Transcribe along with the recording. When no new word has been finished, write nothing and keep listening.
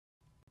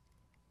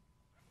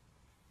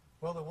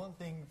Well, the one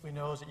thing we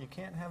know is that you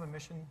can't have a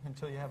mission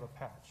until you have a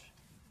patch.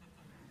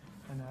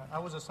 And I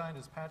was assigned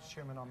as patch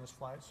chairman on this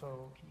flight,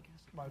 so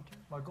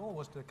my goal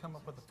was to come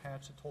up with a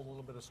patch that told a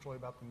little bit of story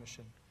about the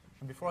mission.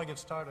 And before I get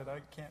started, I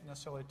can't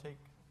necessarily take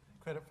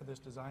credit for this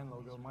design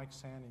logo. Mike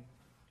Sandy,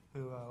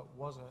 who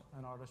was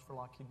an artist for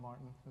Lockheed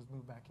Martin, has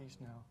moved back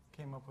east now,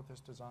 came up with this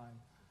design.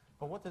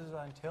 But what the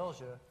design tells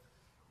you,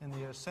 in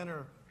the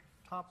center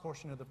top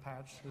portion of the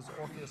patch is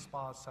Orpheus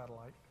SPA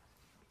satellite,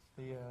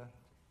 the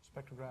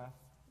spectrograph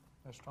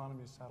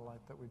astronomy satellite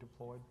that we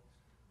deployed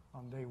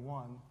on day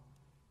one.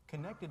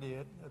 Connected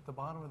it at the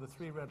bottom of the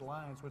three red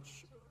lines,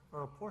 which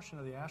are a portion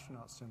of the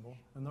astronaut symbol,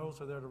 and those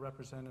are there to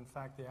represent, in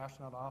fact, the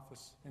astronaut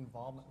office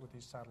involvement with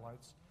these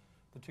satellites.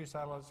 The two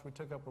satellites we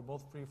took up were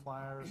both free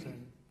flyers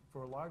and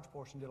for a large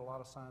portion did a lot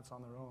of science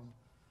on their own.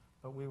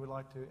 But we would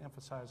like to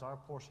emphasize our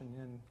portion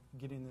in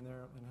getting in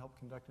there and help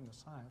conducting the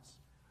science.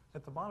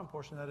 At the bottom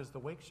portion, that is the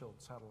Wake Shield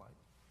satellite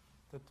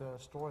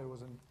that Story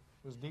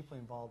was deeply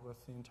involved with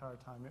the entire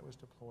time it was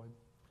deployed.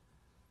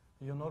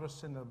 You'll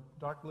notice in the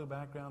dark blue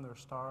background there are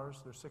stars.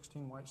 There are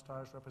 16 white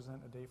stars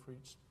represent a day for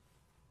each,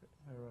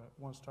 or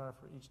one star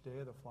for each day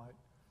of the flight.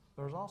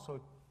 There's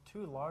also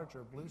two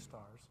larger blue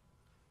stars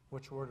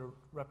which were to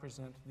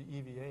represent the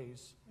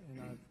EVAs.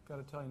 And I've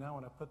got to tell you now,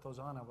 when I put those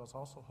on, I was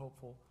also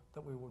hopeful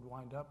that we would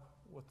wind up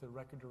with the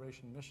record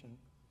duration mission.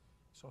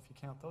 So if you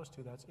count those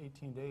two, that's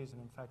 18 days,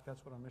 and in fact,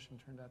 that's what our mission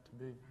turned out to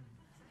be.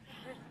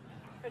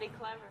 Pretty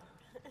clever.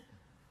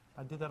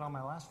 I did that on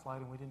my last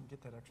flight, and we didn't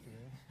get that extra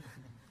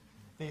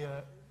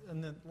day.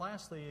 And then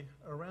lastly,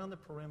 around the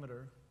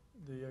perimeter,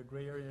 the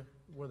gray area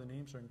where the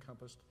names are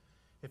encompassed,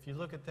 if you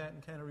look at that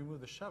and kind of remove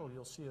the shuttle,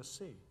 you'll see a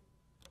C.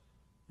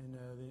 And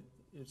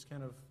it's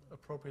kind of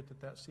appropriate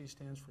that that C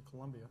stands for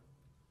Columbia.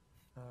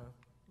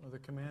 The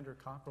commander,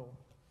 Cockrell,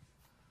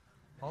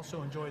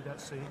 also enjoyed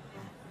that C.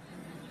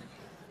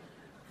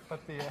 But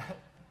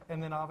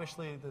and then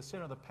obviously the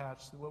center of the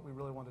patch, what we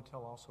really wanted to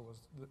tell also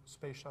was the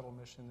space shuttle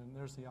mission, and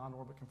there's the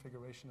on-orbit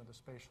configuration of the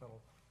space shuttle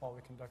while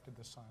we conducted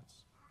this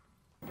science.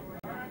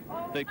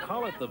 They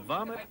call it the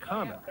Vomit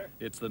Comet.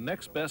 It's the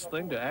next best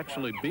thing to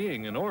actually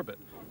being in orbit.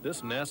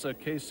 This NASA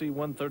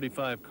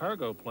KC-135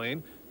 cargo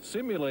plane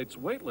simulates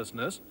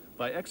weightlessness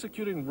by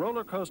executing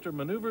roller coaster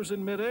maneuvers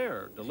in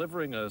midair,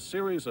 delivering a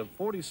series of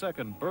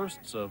 40-second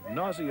bursts of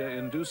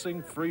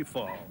nausea-inducing free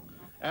fall.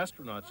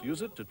 Astronauts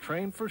use it to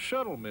train for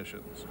shuttle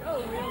missions.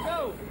 Go, Leo,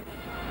 go!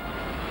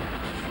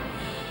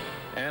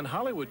 And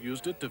Hollywood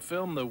used it to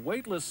film the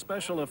weightless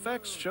special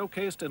effects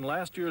showcased in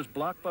last year's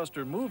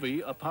blockbuster movie,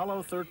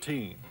 Apollo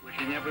 13.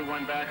 Wishing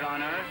everyone back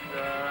on Earth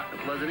a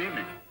pleasant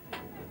evening.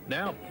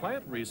 Now,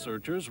 plant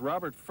researchers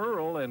Robert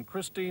Furl and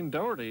Christine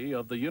Doherty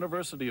of the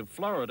University of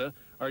Florida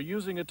are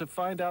using it to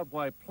find out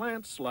why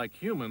plants, like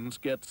humans,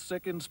 get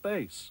sick in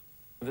space.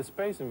 The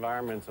space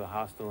environment's a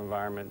hostile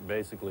environment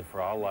basically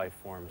for all life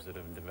forms that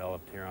have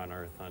developed here on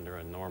Earth under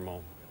a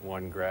normal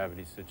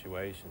one-gravity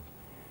situation.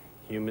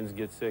 Humans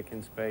get sick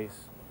in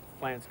space,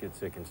 plants get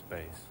sick in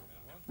space.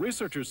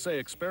 Researchers say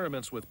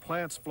experiments with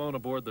plants flown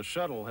aboard the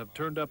shuttle have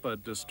turned up a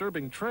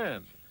disturbing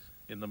trend.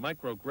 In the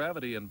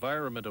microgravity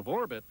environment of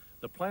orbit,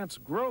 the plants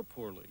grow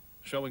poorly,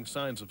 showing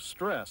signs of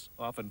stress,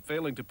 often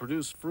failing to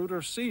produce fruit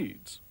or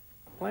seeds.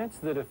 Plants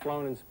that have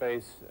flown in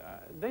space,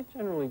 they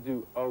generally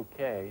do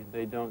okay.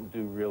 They don't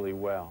do really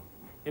well.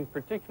 In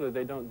particular,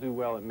 they don't do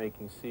well at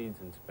making seeds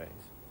in space.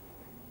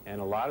 And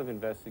a lot of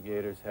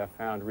investigators have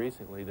found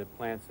recently that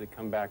plants that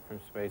come back from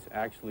space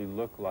actually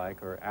look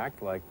like or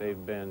act like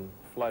they've been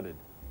flooded.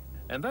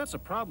 And that's a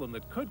problem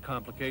that could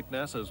complicate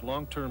NASA's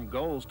long-term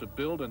goals to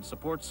build and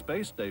support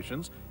space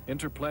stations,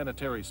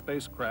 interplanetary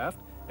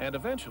spacecraft, and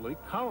eventually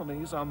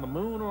colonies on the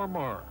Moon or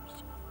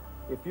Mars.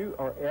 If you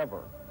are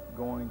ever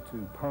going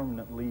to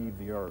permanently leave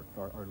the Earth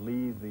or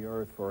leave the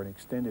Earth for an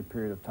extended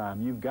period of time,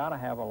 you've got to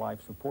have a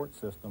life support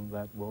system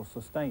that will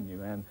sustain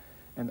you.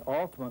 And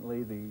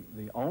ultimately,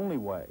 the only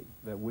way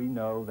that we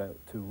know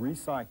that to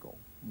recycle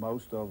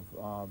most of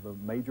the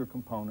major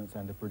components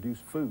and to produce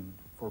food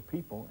for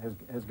people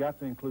has got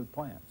to include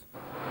plants.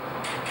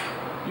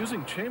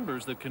 Using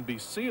chambers that can be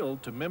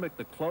sealed to mimic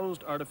the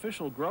closed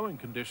artificial growing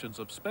conditions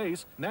of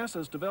space,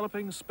 NASA's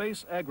developing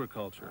space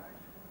agriculture.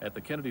 At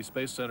the Kennedy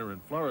Space Center in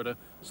Florida,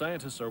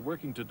 scientists are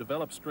working to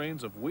develop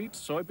strains of wheat,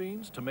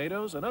 soybeans,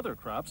 tomatoes, and other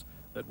crops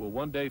that will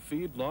one day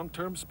feed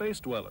long-term space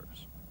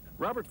dwellers.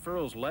 Robert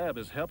Furl's lab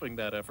is helping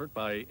that effort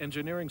by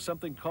engineering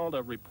something called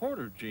a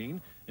reporter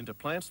gene into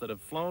plants that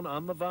have flown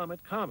on the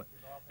Vomit Comet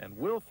and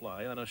will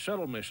fly on a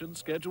shuttle mission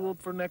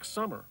scheduled for next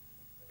summer.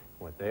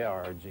 What they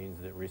are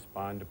genes that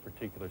respond to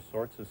particular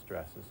sorts of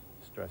stresses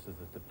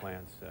that the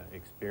plants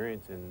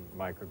experience in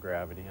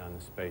microgravity on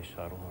the space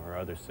shuttle or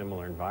other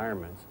similar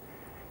environments,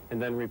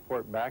 and then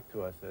report back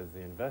to us as the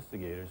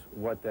investigators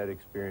what that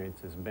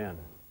experience has been.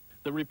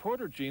 The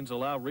reporter genes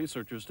allow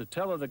researchers to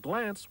tell at a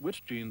glance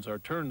which genes are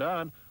turned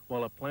on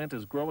while a plant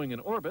is growing in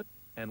orbit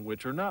and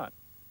which are not.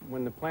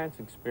 When the plants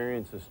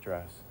experience a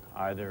stress,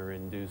 either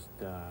induced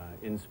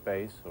in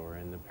space or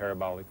in the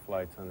parabolic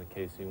flights on the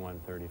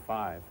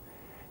KC-135,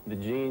 The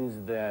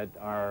genes that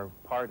are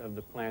part of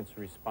the plant's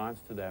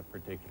response to that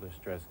particular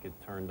stress get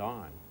turned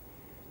on.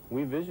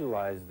 We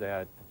visualize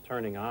that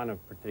turning on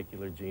of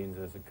particular genes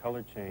as a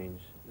color change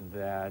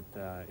that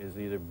is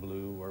either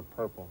blue or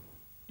purple.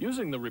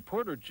 Using the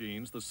reporter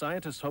genes, the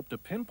scientists hope to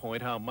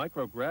pinpoint how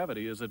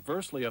microgravity is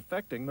adversely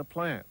affecting the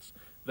plants.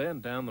 Then,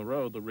 down the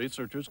road, the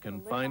researchers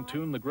can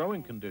fine-tune the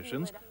growing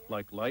conditions,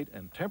 like light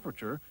and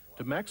temperature,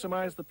 to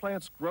maximize the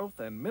plant's growth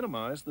and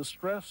minimize the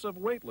stress of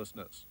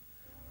weightlessness.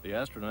 The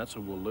astronauts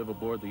who will live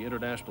aboard the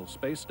International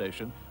Space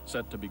Station,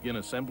 set to begin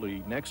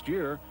assembly next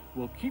year,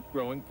 will keep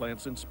growing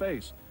plants in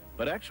space.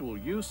 But actual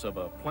use of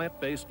a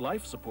plant-based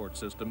life support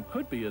system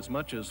could be as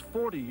much as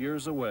 40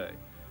 years away.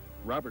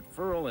 Robert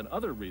Furl and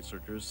other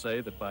researchers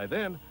say that by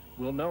then,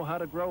 we'll know how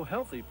to grow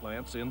healthy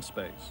plants in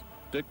space.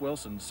 Dick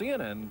Wilson,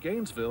 CNN,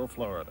 Gainesville,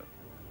 Florida.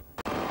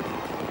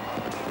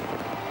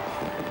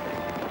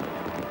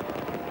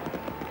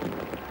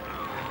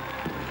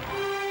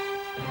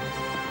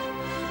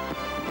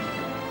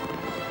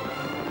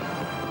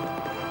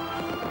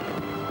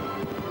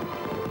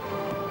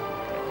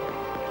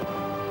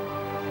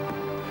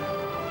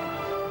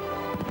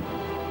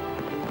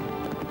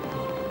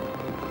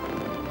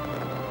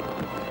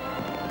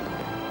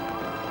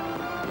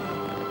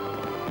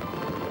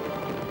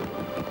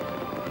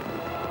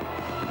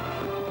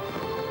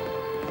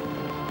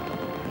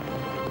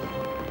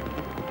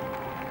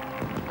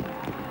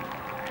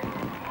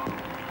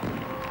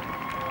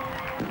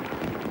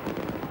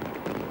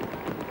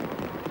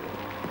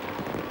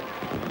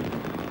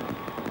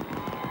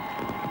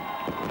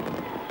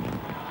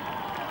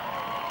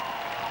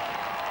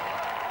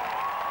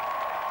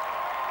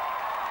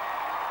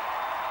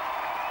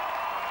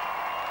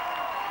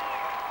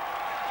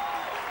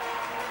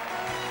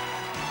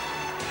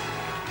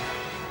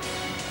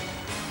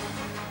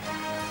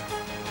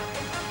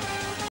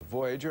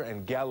 Voyager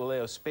and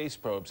Galileo space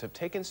probes have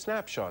taken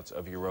snapshots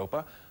of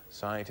Europa.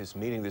 Scientists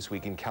meeting this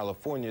week in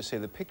California say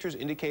the pictures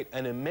indicate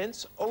an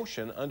immense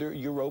ocean under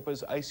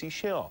Europa's icy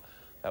shell.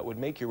 That would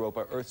make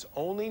Europa Earth's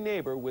only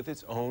neighbor with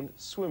its own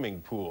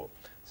swimming pool.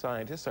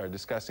 Scientists are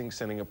discussing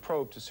sending a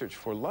probe to search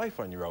for life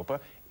on Europa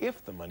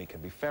if the money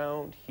can be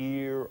found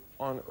here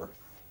on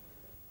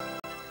Earth.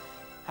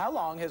 How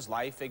long has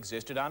life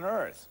existed on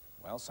Earth?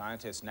 Well,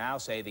 scientists now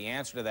say the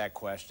answer to that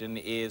question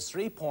is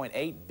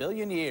 3.8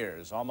 billion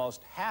years,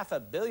 almost half a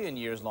billion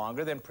years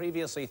longer than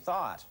previously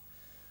thought.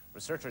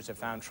 Researchers have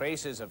found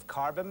traces of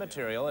carbon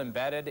material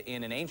embedded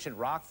in an ancient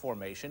rock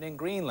formation in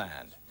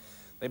Greenland.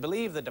 They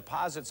believe the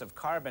deposits of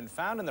carbon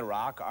found in the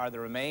rock are the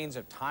remains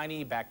of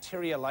tiny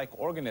bacteria-like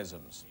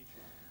organisms.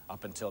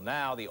 Up until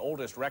now, the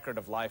oldest record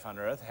of life on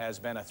Earth has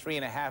been a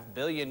 3.5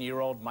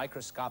 billion-year-old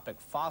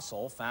microscopic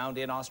fossil found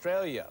in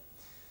Australia.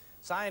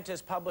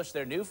 Scientists published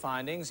their new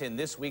findings in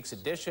this week's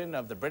edition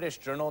of the British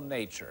journal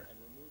Nature.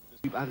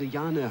 Typ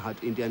Ariane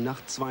hat in der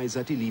Nacht 2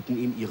 Satelliten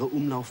in ihre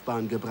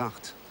Umlaufbahn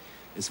gebracht.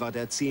 Es war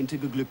der 10.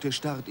 geglückte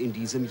Start in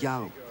diesem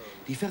Jahr.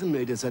 Die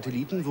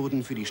Fernmeldesatelliten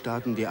wurden für die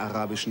Staaten der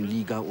Arabischen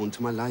Liga und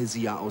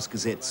Malaysia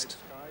ausgesetzt.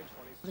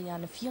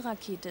 Ariane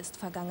 4-Rakete ist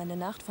vergangene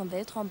Nacht vom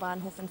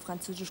Weltraumbahnhof in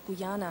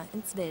Französisch-Guyana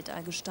ins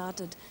Weltall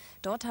gestartet.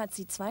 Dort hat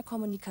sie 2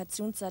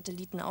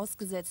 Kommunikationssatelliten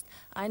ausgesetzt,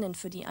 einen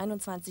für die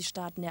 21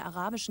 Staaten der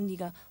Arabischen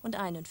Liga und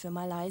einen für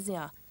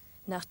Malaysia.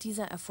 Nach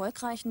dieser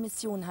erfolgreichen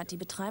Mission hat die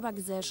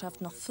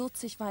Betreibergesellschaft noch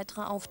 40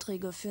 weitere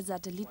Aufträge für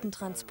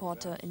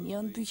Satellitentransporte in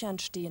ihren Büchern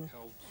stehen.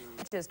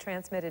 Images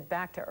transmitted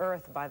back to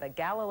Earth by the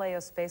Galileo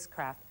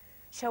spacecraft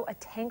show a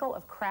tangle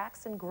of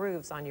cracks and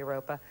grooves on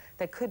Europa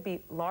that could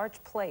be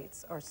large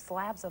plates or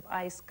slabs of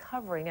ice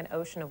covering an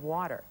ocean of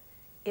water.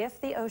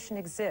 If the ocean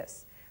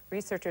exists,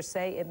 researchers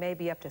say it may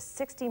be up to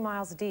 60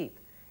 miles deep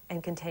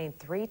and contain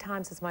 3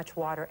 times as much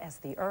water as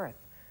the Earth.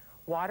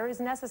 Water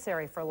is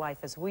necessary for life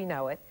as we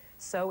know it,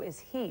 so is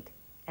heat,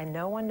 and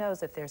no one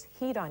knows if there's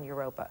heat on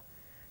Europa.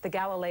 The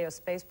Galileo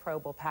space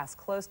probe will pass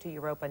close to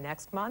Europa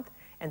next month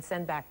and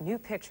send back new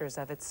pictures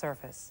of its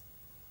surface.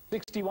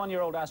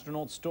 61-year-old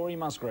astronaut Story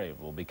Musgrave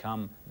will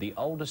become the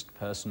oldest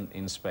person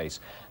in space.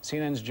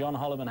 CNN's John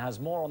Holliman has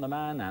more on the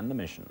man and the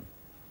mission.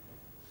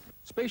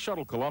 Space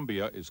Shuttle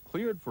Columbia is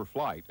cleared for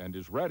flight and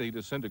is ready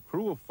to send a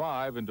crew of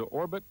 5 into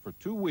orbit for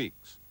 2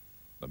 weeks.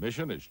 The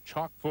mission is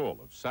chock full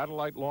of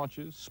satellite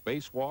launches,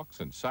 spacewalks,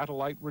 and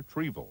satellite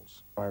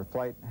retrievals. Our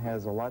flight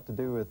has a lot to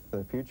do with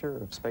the future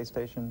of space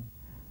station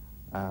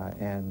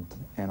and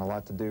a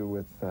lot to do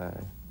with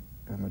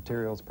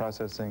materials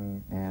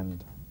processing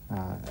and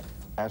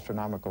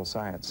astronomical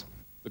science.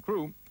 The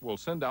crew will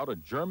send out a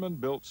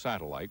German-built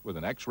satellite with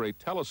an X-ray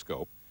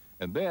telescope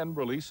and then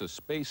release a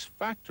space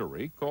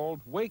factory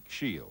called Wake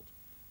Shield.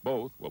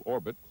 Both will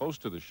orbit close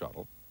to the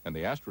shuttle, and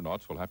the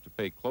astronauts will have to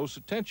pay close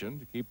attention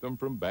to keep them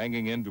from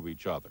banging into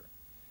each other.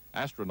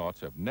 Astronauts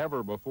have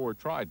never before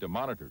tried to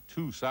monitor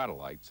 2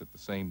 satellites at the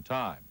same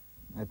time.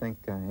 I think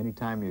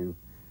anytime you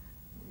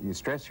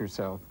stress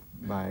yourself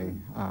by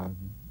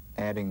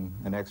adding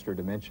an extra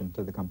dimension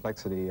to the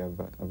complexity of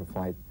a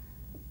flight,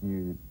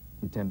 you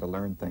tend to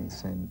learn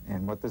things.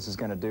 And what this is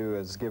going to do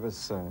is give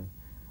us a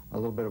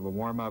little bit of a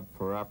warm-up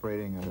for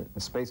operating a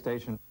space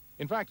station.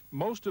 In fact,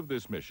 most of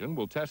this mission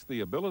will test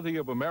the ability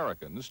of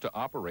Americans to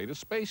operate a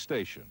space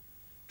station.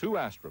 2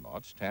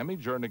 astronauts, Tammy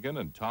Jernigan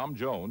and Tom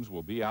Jones,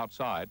 will be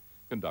outside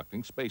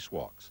conducting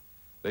spacewalks.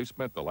 They've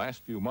spent the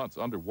last few months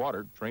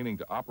underwater training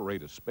to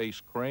operate a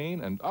space crane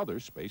and other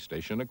space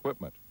station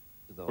equipment.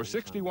 For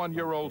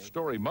 61-year-old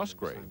Story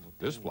Musgrave,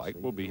 this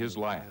flight will be his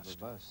last.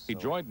 He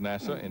joined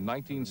NASA in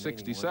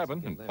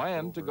 1967 and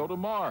planned to go to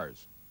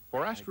Mars.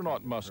 For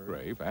astronaut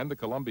Musgrave and the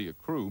Columbia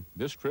crew,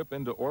 this trip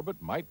into orbit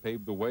might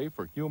pave the way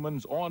for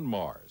humans on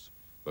Mars.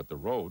 But the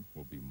road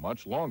will be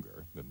much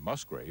longer than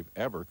Musgrave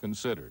ever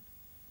considered.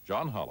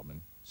 John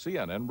Holloman,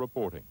 CNN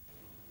reporting.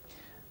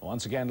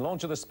 Once again,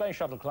 launch of the Space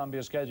Shuttle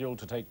Columbia scheduled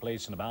to take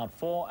place in about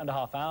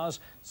 4.5 hours.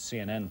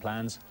 CNN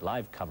plans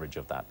live coverage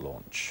of that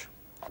launch.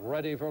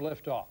 Ready for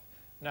liftoff.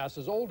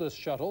 NASA's oldest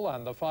shuttle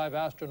and the 5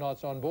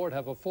 astronauts on board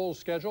have a full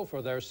schedule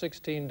for their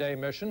 16-day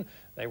mission.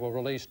 They will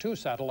release 2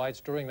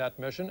 satellites during that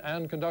mission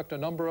and conduct a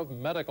number of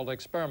medical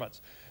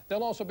experiments.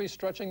 They'll also be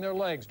stretching their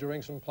legs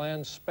during some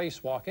planned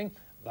spacewalking.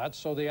 That's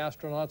so the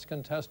astronauts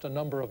can test a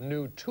number of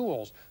new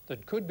tools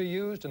that could be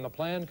used in the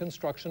planned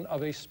construction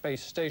of a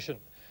space station.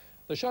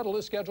 The shuttle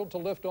is scheduled to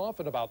lift off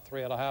in about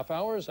 3.5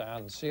 hours,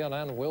 and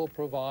CNN will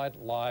provide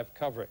live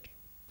coverage.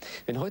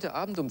 Wenn heute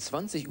Abend um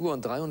 20 Uhr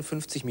und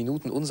 53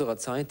 Minuten unserer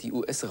Zeit die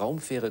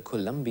US-Raumfähre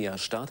Columbia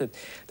startet,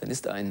 dann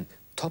ist ein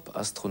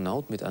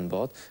Top-Astronaut mit an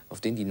Bord,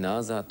 auf den die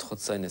NASA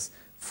trotz seines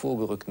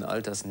vorgerückten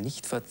Alters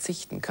nicht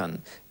verzichten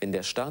kann. Wenn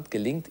der Start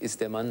gelingt,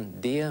 ist der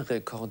Mann der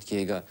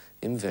Rekordjäger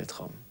im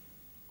Weltraum.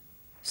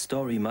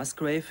 Story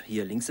Musgrave,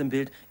 hier links im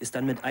Bild, ist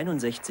dann mit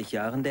 61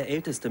 Jahren der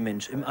älteste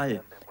Mensch im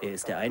All. Er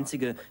ist der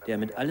Einzige, der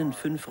mit allen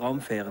 5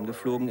 Raumfähren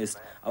geflogen ist,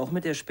 auch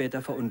mit der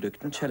später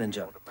verunglückten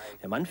Challenger.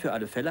 Der Mann für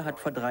alle Fälle hat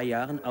vor 3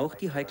 Jahren auch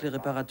die heikle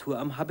Reparatur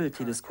am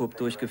Hubble-Teleskop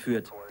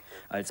durchgeführt.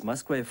 Als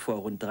Musgrave vor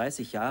rund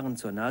 30 Jahren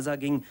zur NASA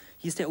ging,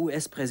 hieß der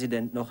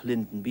US-Präsident noch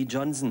Lyndon B.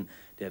 Johnson.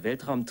 Der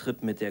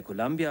Weltraumtrip mit der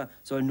Columbia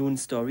soll nun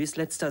Storys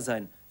letzter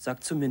sein,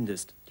 sagt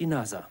zumindest die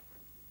NASA.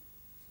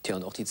 Tja,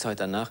 und auch die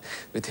Zeit danach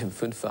wird dem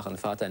 5-fachen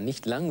Vater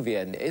nicht lang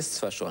werden. Er ist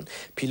zwar schon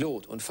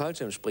Pilot und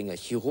Fallschirmspringer,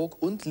 Chirurg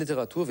und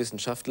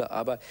Literaturwissenschaftler,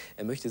 aber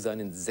er möchte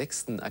seinen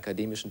 6.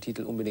 akademischen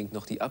Titel unbedingt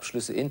noch die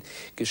Abschlüsse in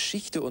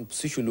Geschichte und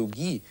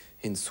Psychologie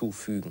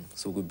hinzufügen.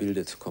 So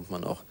gebildet kommt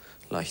man auch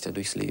leichter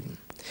durchs Leben.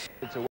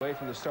 It's away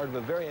from the start of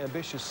a very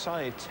ambitious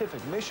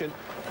scientific mission.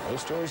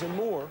 Those stories and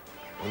more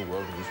when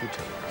World News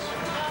returns.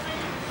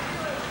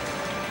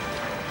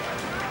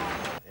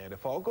 And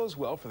if all goes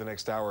well for the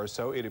next hour or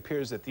so, it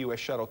appears that the U.S.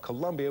 shuttle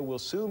Columbia will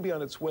soon be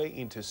on its way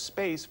into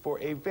space for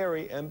a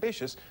very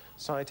ambitious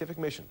scientific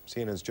mission.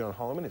 CNN's John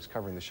Holloman is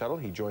covering the shuttle.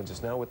 He joins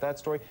us now with that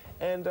story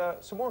and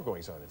some more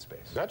goings-on in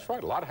space. That's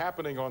right. A lot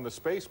happening on the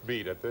space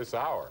beat at this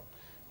hour.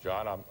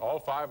 John, all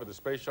 5 of the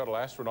Space Shuttle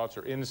astronauts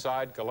are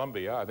inside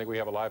Columbia. I think we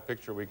have a live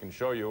picture we can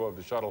show you of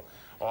the shuttle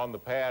on the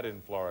pad in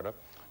Florida.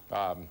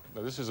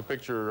 This is a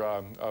picture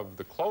of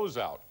the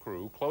closeout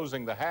crew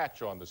closing the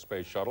hatch on the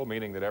space shuttle,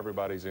 meaning that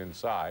everybody's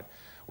inside.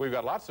 We've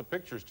got lots of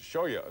pictures to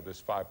show you of this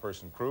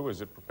 5-person crew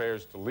as it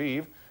prepares to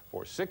leave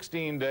for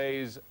 16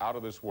 days out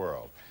of this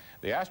world.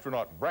 The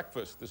astronaut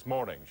breakfast this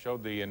morning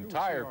showed the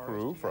entire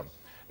crew from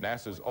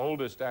NASA's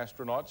oldest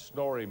astronaut,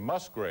 Story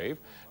Musgrave,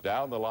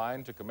 down the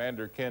line to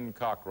Commander Ken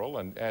Cockrell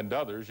and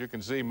others. You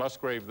can see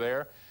Musgrave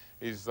there.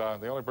 He's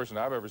the only person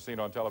I've ever seen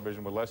on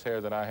television with less hair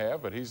than I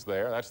have, but he's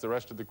there. That's the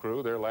rest of the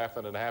crew. They're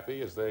laughing and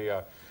happy as they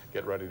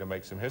get ready to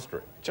make some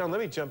history. John, let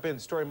me jump in.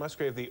 Story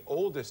Musgrave, the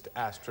oldest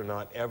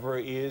astronaut ever,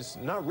 is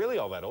not really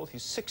all that old.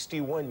 He's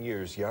 61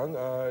 years young.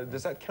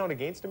 Does that count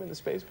against him in the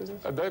space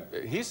business?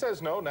 He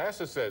says no.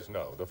 NASA says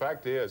no. The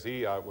fact is,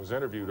 he was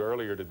interviewed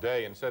earlier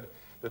today and said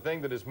the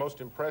thing that is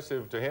most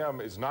impressive to him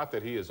is not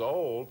that he is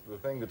old. The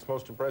thing that's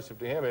most impressive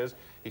to him is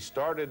he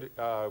started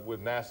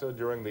with NASA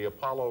during the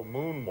Apollo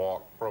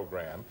moonwalk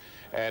program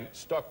and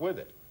stuck with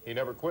it. He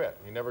never quit.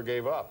 He never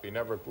gave up. He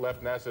never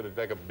left NASA to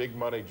take a big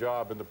money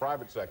job in the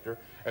private sector,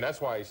 and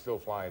that's why he's still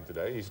flying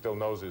today. He still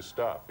knows his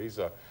stuff. He's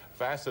a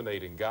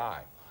fascinating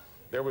guy.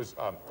 There was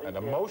an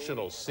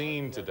emotional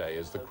scene today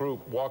as the crew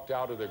walked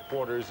out of their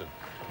quarters and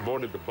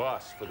boarded the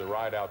bus for the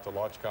ride out to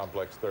Launch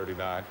Complex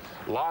 39.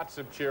 Lots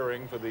of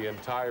cheering for the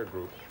entire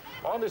group.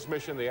 On this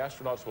mission, the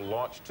astronauts will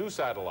launch 2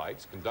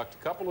 satellites, conduct a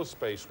couple of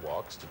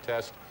spacewalks to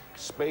test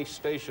space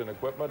station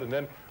equipment, and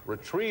then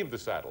retrieve the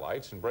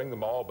satellites and bring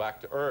them all back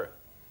to Earth.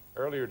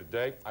 Earlier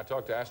today, I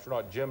talked to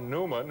astronaut Jim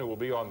Newman, who will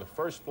be on the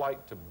first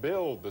flight to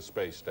build the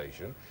space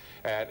station,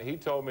 and he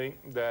told me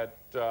that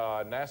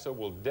NASA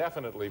will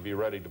definitely be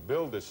ready to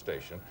build this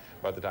station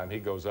by the time he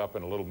goes up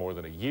in a little more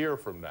than a year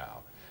from now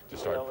to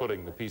start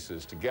putting the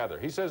pieces together.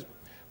 He says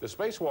the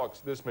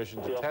spacewalks this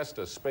mission to test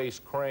a space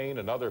crane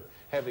and other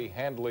heavy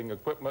handling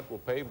equipment will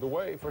pave the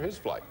way for his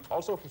flight.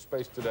 Also from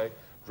space today,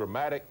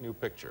 dramatic new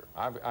picture.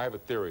 I have a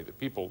theory that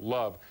people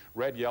love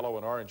red, yellow,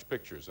 and orange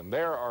pictures, and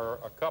there are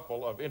a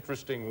couple of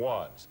interesting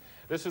ones.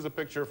 This is a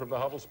picture from the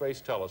Hubble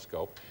Space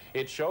Telescope.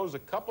 It shows a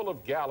couple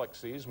of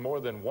galaxies more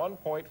than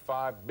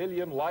 1.5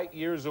 billion light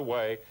years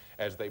away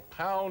as they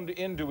pound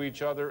into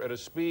each other at a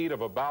speed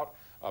of about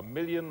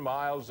 1,000,000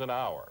 miles an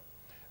hour.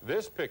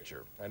 This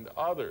picture and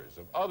others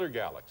of other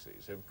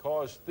galaxies have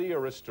caused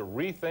theorists to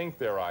rethink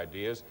their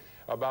ideas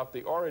about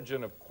the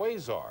origin of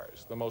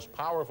quasars, the most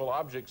powerful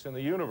objects in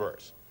the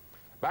universe.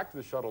 Back to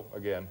the shuttle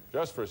again,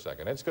 just for a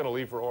second. It's going to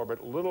leave for orbit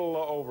a little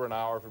over an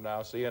hour from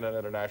now. CNN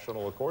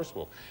International, of course,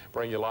 will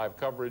bring you live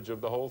coverage of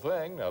the whole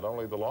thing, not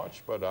only the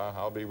launch, but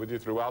I'll be with you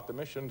throughout the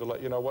mission to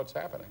let you know what's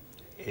happening.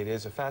 It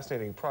is a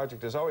fascinating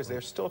project, as always. They're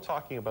still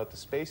talking about the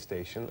space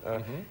station.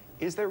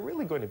 Is there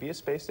really going to be a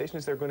space station?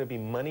 Is there going to be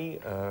money,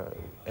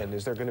 and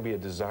is there going to be a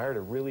desire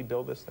to really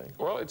build this thing?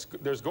 Well,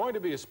 there's going to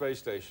be a space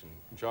station,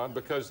 John,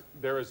 because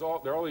there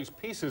are all these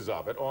pieces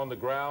of it on the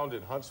ground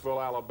in Huntsville,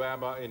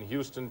 Alabama, in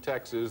Houston,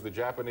 Texas. The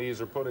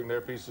Japanese are putting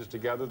their pieces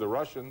together. The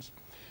Russians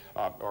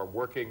are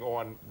working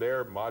on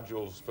their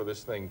modules for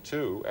this thing,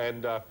 too.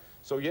 And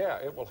so, yeah,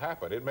 it will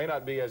happen. It may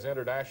not be as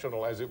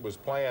international as it was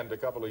planned a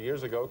couple of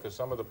years ago, because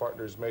some of the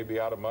partners may be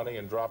out of money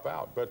and drop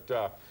out. But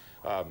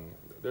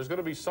there's going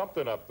to be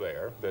something up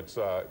there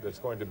that's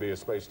going to be a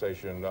space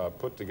station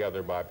put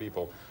together by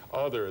people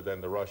other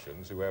than the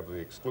Russians, who have the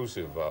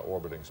exclusive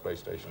orbiting space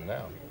station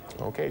now.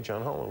 Okay,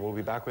 John Holland, we'll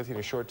be back with you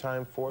in a short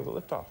time for the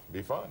liftoff.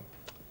 Be fun.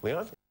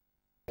 Leon?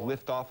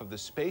 Liftoff of the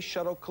Space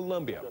Shuttle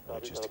Columbia,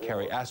 which is to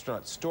carry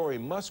astronaut Story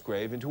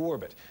Musgrave into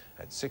orbit.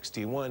 At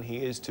 61,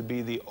 he is to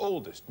be the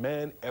oldest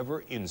man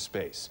ever in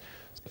space.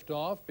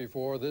 Liftoff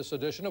before this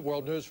edition of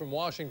World News from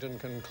Washington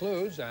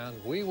concludes,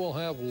 and we will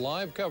have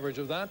live coverage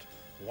of that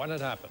when it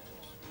happens.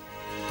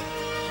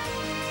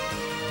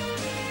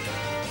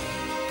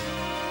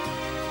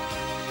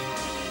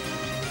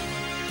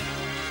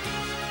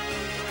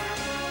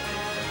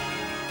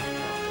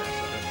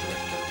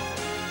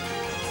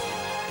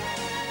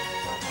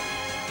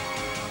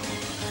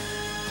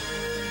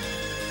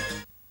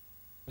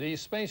 The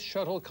Space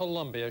Shuttle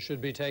Columbia should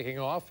be taking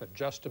off at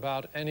just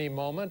about any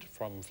moment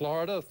from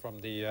Florida,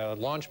 from the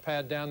launch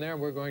pad down there.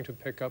 We're going to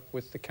pick up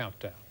with the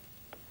countdown.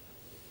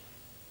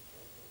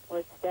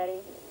 We're steady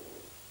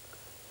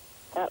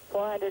at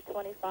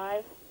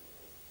 425.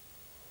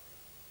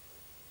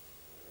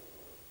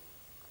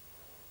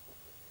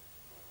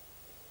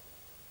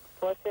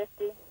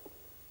 450.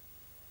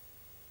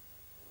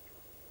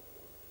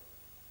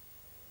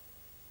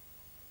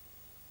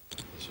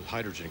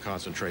 'Hydrogen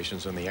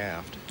concentrations in the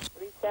aft.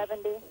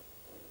 370.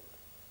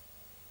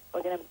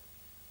 We're going to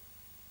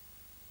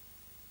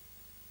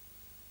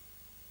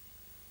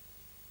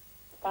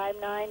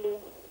 590.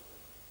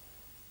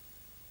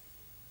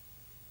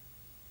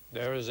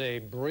 There is a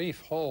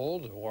brief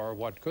hold, or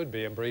what could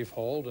be a brief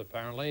hold,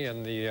 apparently,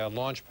 in the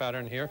launch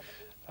pattern here.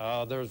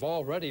 There's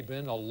already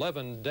been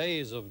 11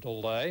 days of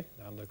delay,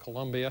 and the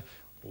Columbia,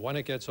 when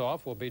it gets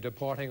off, will be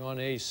departing on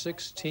a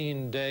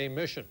 16-day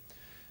mission.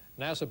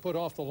 NASA put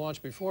off the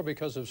launch before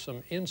because of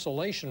some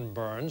insulation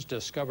burns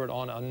discovered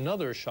on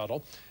another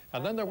shuttle,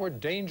 and then there were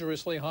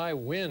dangerously high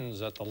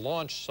winds at the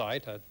launch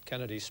site at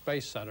Kennedy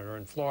Space Center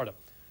in Florida.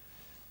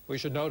 We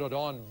should note that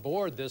on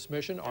board this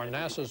mission are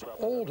NASA's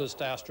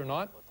oldest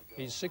astronaut.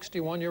 He's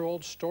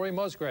 61-year-old Story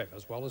Musgrave,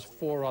 as well as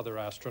 4 other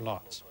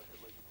astronauts.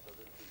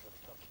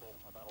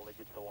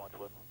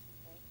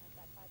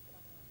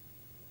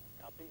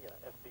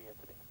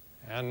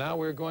 And now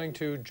we're going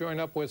to join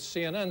up with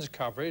CNN's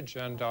coverage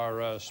and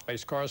our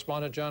space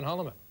correspondent, John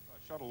Holloman.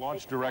 Shuttle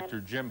launch director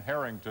Jim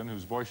Harrington,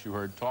 whose voice you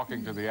heard,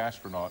 talking to the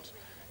astronauts,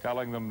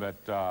 telling them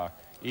that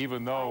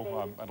even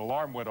though an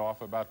alarm went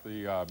off about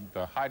the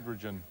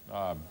hydrogen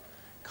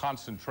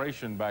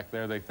concentration back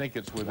there, they think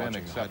it's within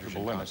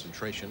acceptable limits.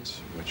 Concentrations,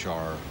 which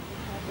are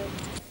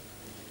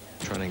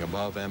trending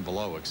above and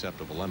below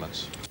acceptable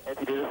limits.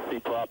 Anthony, this is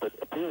C-Prop. It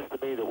appears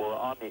to me that we're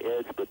on the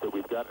edge, but that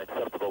we've got an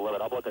acceptable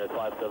limit. I'm looking at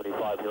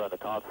 575 here on the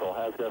console.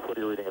 Hasgas, what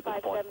are you reading at this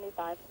point?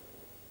 575.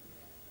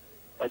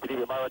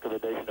 Anthony, my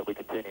recommendation that we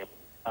continue.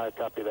 I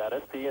copy that.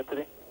 SP,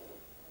 Anthony?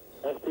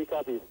 SP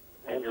copies.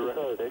 And your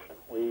recommendation?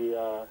 We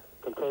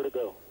concur to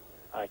go.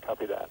 I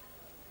copy that.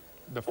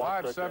 The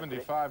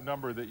 575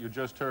 number that you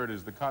just heard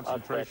is the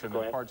concentration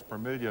in parts per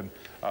million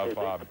of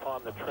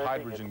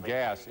hydrogen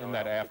gas in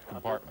that aft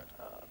compartment.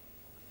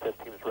 Test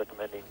team is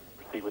recommending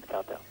proceed with the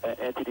countdown.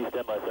 NTD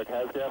standby, sec.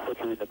 Hasgas, what's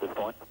your reading at this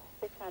point?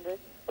 600.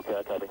 Okay,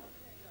 I copy.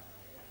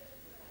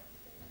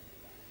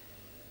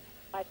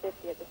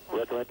 550 at this time.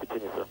 Recommend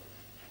continue, sir.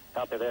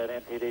 Copy that.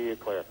 NTD, you're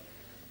clear.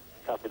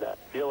 Copy that.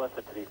 GLS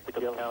entity, pick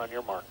up the count on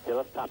your mark.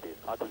 GLS copies.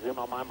 I'll zoom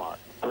on my mark.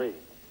 3,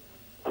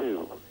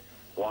 2,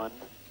 1,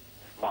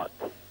 mark.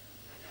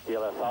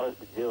 GLS auto,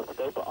 GLS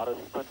scope, auto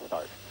sequence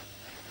start.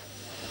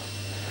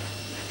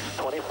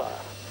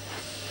 25.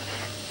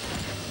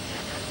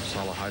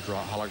 Solid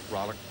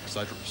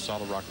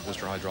rocket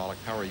booster hydraulic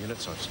power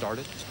units have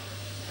started.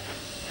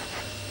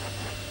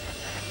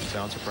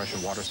 Sound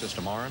suppression water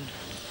system armed.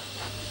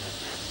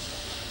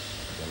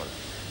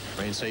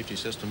 Range safety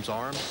systems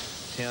armed.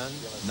 10,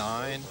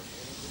 9,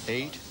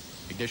 8.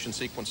 Ignition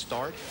sequence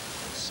start.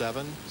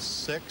 7,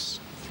 6.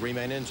 3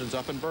 main engines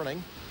up and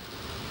burning.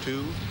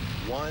 2,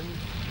 1.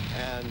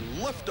 And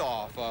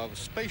liftoff of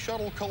Space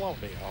Shuttle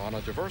Columbia on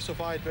a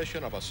diversified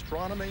mission of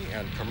astronomy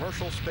and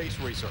commercial space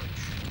research.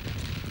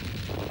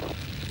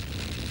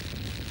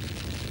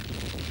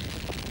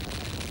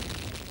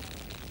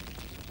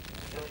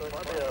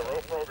 Columbia,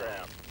 roll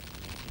program.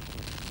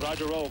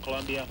 Roger, roll,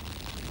 Columbia.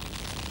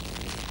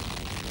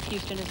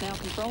 Houston is now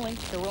controlling.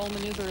 The roll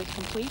maneuver is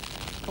complete.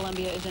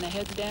 Columbia is in a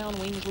heads-down,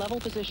 wings-level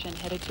position,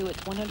 headed to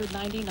its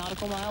 190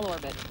 nautical mile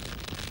orbit.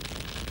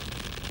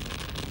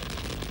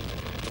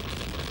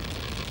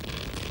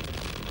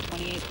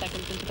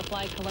 Seconds into the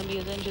flight,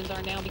 Columbia's engines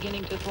are now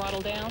beginning to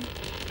throttle down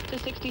to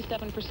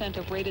 67%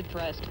 of rated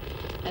thrust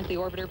as the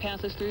orbiter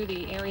passes through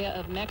the area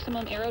of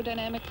maximum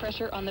aerodynamic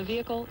pressure on the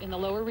vehicle in the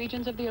lower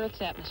regions of the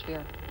Earth's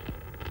atmosphere.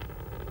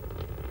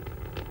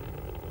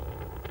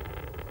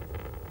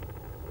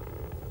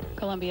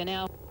 Columbia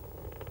now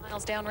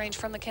miles downrange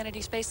from the Kennedy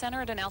Space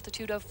Center at an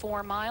altitude of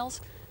 4 miles.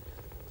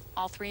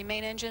 All 3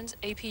 main engines,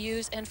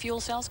 APUs, and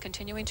fuel cells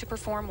continuing to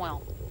perform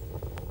well.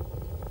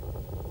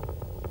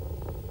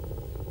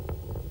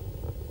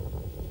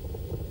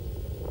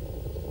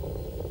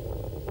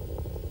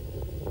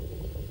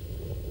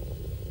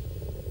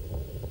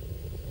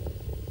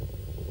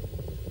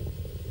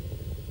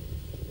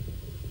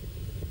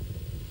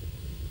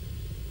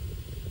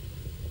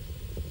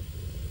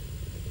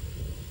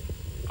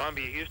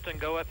 Columbia, Houston,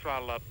 go at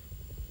throttle up.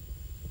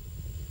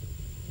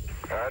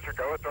 Roger,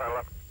 go at throttle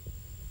up.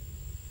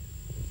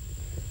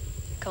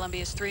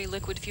 Columbia's 3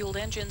 liquid-fueled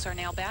engines are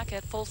now back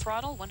at full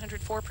throttle,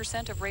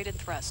 104% of rated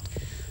thrust.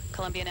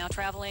 Columbia now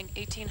traveling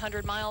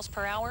 1,800 miles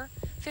per hour,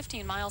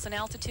 15 miles in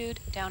altitude,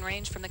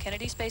 downrange from the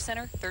Kennedy Space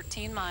Center,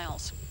 13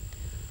 miles.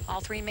 All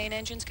 3 main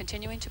engines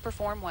continuing to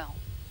perform well.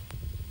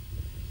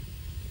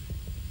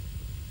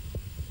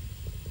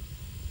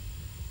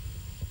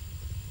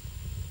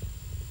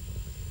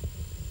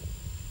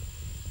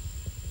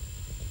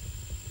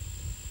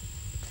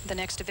 The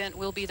next event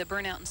will be the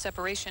burnout and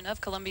separation of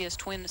Columbia's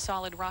twin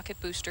solid rocket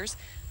boosters.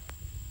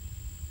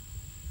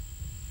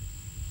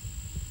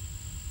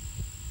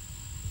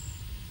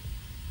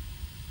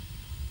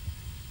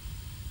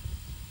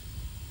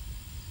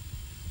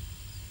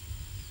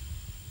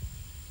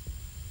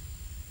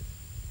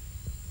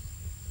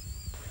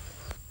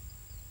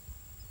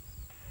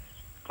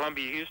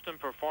 Columbia, Houston,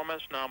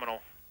 performance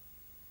nominal.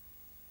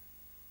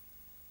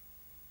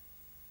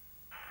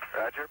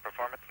 Roger,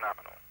 performance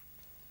nominal.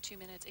 2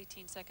 minutes,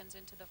 18 seconds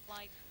into the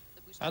flight.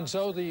 And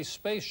so the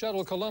Space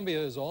Shuttle Columbia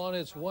is on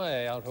its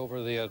way out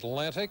over the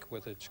Atlantic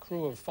with its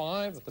crew of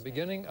 5 at the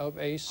beginning of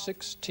a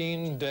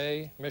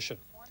 16-day mission.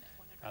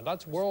 And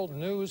that's world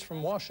news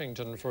from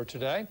Washington for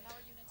today.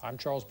 I'm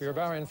Charles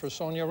Bierbarian for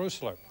Sonia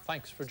Roosler.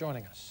 Thanks for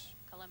joining us.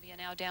 Columbia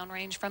now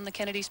downrange from the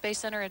Kennedy Space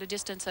Center at a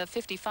distance of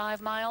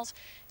 55 miles,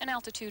 an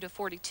altitude of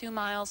 42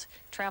 miles,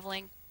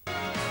 traveling.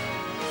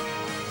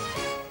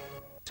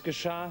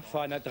 Geschah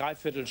vor einer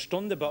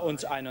Dreiviertelstunde, bei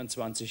uns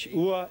 21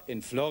 Uhr,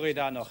 in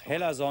Florida noch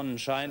heller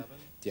Sonnenschein,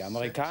 die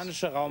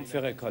amerikanische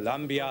Raumfähre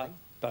Columbia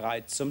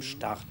bereit zum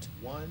Start.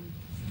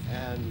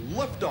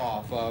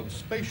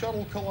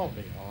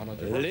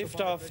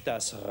 Liftoff,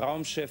 das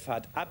Raumschiff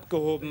hat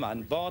abgehoben,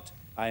 an Bord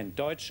ein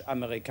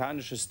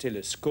deutsch-amerikanisches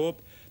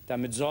Teleskop.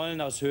 Damit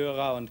sollen aus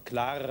höherer und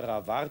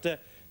klarerer Warte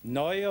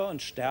neue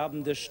und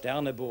sterbende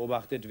Sterne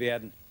beobachtet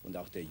werden. Und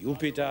auch der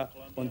Jupiter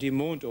und die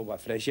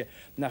Mondoberfläche.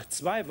 Nach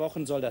 2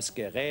 Wochen soll das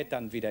Gerät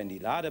dann wieder in die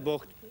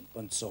Ladebucht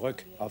und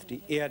zurück auf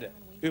die Erde.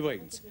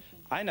 Übrigens,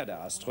 einer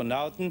der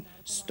Astronauten,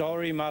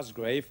 Story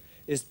Musgrave,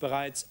 ist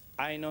bereits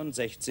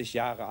 61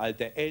 Jahre alt,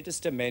 der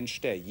älteste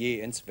Mensch, der je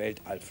ins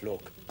Weltall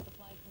flog.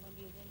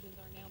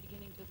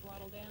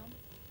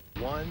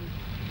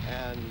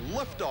 And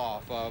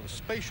liftoff of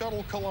Space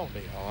Shuttle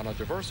Columbia on a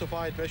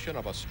diversified mission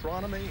of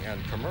astronomy and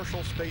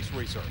commercial space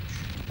research.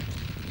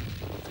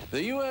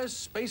 The U.S.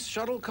 Space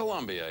Shuttle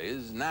Columbia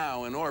is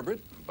now in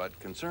orbit, but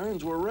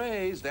concerns were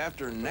raised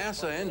after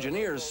NASA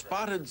engineers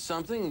spotted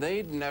something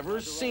they'd never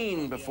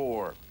seen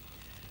before.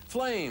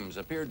 Flames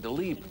appeared to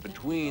leap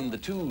between the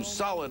 2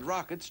 solid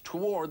rockets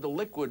toward the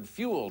liquid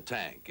fuel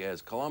tank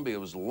as Columbia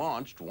was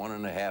launched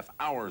 1.5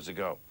 hours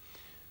ago.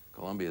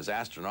 Columbia's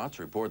astronauts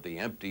report the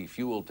empty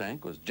fuel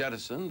tank was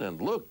jettisoned and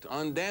looked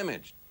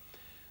undamaged.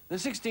 The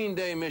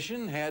 16-day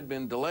mission had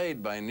been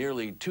delayed by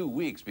nearly 2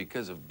 weeks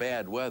because of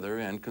bad weather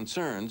and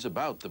concerns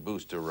about the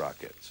booster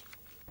rockets.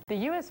 The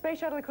U.S. Space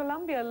Shuttle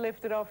Columbia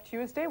lifted off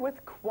Tuesday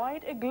with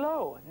quite a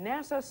glow.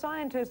 NASA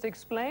scientists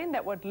explained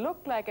that what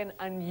looked like an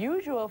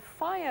unusual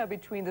fire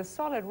between the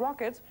solid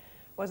rockets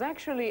was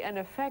actually an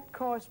effect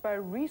caused by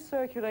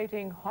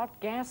recirculating hot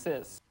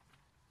gases.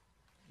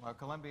 While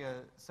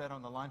Columbia sat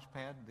on the launch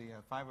pad, the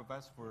 5 of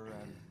us were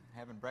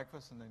having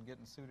breakfast and then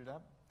getting suited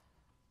up.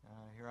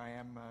 Here I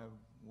am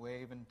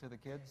waving to the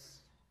kids.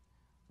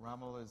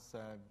 Rommel is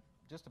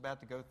just about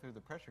to go through the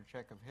pressure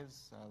check of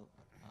his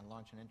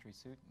launch and entry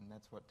suit, and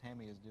that's what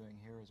Tammy is doing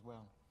here as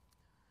well.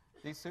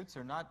 These suits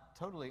are not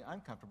totally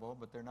uncomfortable,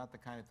 but they're not the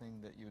kind of thing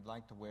that you'd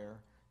like to wear,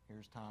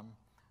 here's Tom,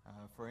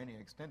 for any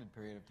extended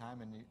period of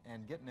time,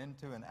 and getting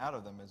into and out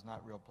of them is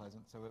not real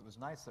pleasant, so it was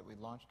nice that we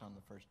launched on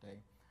the first day.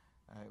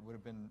 It would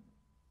have been,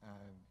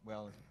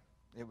 well,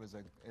 it was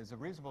a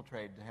reasonable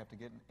trade to have to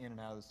get in and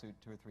out of the suit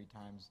 2 or 3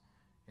 times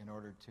in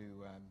order to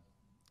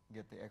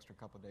get the extra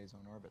couple of days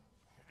on orbit.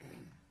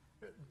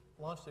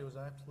 Launch day was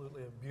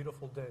absolutely a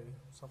beautiful day,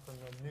 something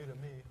new to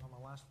me. On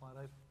my last flight,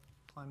 I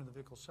climbed in the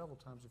vehicle several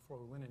times before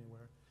we went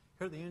anywhere.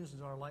 Here the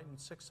engines are lightened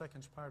 6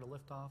 seconds prior to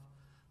liftoff.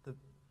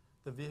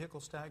 The vehicle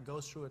stack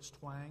goes through its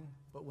twang,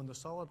 but when the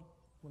solids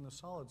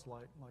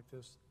light like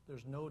this,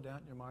 there's no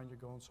doubt in your mind you're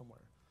going somewhere.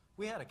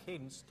 We had a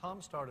cadence.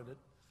 Tom started it.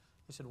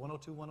 He said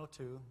 102,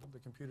 102. The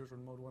computers were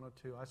in mode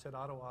 102. I said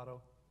auto,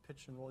 auto.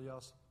 Pitch and roll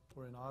yaws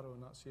were in auto and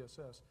not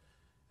CSS.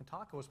 And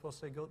Taco was supposed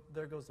to say,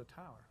 there goes the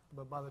tower.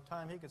 But by the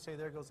time he could say,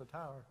 there goes the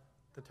tower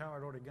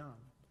had already gone.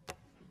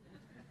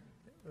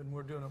 And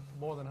we're doing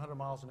more than 100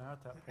 miles an hour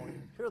at that point.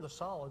 Here are the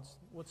solids.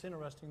 What's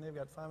interesting, they've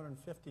got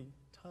 550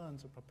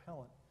 tons of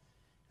propellant.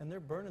 And they're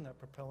burning that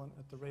propellant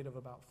at the rate of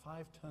about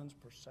 5 tons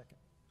per second.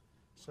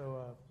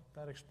 So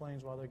that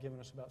explains why they're giving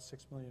us about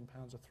 6 million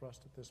pounds of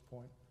thrust at this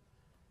point.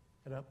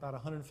 At about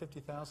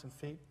 150,000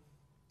 feet,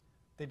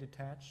 they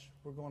detach.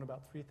 We're going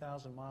about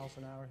 3,000 miles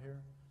an hour here.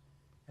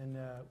 And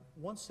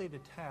once they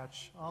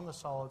detach on the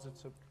solids,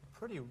 it's a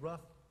pretty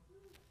rough,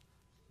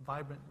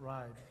 vibrant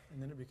ride,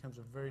 and then it becomes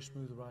a very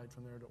smooth ride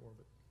from there to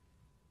orbit.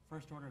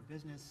 First order of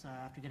business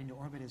after getting to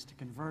orbit is to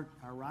convert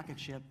our rocket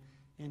ship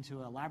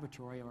into a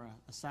laboratory or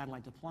a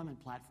satellite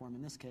deployment platform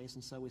in this case,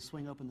 and so we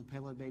swing open the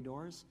payload bay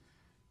doors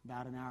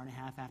about an hour and a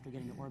half after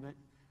getting to orbit.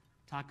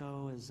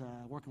 Taco is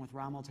working with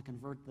Rommel to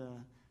convert the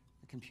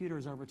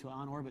computers over to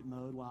on-orbit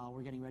mode while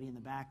we're getting ready in the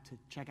back to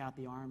check out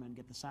the arm and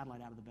get the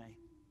satellite out of the bay.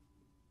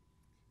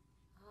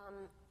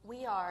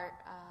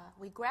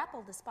 We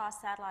grappled the SPA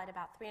satellite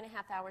about 3.5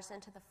 hours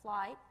into the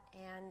flight,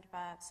 and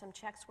some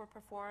checks were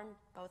performed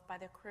both by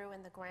the crew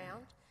and the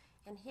ground.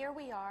 And here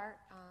we are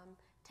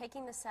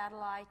taking the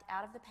satellite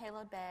out of the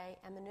payload bay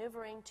and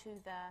maneuvering to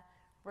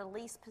the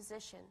release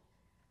position.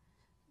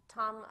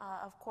 Tom,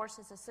 of course,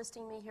 is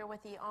assisting me here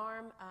with the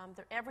arm.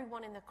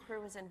 Everyone in the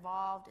crew is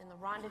involved in the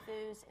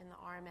rendezvous, in the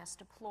RMS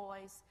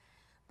deploys.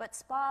 But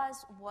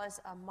SPAS was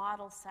a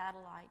model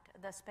satellite.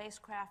 The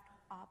spacecraft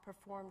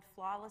performed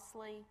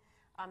flawlessly.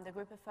 The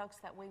group of folks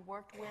that we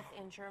worked with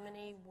in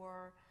Germany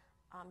were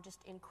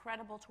just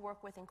incredible to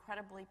work with,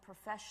 incredibly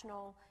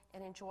professional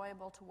and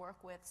enjoyable to work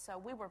with. So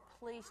we were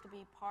pleased to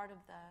be part of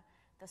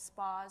the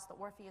SPAS, the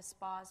Orpheus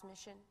SPAS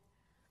mission.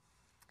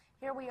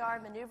 Here we are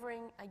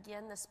maneuvering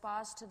again the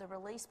SPAS to the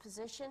release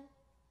position.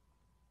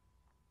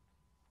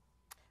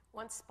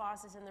 Once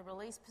SPAS is in the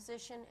release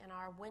position and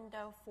our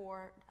window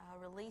for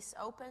release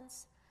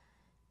opens,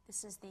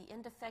 this is the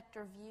end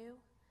effector view.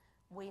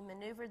 We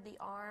maneuvered the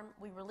arm,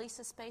 we released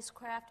the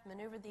spacecraft,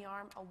 maneuvered the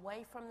arm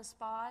away from the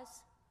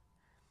SPAS,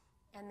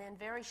 and then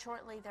very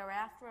shortly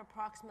thereafter,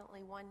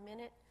 approximately 1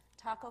 minute,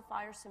 Taco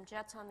fires some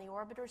jets on the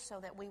orbiter so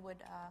that we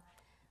would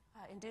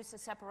induce a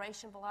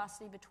separation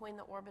velocity between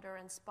the orbiter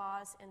and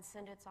SPAS and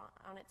send it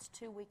on its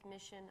 2-week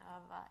mission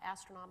of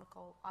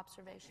astronomical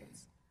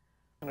observations.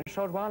 And a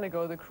short while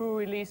ago, the crew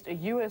released a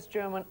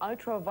US-German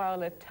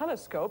ultraviolet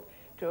telescope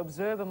to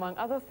observe, among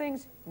other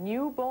things,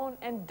 newborn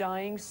and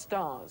dying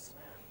stars.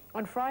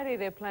 On Friday,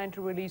 they plan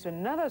to release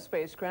another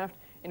spacecraft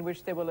in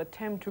which they will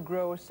attempt to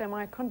grow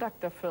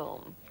semiconductor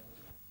film.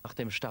 Nach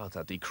dem Start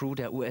hat die Crew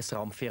der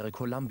US-Raumfähre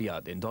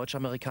Columbia den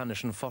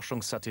deutsch-amerikanischen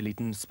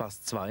Forschungssatelliten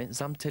SPAS-2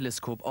 samt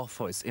Teleskop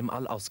Orpheus im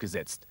All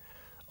ausgesetzt.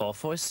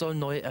 Orpheus soll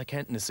neue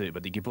Erkenntnisse über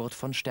die Geburt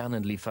von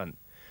Sternen liefern.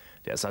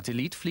 Der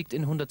Satellit fliegt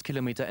in 100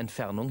 Kilometer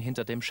Entfernung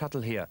hinter dem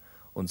Shuttle her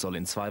und soll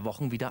in 2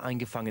 Wochen wieder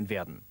eingefangen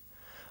werden.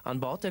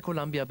 An Bord der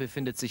Columbia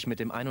befindet sich mit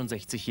dem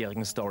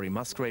 61-jährigen Story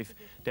Musgrave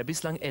der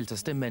bislang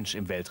älteste Mensch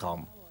im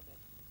Weltraum.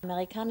 Die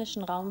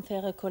amerikanischen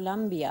Raumfähre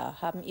Columbia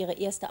haben ihre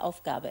erste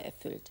Aufgabe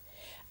erfüllt.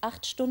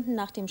 8 Stunden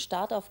nach dem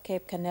Start auf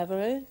Cape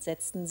Canaveral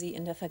setzten sie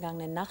in der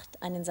vergangenen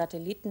Nacht einen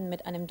Satelliten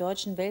mit einem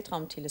deutschen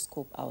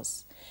Weltraumteleskop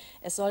aus.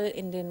 Es soll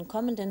in den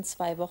kommenden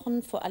 2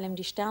 Wochen vor allem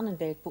die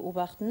Sternenwelt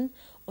beobachten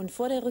und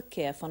vor der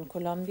Rückkehr von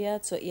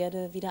Columbia zur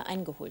Erde wieder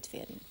eingeholt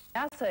werden.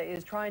 NASA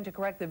is trying to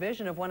correct the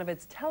vision of one of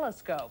its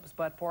telescopes,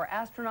 but for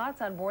astronauts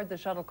on board the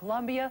Shuttle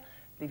Columbia,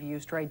 the view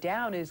straight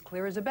down is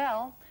clear as a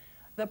bell.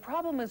 The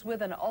problem is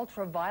with an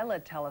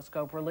ultraviolet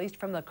telescope released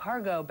from the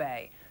cargo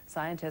bay.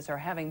 Scientists are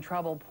having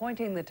trouble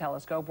pointing the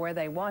telescope where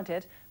they want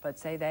it, but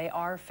say they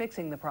are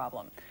fixing the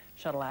problem.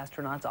 Shuttle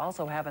astronauts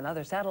also have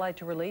another satellite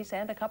to release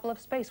and a couple of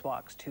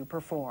spacewalks to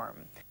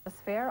perform.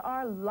 There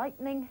are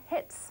lightning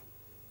hits.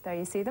 There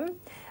you see them.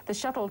 The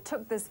shuttle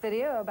took this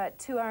video about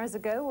 2 hours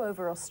ago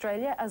over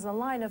Australia as a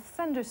line of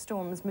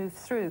thunderstorms moved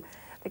through.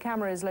 The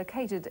camera is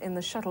located in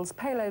the shuttle's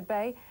payload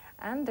bay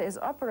and is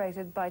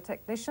operated by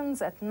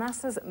technicians at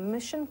NASA's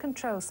Mission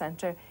Control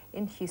Center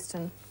in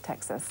Houston,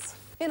 Texas.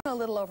 In a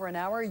little over an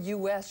hour,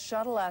 U.S.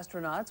 shuttle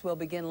astronauts will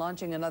begin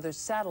launching another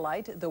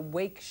satellite. The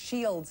Wake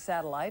Shield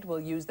satellite will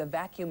use the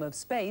vacuum of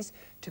space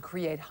to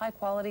create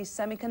high-quality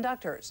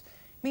semiconductors.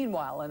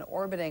 Meanwhile, an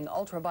orbiting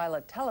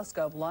ultraviolet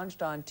telescope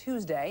launched on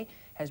Tuesday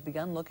has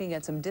begun looking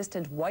at some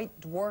distant white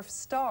dwarf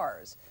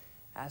stars.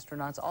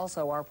 Astronauts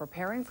also are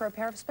preparing for a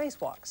pair of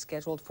spacewalks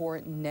scheduled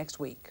for next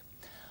week.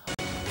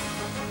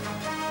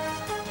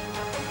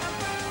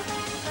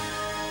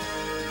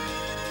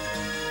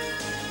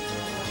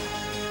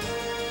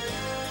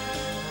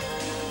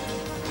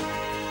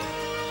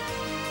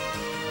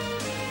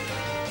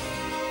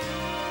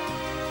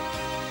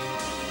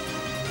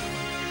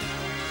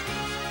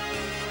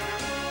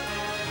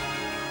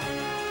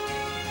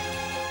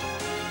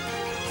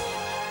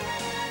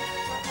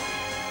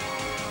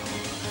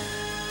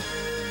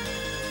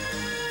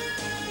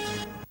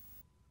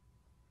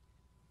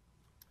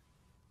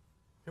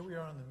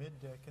 on the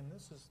mid-deck, and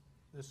this is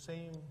the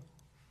same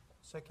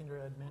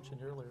secondary I'd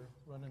mentioned earlier,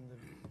 running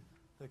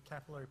the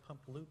capillary pump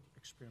loop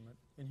experiment.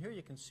 And here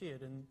you can see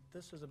it, and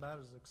this is about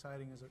as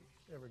exciting as it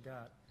ever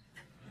got.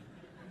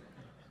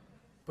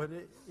 But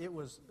it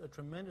was a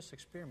tremendous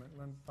experiment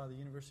run by the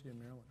University of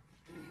Maryland.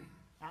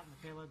 Out in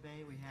the payload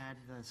bay, we had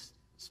the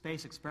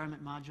space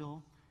experiment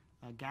module,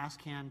 a gas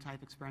can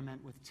type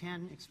experiment with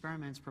 10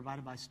 experiments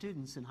provided by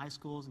students in high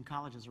schools and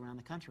colleges around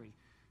the country.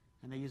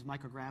 And they used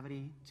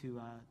microgravity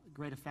to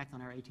great effect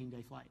on our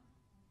 18-day flight.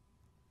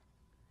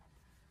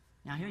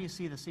 Now here you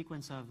see the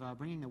sequence of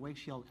bringing the wake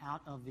shield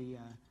out of the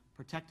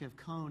protective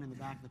cone in the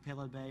back of the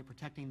payload bay,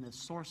 protecting the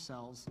source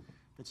cells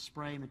that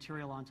spray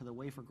material onto the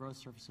wafer growth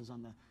surfaces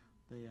on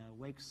the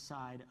wake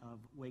side of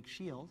wake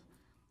shield.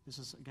 This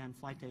is, again,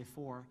 flight day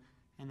 4.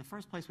 And the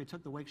first place we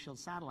took the wake shield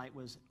satellite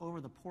was over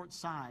the port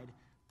side,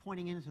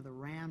 pointing into the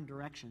ram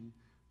direction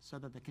so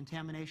that the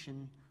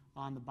contamination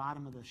on the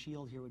bottom of the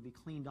shield here would be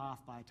cleaned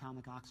off by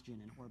atomic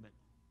oxygen in orbit.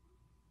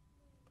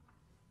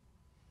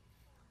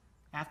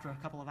 After a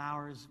couple of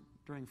hours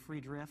during free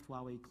drift,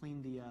 while we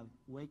cleaned the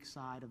wake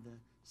side of the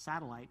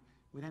satellite,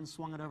 we then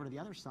swung it over to the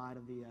other side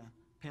of the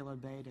payload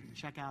bay to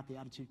check out the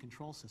attitude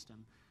control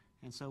system.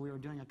 And so we were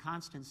doing a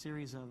constant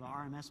series of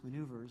RMS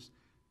maneuvers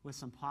with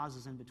some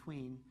pauses in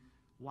between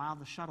while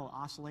the shuttle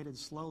oscillated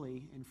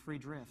slowly in free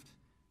drift,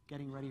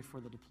 getting ready for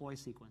the deploy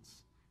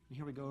sequence. And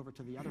here we go over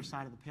to the other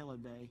side of the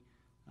payload bay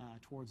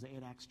towards the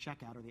ADAX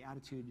checkout, or the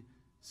attitude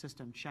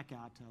system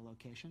checkout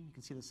location. You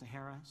can see the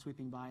Sahara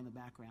sweeping by in the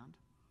background.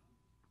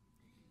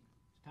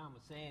 As Tom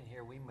was saying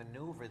here, we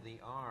maneuver the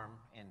arm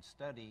and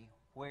study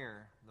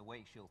where the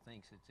wake shield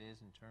thinks it is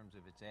in terms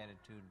of its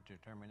attitude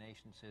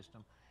determination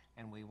system,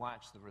 and we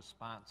watch the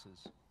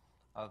responses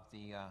of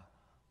the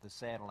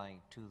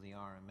satellite to the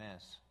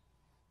RMS.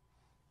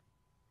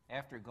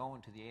 After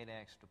going to the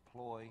ADAX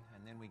deploy,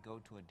 and then we go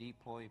to a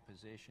deploy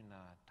position,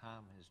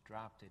 Tom has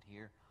dropped it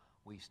here,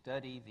 we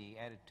study the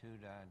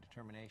attitude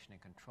determination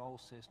and control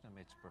system,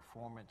 its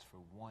performance for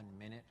 1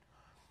 minute.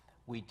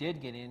 We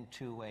did get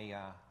into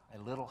a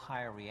little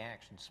higher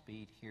reaction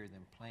speed here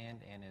than planned,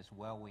 and as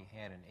well we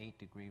had an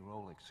 8-degree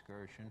roll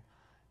excursion,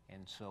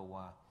 and so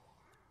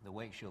the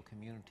wake shield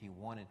community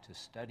wanted to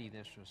study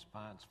this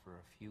response for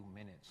a few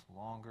minutes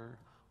longer.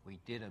 We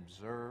did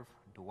observe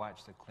to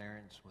watch the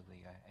clearance with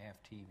the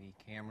AFTV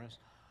cameras.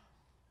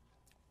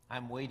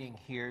 I'm waiting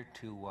here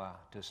to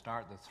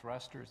start the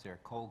thrusters. They're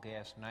coal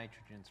gas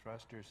nitrogen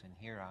thrusters, and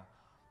here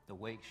the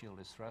wake shield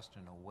is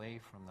thrusting away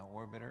from the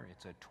orbiter.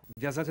 It's a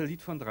Der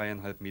Satellit von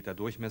 3,5 Meter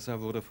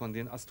Durchmesser wurde von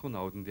den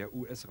Astronauten der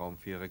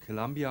US-Raumfähre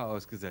Columbia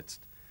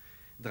ausgesetzt.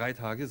 3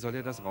 Tage soll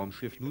er das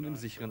Raumschiff nun im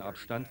sicheren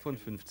Abstand von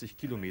 50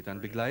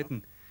 Kilometern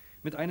begleiten,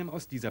 mit einem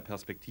aus dieser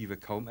Perspektive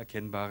kaum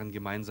erkennbaren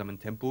gemeinsamen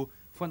Tempo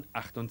von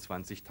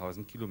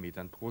 28.000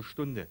 Kilometern pro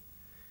Stunde.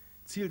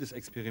 Ziel des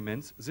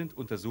Experiments sind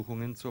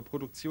Untersuchungen zur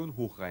Produktion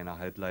hochreiner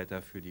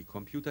Halbleiter für die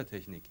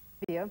Computertechnik.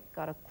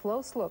 Got a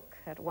close look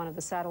at one of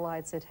the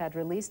satellites it had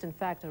released, in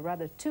fact, a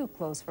rather too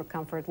close for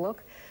comfort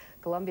look.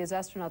 Columbia's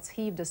astronauts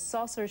heaved a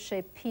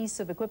saucer-shaped piece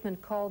of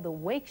equipment called the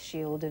wake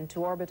shield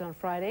into orbit on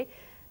Friday.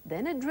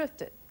 Then it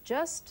drifted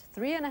just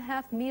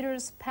 3.5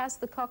 meters past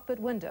the cockpit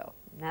window.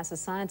 NASA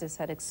scientists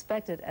had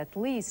expected at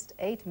least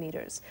 8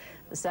 meters.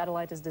 The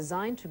satellite is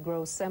designed to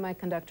grow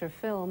semiconductor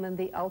film in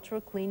the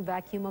ultra-clean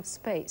vacuum of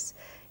space.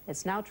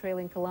 It's now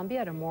trailing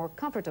Columbia at a more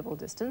comfortable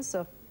distance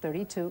of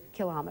 32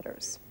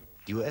 kilometers.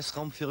 Die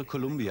US-Raumfähre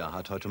Columbia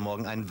hat heute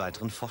Morgen einen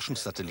weiteren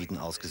Forschungssatelliten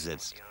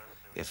ausgesetzt.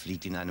 Er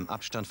fliegt in einem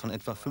Abstand von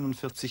etwa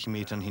 45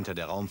 Metern hinter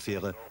der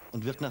Raumfähre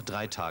und wird nach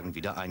 3 Tagen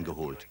wieder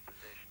eingeholt.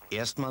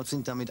 Erstmals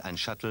sind damit ein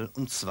Shuttle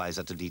und 2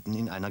 Satelliten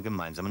in einer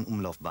gemeinsamen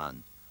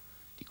Umlaufbahn.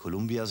 Die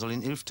Columbia soll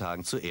in 11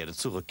 Tagen zur Erde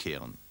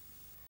zurückkehren.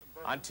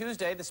 On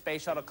Tuesday, the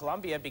Space Shuttle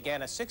Columbia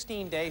began a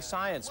 16-day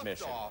science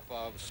mission.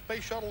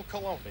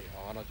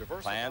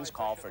 Plans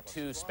call for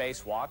 2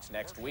 spacewalks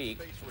next week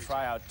to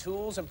try out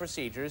tools and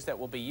procedures that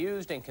will be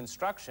used in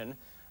construction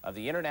of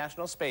the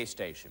International Space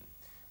Station.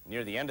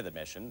 Near the end of the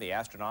mission, the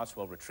astronauts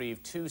will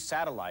retrieve 2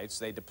 satellites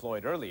they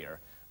deployed earlier,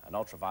 an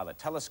ultraviolet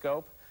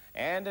telescope,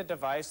 and a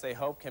device they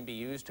hope can be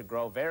used to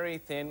grow very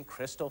thin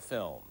crystal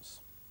films.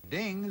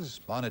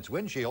 Dings on its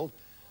windshield.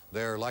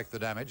 They're like the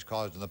damage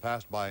caused in the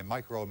past by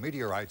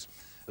micrometeorites.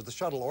 As the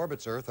shuttle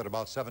orbits Earth at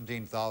about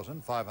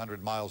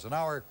 17,500 miles an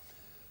hour,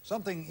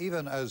 something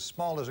even as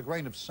small as a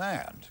grain of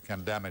sand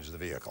can damage the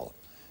vehicle.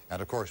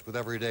 And of course, with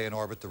every day in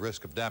orbit, the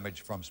risk of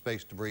damage from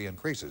space debris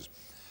increases.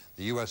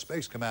 The U.S.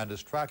 Space Command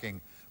is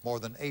tracking more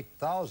than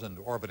 8,000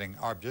 orbiting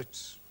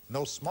objects,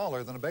 no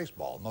smaller than a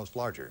baseball, most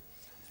larger.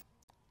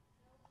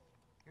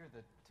 Here are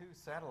the 2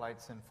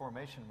 satellites in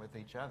formation with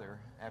each other.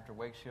 After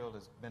wake shield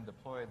has been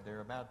deployed,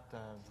 they're about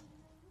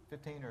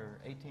 15 or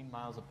 18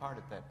 miles apart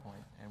at that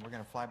point, and we're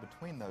going to fly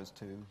between those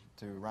 2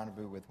 to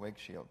rendezvous with wake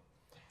shield.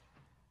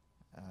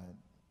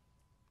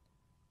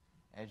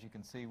 As you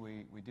can see,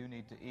 we do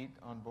need to eat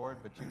on board,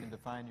 but you can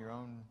define your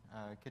own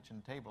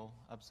kitchen table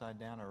upside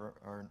down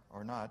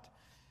or not.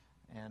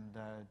 And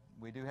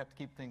we do have to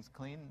keep things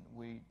clean.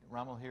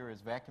 Rommel here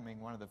is vacuuming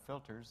one of the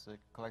filters. It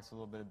collects a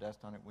little bit of dust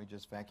on it. We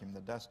just vacuum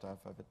the dust off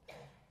of it.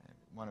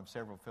 One of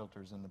several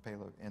filters in the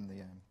payload in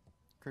the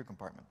crew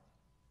compartment.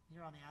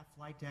 Here on the aft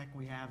flight deck,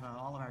 we have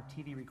all of our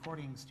TV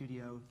recording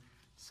studio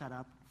set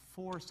up.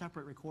 4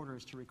 separate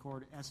recorders to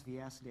record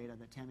SVS data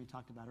that Tammy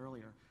talked about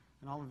earlier.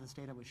 And all of this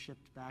data was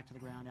shipped back to the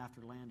ground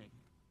after landing.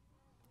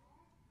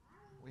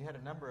 We had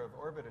a number of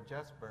orbit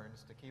adjust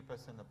burns to keep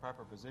us in the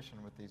proper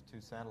position with these 2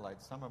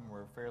 satellites. Some of them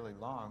were fairly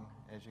long,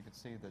 as you could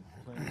see the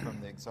plume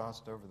from the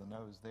exhaust over the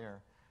nose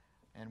there.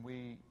 And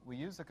we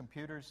use the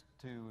computers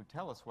to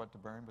tell us what to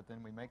burn, but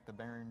then we make the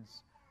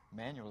burns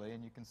manually,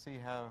 and you can see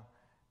how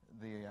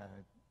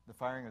the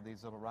firing of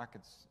these little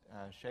rockets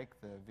shake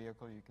the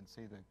vehicle. You can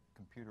see the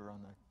computer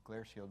on the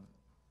glare shield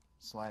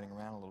sliding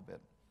around a little bit.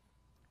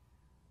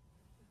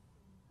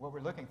 What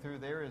we're looking through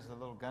there is a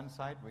little gun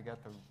sight. We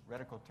got the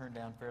reticle turned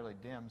down fairly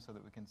dim so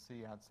that we can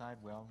see outside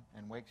well,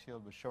 and wake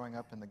shield was showing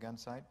up in the gun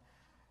sight,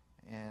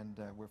 and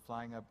we're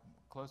flying up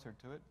closer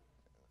to it.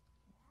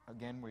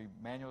 Again, we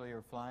manually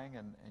are flying,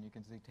 and you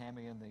can see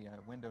Tammy in the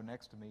window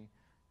next to me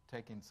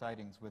taking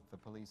sightings with the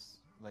police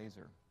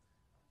laser.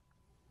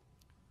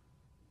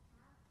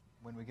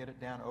 When we get it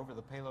down over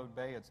the payload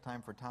bay, it's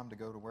time for Tom to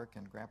go to work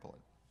and grapple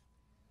it.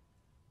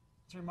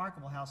 It's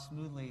remarkable how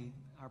smoothly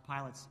our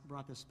pilots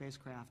brought this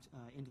spacecraft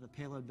into the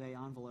payload bay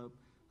envelope.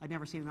 I'd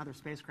never seen another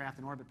spacecraft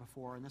in orbit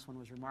before, and this one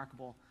was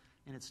remarkable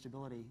in its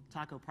stability.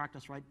 Taco parked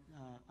us right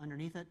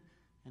underneath it,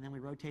 and then we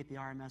rotate the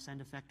RMS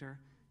end effector,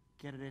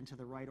 get it into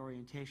the right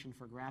orientation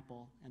for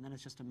grapple, and then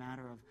it's just a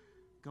matter of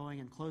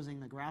going and closing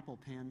the grapple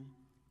pin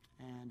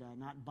and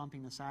not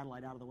bumping the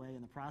satellite out of the way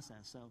in the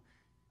process. So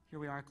here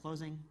we are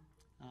closing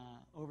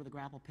over the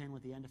grapple pin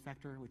with the end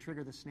effector. We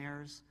trigger the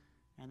snares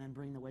and then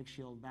bring the wake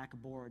shield back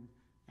aboard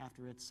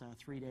after its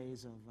 3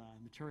 days of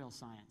material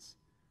science.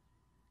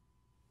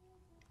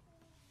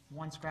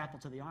 Once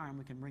grappled to the arm,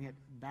 we can bring it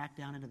back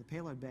down into the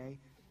payload bay,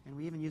 and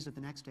we even use it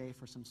the next day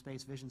for some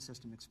space vision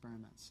system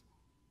experiments.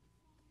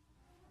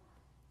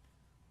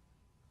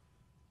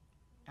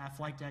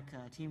 Flight deck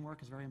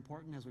teamwork is very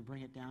important as we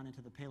bring it down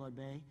into the payload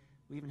bay.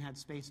 We even had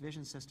space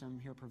vision system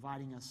here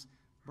providing us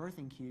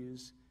berthing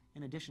cues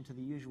in addition to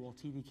the usual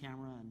TV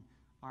camera and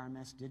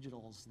RMS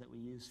digitals that we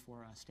use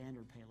for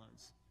standard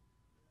payloads.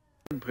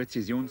 Ein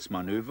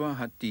Präzisionsmanöver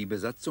hat die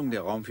Besatzung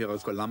der Raumfähre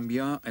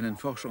Columbia einen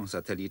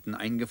Forschungssatelliten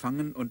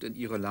eingefangen und in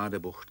ihre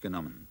Ladebucht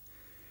genommen.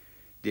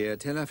 Der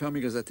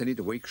tellerförmige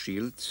Satellit Wake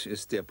Shield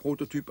ist der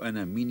Prototyp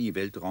einer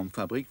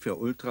Mini-Weltraumfabrik für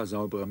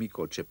ultrasaubere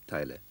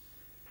Mikrochip-Teile.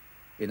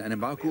 In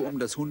einem Vakuum,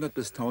 das 100-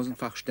 bis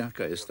 1000-fach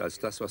stärker ist als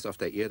das, was auf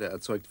der Erde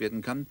erzeugt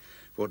werden kann,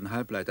 wurden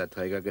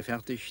Halbleiterträger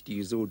gefertigt,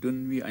 die so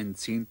dünn wie ein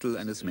Zehntel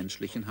eines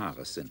menschlichen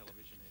Haares sind.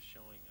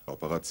 Die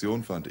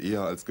Operation fand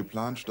eher als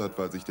geplant statt,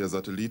 weil sich der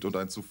Satellit und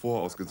ein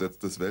zuvor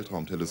ausgesetztes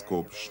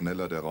Weltraumteleskop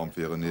schneller der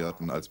Raumfähre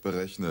näherten als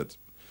berechnet.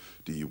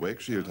 Die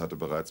Wake Shield hatte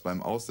bereits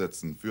beim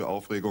Aussetzen für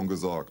Aufregung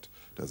gesorgt.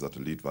 Der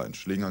Satellit war in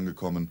Schlingern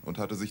gekommen und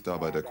hatte sich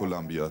dabei der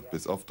Columbia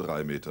bis auf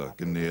 3 Meter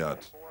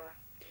genähert.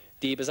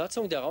 Die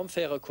Besatzung der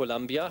Raumfähre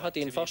Columbia hat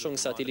den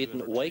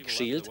Forschungssatelliten Wake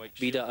Shield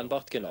wieder an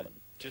Bord genommen.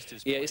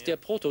 Er ist der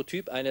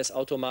Prototyp eines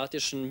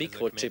automatischen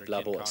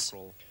Mikrochip-Labors.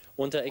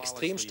 Unter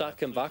extrem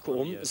starkem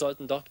Vakuum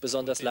sollten dort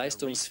besonders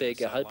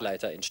leistungsfähige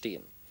Halbleiter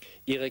entstehen.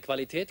 Ihre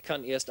Qualität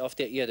kann erst auf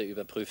der Erde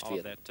überprüft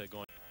werden.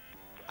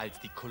 Als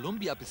die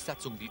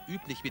Columbia-Besatzung wie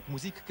üblich mit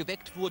Musik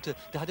geweckt wurde,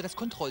 da hatte das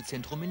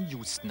Kontrollzentrum in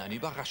Houston eine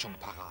Überraschung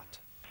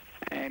parat.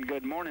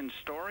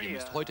 Ihr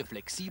müsst heute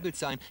flexibel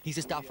sein, hieß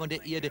es da von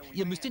der Erde.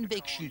 Ihr müsst den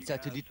Wake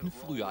Shield-Satelliten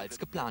früher als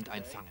geplant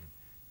einfangen.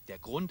 Der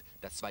Grund,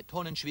 das 2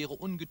 Tonnen schwere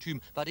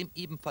Ungetüm war dem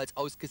ebenfalls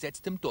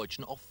ausgesetzten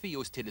deutschen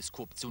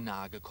Orpheus-Teleskop zu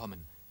nahe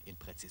gekommen. In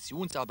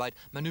Präzisionsarbeit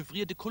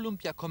manövrierte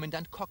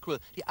Columbia-Kommandant Cockrell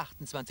die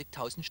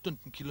 28.000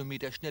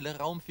 Stundenkilometer schnelle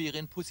Raumfähre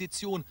in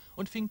Position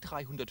und fing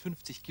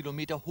 350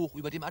 Kilometer hoch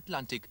über dem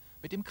Atlantik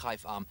mit dem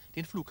Greifarm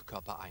den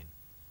Flugkörper ein.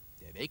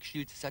 Der Wake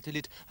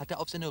Shield-Satellit hatte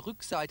auf seiner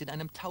Rückseite in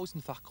einem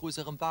 1000-fach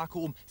größeren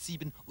Vakuum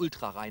 7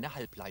 ultrareine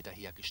Halbleiter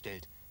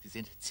hergestellt. Sie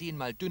sind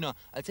 10-mal dünner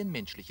als ein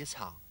menschliches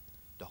Haar.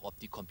 Doch ob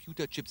die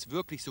Computerchips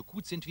wirklich so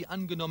gut sind wie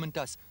angenommen,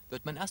 das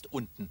wird man erst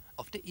unten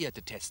auf der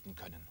Erde testen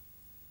können.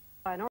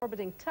 An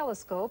orbiting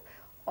telescope,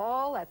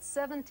 all at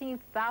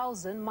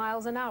 17,000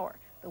 miles an hour.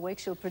 The Wake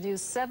Shield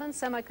produced 7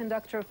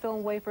 semiconductor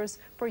film wafers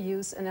for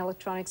use in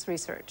electronics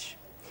research.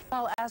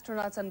 While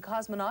astronauts and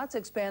cosmonauts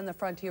expand the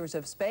frontiers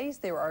of space,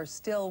 there are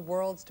still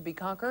worlds to be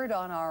conquered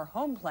on our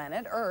home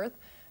planet, Earth.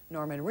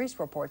 Norman Reese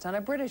reports on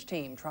a British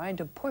team trying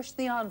to push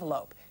the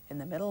envelope in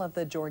the middle of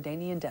the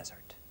Jordanian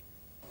desert.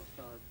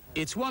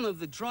 It's one of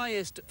the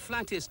driest,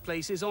 flattest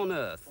places on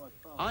Earth,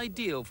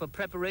 ideal for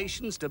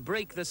preparations to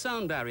break the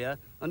sound barrier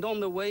and on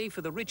the way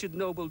for the Richard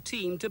Noble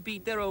team to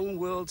beat their own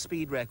world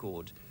speed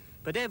record.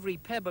 But every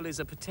pebble is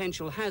a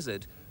potential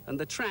hazard, and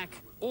the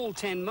track, all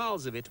 10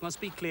 miles of it, must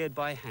be cleared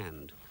by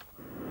hand.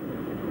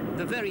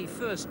 The very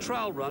first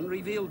trial run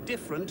revealed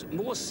different,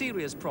 more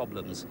serious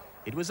problems.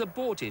 It was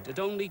aborted at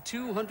only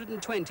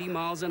 220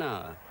 miles an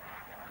hour.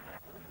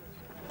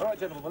 All right,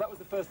 gentlemen, well, that was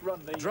the first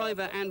run.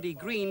 Driver Andy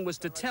Green was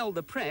to tell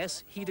the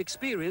press he'd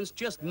experienced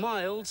just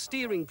mild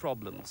steering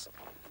problems.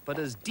 But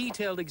as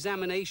detailed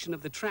examination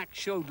of the track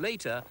showed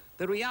later,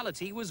 the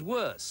reality was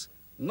worse,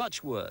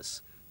 much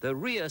worse. The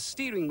rear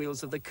steering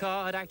wheels of the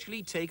car had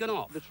actually taken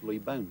off. Literally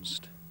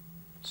bounced.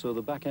 So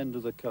the back end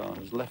of the car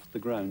has left the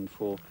ground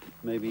for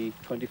maybe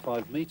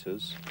 25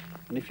 metres.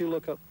 And if you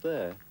look up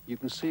there, you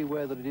can see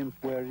where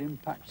it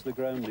impacts the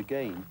ground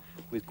again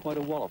with quite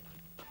a wallop.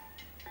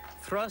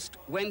 Thrust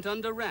went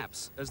under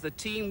wraps as the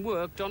team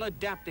worked on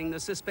adapting the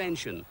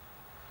suspension.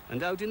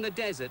 And out in the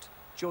desert,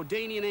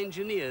 Jordanian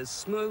engineers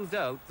smoothed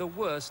out the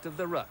worst of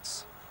the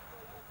ruts.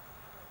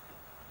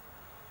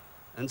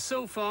 And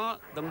so far,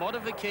 the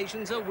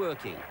modifications are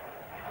working.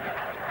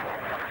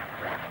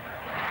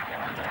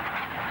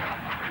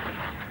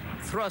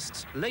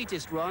 Thrust's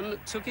latest run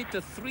took it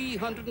to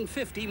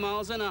 350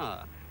 miles an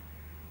hour.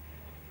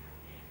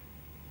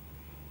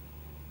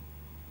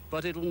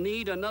 But it'll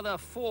need another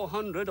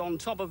 400 on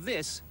top of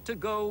this to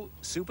go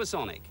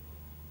supersonic.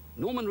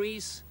 Norman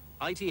Rees,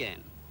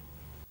 ITN.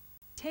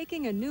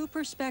 Taking a new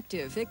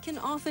perspective, it can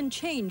often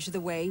change the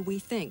way we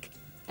think.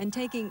 And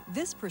taking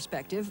this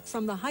perspective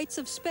from the heights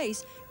of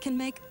space can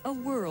make a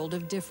world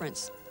of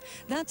difference.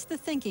 That's the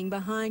thinking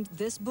behind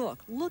this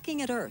book,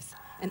 Looking at Earth,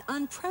 an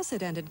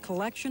unprecedented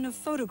collection of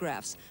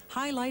photographs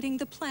highlighting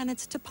the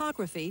planet's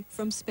topography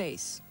from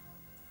space.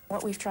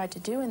 What we've tried to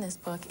do in this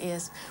book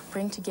is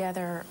bring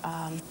together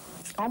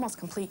almost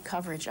complete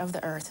coverage of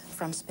the Earth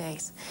from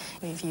space.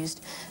 We've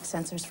used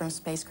sensors from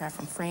spacecraft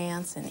from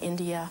France and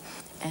India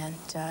and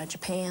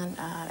Japan,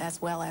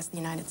 as well as the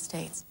United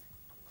States.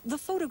 The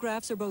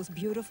photographs are both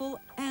beautiful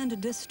and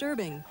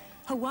disturbing.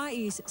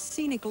 Hawaii's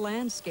scenic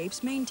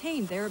landscapes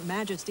maintain their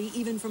majesty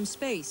even from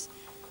space.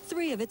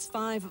 3 of its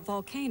 5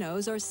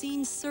 volcanoes are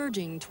seen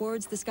surging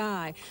towards the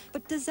sky,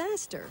 but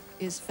disaster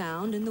is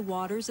found in the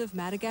waters of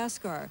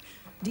Madagascar.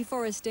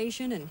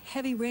 Deforestation and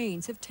heavy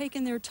rains have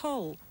taken their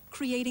toll,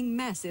 creating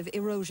massive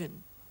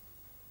erosion.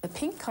 The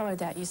pink color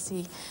that you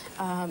see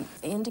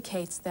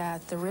indicates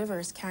that the river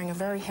is carrying a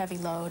very heavy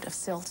load of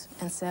silt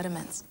and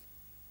sediments.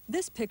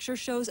 This picture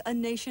shows a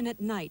nation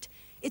at night.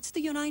 It's the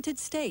United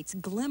States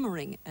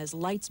glimmering as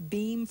lights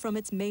beam from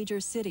its major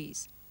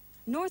cities.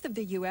 North of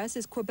the U.S.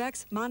 is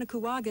Quebec's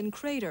Manicouagan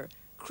crater,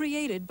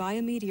 created by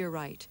a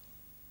meteorite.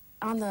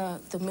 On the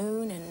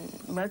Moon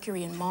and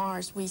Mercury and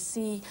Mars, we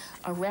see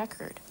a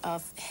record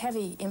of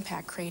heavy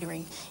impact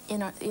cratering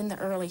in the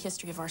early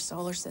history of our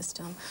solar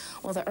system.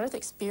 Well, the Earth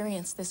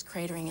experienced this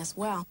cratering as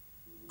well.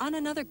 On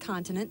another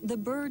continent, the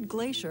Byrd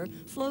Glacier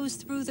flows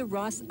through the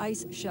Ross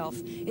Ice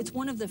Shelf. It's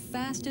one of the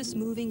fastest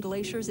moving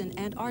glaciers in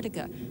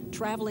Antarctica,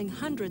 traveling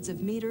hundreds of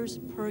meters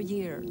per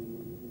year.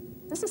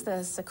 This is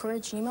the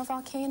Sakurajima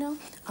volcano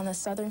on the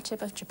southern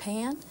tip of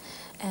Japan,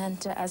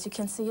 and as you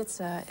can see, it's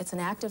an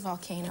active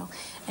volcano,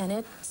 and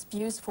it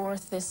spews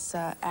forth this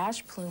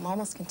ash plume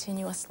almost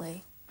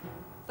continuously.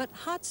 But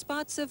hot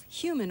spots of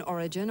human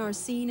origin are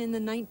seen in the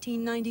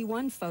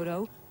 1991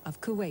 photo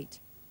of Kuwait.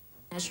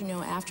 As you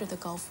know, after the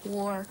Gulf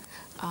War,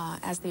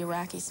 as the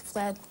Iraqis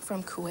fled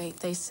from Kuwait,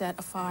 they set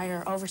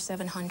afire over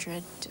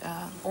 700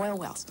 oil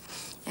wells,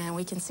 and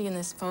we can see in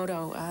this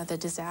photo the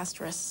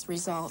disastrous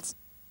results.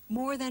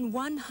 More than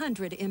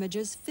 100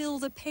 images fill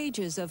the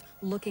pages of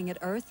Looking at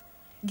Earth,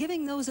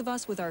 giving those of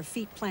us with our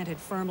feet planted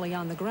firmly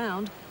on the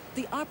ground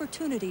the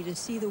opportunity to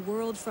see the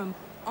world from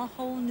a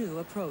whole new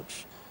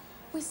approach.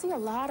 We see a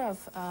lot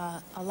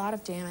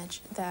of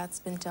damage that's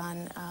been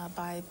done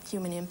by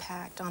human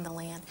impact on the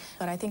land,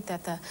 but I think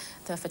that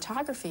the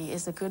photography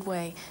is a good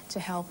way to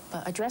help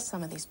address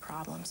some of these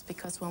problems,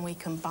 because when we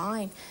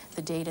combine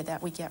the data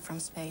that we get from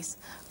space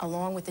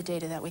along with the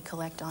data that we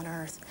collect on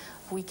Earth,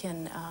 we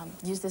can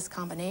use this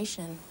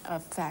combination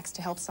of facts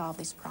to help solve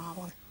these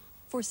problems.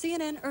 For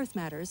CNN Earth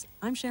Matters,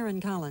 I'm Sharon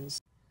Collins.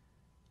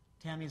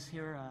 Tammy's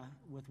here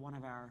with one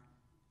of our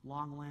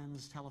long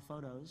lens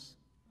telephotos,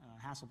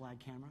 Hasselblad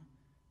camera.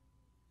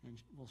 And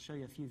we'll show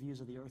you a few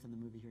views of the Earth in the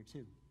movie here,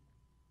 too.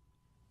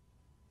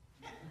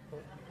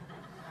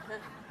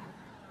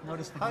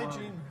 Notice the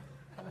hygiene.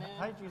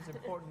 Hygiene's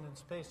important in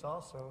space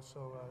also,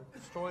 so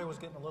Story was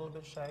getting a little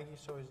bit shaggy,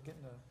 so he's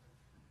getting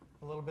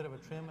a little bit of a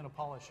trim and a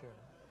polish here.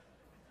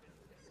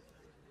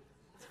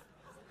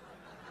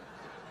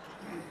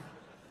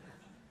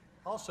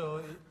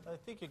 Also, I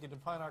think you could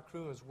define our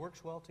crew as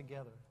works well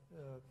together.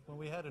 When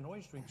we had an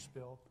orange drink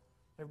spill,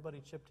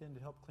 everybody chipped in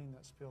to help clean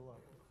that spill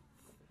up.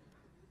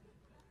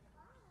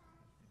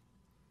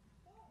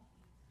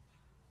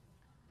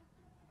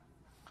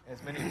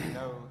 As many of you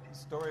know,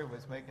 Story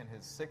was making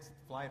his 6th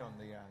flight on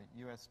the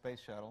U.S. Space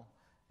Shuttle,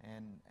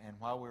 and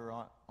while we were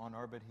on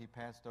orbit, he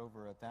passed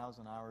over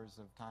 1,000 hours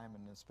of time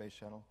in the Space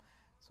Shuttle.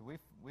 So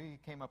we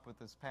came up with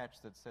this patch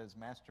that says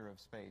Master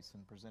of Space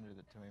and presented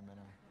it to him in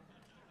a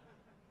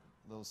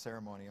little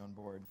ceremony on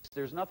board.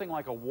 There's nothing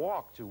like a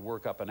walk to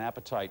work up an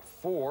appetite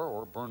for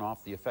or burn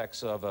off the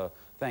effects of a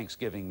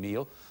Thanksgiving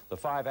meal. The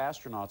 5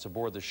 astronauts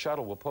aboard the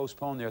shuttle will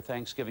postpone their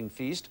Thanksgiving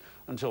feast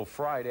until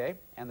Friday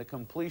and the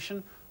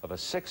completion of a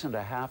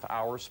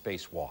 6.5-hour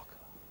spacewalk.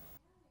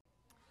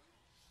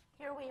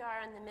 we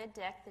are on the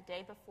middeck the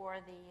day before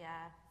the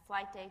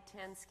Flight Day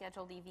 10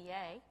 scheduled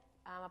EVA,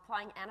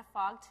 applying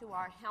anti-fog to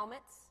our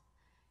helmets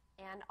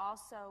and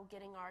also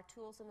getting our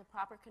tools in the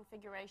proper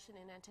configuration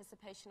in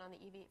anticipation on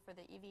for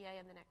the EVA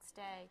and the next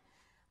day.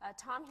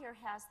 Tom here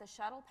has the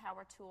shuttle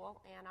power tool,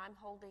 and I'm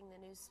holding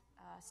the new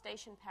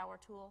station power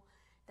tool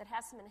that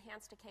has some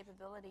enhanced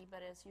capability,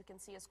 but as you can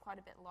see is quite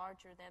a bit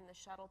larger than the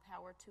shuttle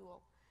power tool.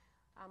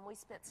 We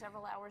spent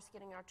several hours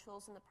getting our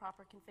tools in the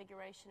proper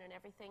configuration and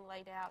everything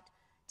laid out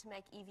to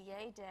make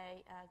EVA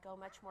day go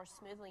much more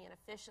smoothly and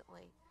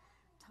efficiently.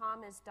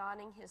 Tom is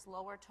donning his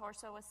lower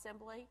torso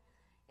assembly,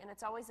 and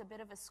it's always a bit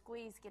of a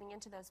squeeze getting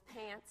into those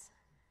pants.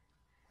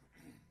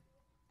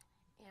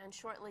 And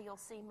shortly you'll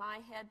see my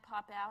head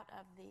pop out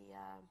of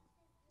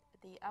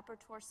the upper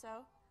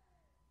torso.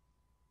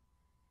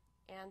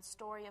 And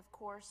Story, of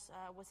course,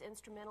 was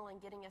instrumental in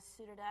getting us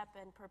suited up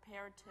and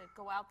prepared to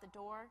go out the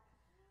door.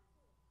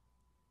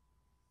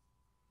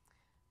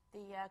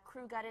 The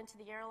crew got into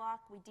the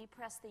airlock. We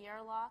depressed the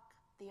airlock.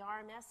 The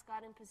RMS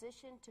got in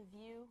position to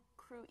view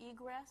crew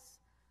egress.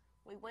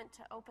 We went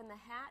to open the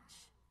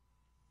hatch.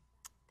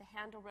 The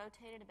handle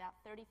rotated about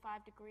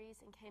 35 degrees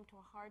and came to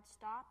a hard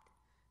stop.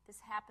 This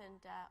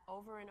happened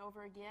over and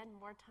over again,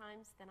 more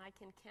times than I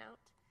can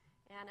count.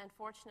 And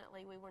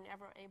unfortunately, we were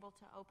never able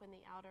to open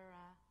the outer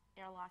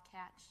airlock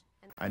hatch.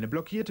 Eine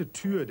blockierte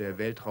Tür der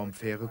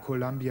Weltraumfähre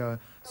Columbia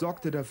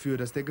sorgte dafür,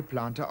 dass der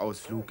geplante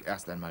Ausflug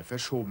erst einmal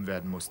verschoben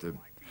werden musste.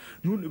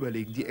 Nun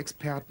überlegen die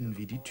Experten,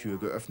 wie die Tür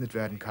geöffnet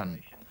werden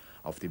kann.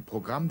 Auf dem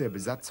Programm der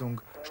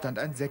Besatzung stand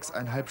ein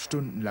 6,5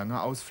 Stunden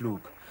langer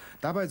Ausflug.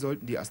 Dabei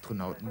sollten die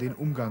Astronauten den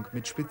Umgang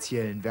mit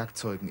speziellen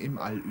Werkzeugen im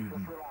All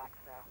üben.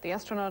 The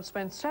astronauts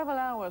spent several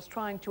hours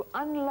trying to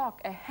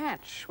unlock a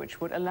hatch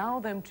which would allow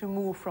them to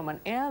move from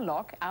an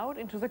airlock out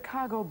into the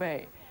cargo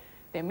bay.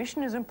 Their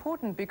mission is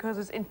important because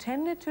it's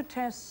intended to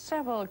test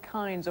several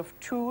kinds of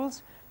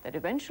tools that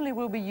eventually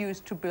will be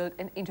used to build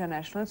an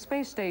international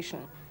space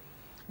station.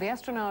 The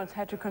astronauts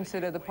had to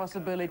consider the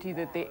possibility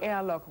that the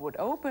airlock would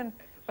open,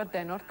 but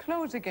then not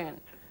close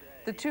again.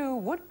 The two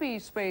would-be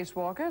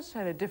spacewalkers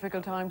had a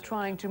difficult time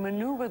trying to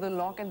maneuver the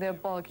lock in their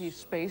bulky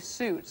space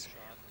suits.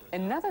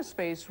 Another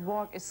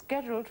spacewalk is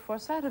scheduled for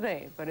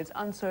Saturday, but it's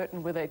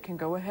uncertain whether it can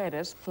go ahead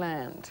as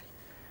planned.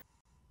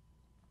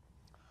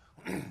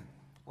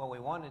 Well, we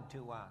wanted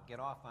to get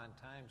off on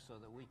time so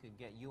that we could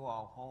get you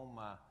all home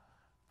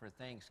for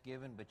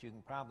Thanksgiving, but you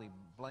can probably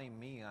blame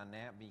me on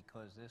that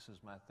because this is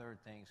my third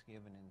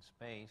Thanksgiving in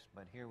space.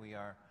 But here we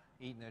are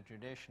eating a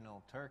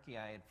traditional turkey.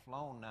 I had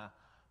flown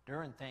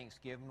during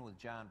Thanksgiving with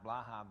John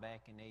Blaha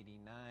back in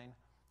 '89.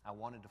 I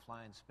wanted to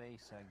fly in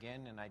space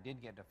again, and I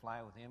did get to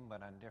fly with him,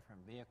 but on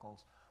different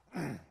vehicles.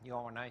 You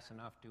all were nice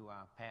enough to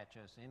patch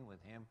us in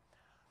with him.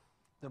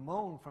 The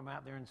moon from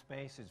out there in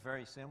space is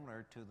very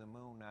similar to the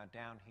moon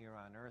down here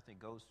on Earth. It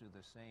goes through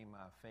the same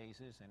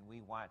phases, and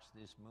we watched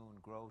this moon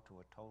grow to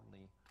a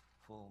totally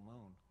full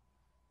moon.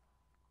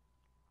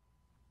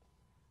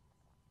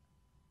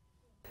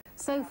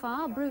 So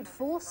far, brute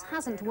force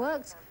hasn't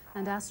worked,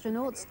 and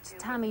astronauts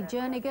Tammy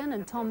Jernigan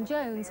and Tom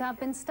Jones have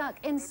been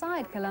stuck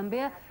inside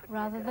Columbia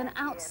rather than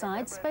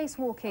outside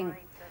spacewalking.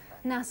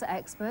 NASA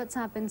experts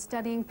have been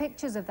studying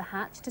pictures of the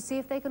hatch to see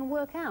if they can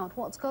work out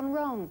what's gone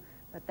wrong,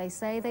 but they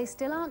say they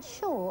still aren't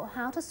sure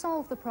how to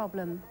solve the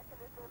problem.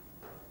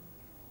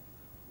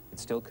 It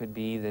still could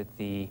be that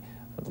the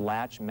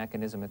latch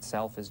mechanism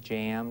itself is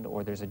jammed,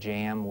 or there's a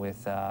jam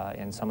with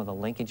in some of the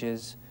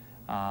linkages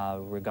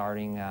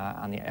regarding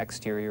on the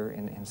exterior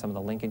in some of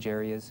the linkage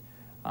areas.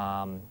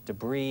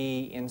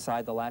 Debris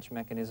inside the latch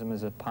mechanism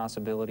is a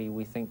possibility.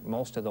 We think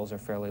most of those are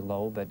fairly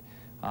low, but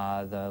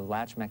the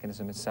latch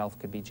mechanism itself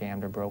could be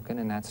jammed or broken,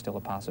 and that's still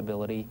a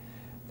possibility.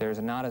 There's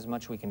not as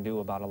much we can do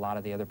about a lot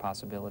of the other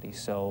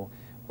possibilities, so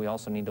we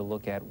also need to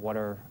look at what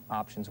are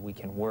options we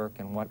can work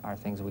and what are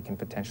things we can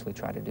potentially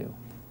try to do.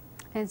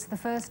 It's the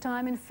first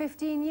time in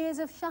 15 years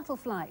of shuttle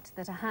flight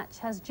that a hatch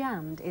has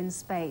jammed in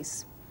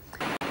space.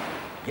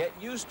 Get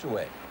used to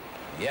it.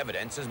 The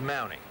evidence is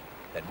mounting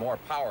that more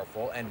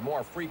powerful and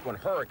more frequent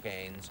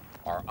hurricanes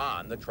are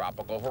on the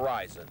tropical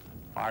horizon.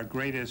 Our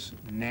greatest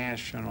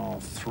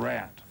national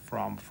threat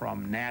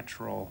from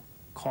natural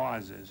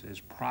causes is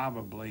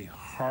probably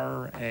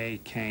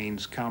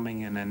hurricanes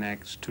coming in the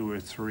next 2 or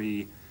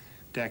 3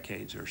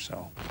 decades or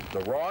so.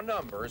 The raw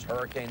numbers,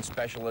 hurricane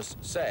specialists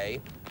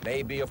say,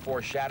 may be a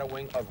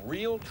foreshadowing of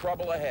real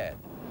trouble ahead.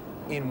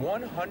 In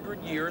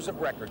 100 years of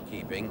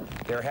record-keeping,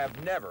 there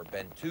have never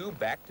been 2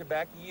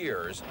 back-to-back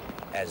years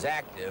as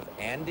active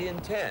and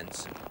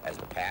intense as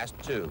the past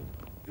 2.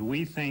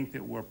 We think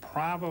that we're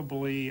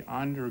probably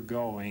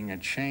undergoing a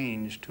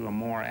change to a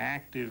more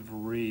active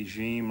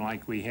regime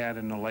like we had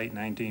in the late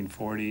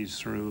 1940s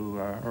through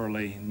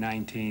early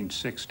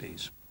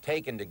 1960s.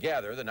 Taken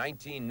together, the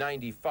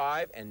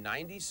 1995 and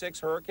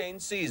 96 hurricane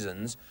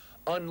seasons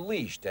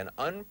unleashed an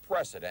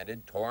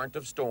unprecedented torrent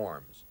of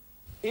storms.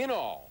 In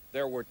all,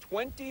 there were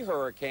 20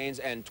 hurricanes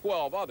and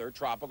 12 other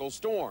tropical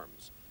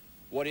storms.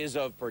 What is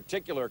of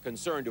particular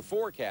concern to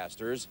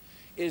forecasters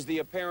is the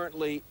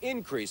apparently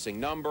increasing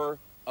number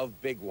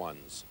of big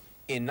ones.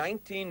 In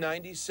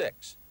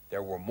 1996,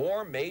 there were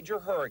more major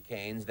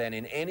hurricanes than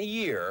in any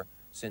year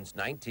since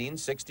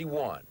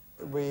 1961.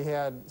 We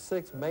had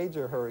 6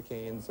 major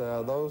hurricanes.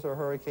 Those are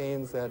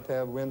hurricanes that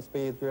have wind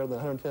speeds greater than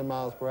 110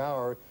 miles per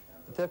hour.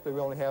 Typically,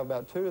 we only have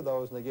about 2 of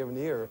those in a given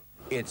year.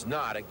 It's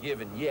not a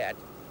given yet,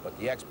 but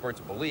the experts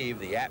believe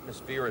the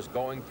atmosphere is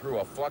going through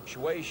a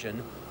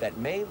fluctuation that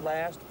may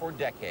last for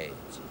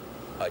decades.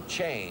 A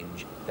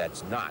change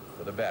that's not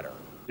for the better.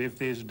 If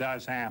this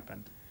does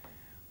happen,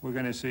 we're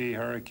going to see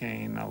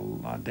hurricane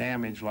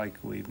damage like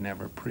we've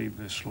never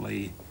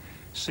previously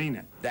seen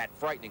it. That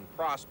frightening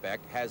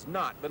prospect has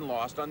not been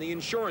lost on the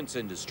insurance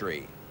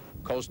industry.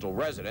 Coastal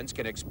residents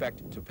can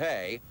expect to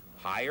pay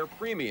higher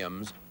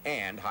premiums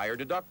and higher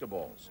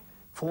deductibles.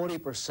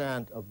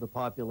 40% of the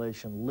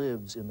population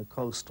lives in the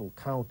coastal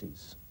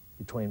counties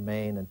between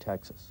Maine and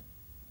Texas.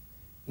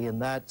 In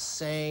that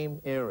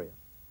same area,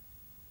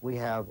 we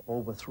have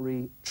over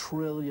 $3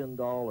 trillion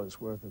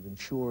worth of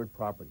insured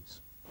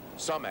properties.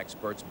 Some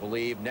experts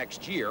believe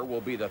next year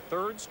will be the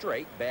 3rd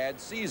straight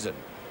bad season,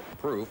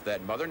 proof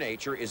that Mother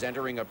Nature is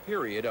entering a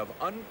period of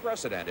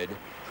unprecedented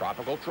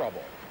tropical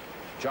trouble.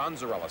 John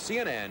Zarella,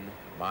 CNN,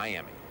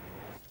 Miami.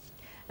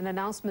 An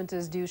announcement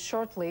is due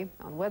shortly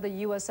on whether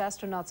U.S.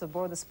 astronauts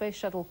aboard the Space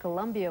Shuttle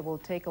Columbia will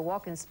take a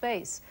walk in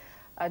space.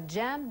 A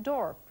jammed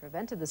door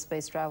prevented the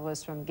space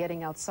travelers from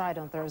getting outside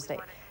on Thursday.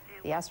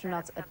 The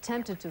astronauts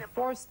attempted to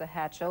force the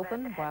hatch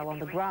open while on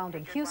the ground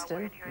in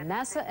Houston.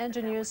 NASA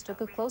engineers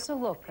took a closer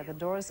look at the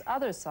door's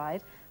other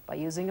side by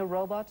using a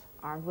robot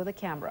armed with a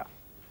camera.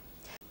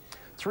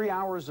 3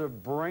 hours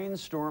of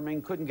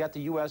brainstorming couldn't get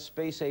the U.S.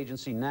 Space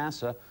Agency,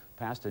 NASA,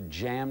 past a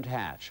jammed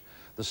hatch.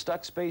 The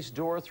stuck space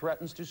door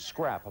threatens to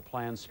scrap a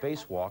planned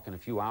spacewalk in a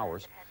few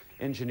hours.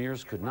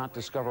 Engineers could not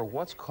discover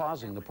what's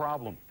causing the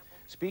problem.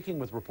 Speaking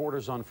with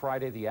reporters on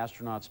Friday, the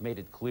astronauts made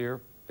it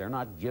clear they're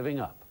not giving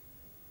up.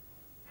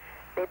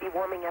 Maybe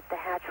warming up the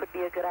hatch would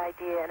be a good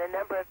idea, and a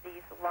number of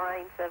these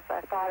lines of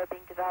thought are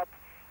being developed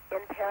in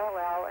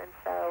parallel, and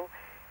so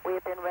we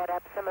have been read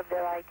up some of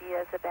their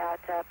ideas about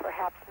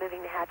perhaps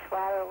moving the hatch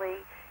laterally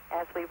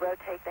as we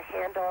rotate the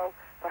handle,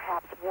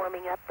 perhaps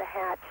warming up the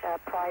hatch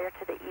prior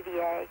to the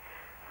EVA.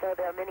 So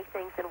there are many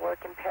things in work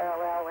in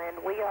parallel, and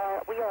we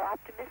are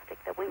optimistic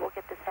that we will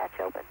get this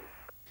hatch open.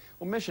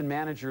 Well, mission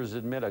managers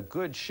admit a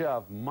good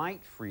shove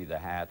might free the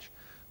hatch,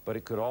 but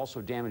it could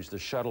also damage the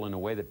shuttle in a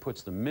way that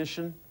puts the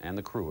mission and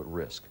the crew at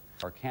risk.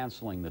 Are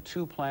canceling the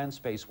 2 planned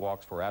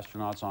spacewalks for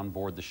astronauts on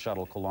board the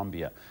Shuttle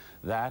Columbia.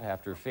 That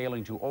after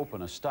failing to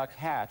open a stuck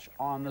hatch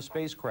on the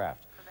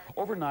spacecraft.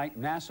 Overnight,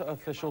 NASA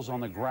officials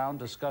on the ground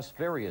discussed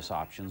various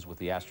options with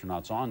the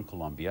astronauts on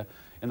Columbia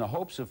in the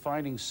hopes of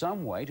finding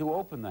some way to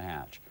open the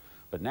hatch.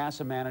 But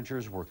NASA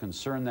managers were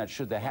concerned that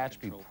should the hatch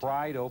be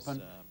pried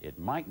open, it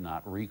might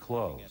not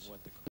reclose.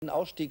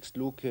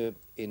 Ausstiegsluke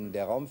in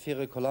der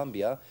Raumfähre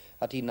Columbia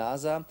hat die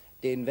NASA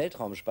den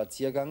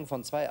Weltraumspaziergang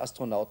von 2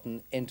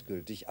 Astronauten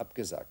endgültig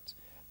abgesagt.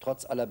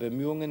 Trotz aller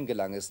Bemühungen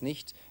gelang es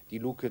nicht, die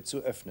Luke zu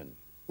öffnen.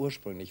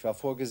 Ursprünglich war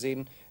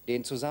vorgesehen,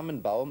 den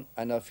Zusammenbau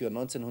einer für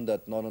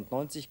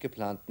 1999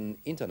 geplanten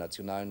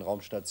internationalen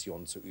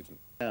Raumstation zu üben.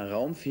 Der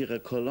Raumfähre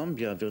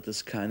Columbia wird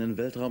es keinen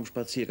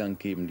Weltraumspaziergang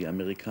geben. Die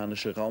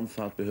amerikanische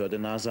Raumfahrtbehörde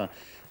NASA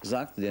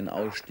sagte den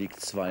Ausstieg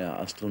 2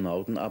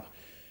 Astronauten ab.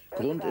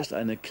 Grund ist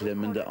eine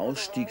klemmende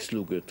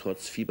Ausstiegsluke.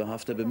 Trotz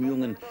fieberhafter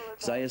Bemühungen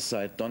sei es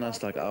seit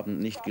Donnerstagabend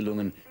nicht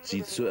gelungen,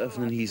 sie zu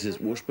öffnen, hieß es.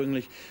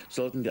 Ursprünglich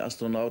sollten die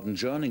Astronauten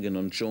Jernigan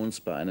und Jones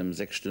bei einem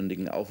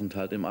 6-stündigen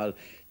Aufenthalt im All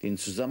den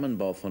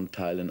Zusammenbau von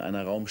Teilen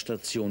einer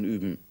Raumstation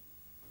üben.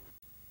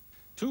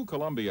 2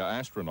 Columbia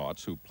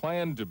astronauts who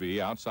planned to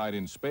be outside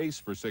in space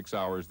for 6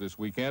 hours this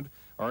weekend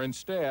are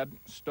instead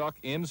stuck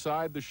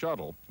inside the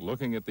shuttle,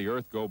 looking at the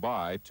Earth go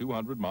by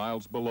 200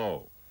 miles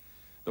below.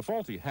 The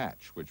faulty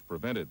hatch, which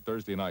prevented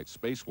Thursday night's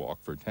spacewalk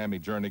for Tammy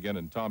Jernigan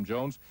and Tom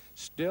Jones,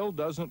 still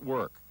doesn't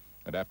work.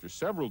 And after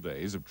several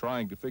days of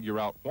trying to figure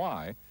out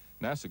why,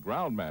 NASA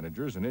ground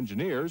managers and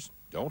engineers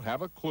don't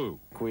have a clue.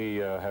 We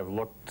have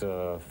looked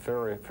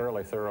fairly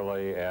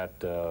thoroughly at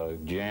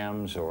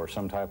jams or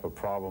some type of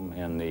problem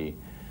in the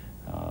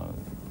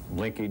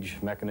linkage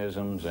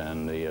mechanisms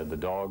and the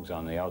dogs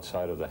on the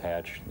outside of the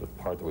hatch, the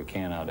part that we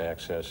cannot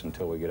access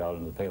until we get out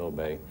into the payload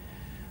bay.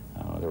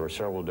 There were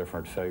several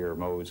different failure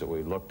modes that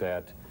we looked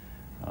at,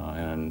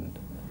 and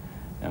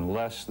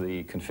unless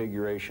the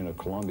configuration of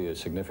Columbia is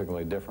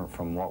significantly different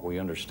from what we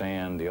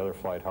understand the other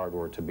flight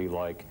hardware to be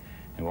like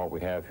and what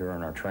we have here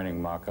in our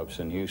training mock-ups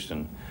in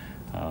Houston,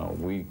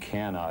 we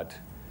cannot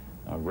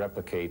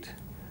replicate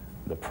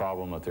the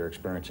problem that they're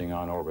experiencing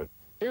on orbit.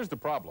 Here's the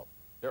problem.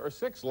 There are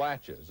 6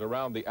 latches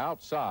around the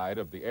outside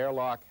of the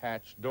airlock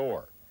hatch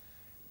door.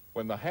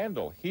 When the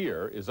handle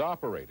here is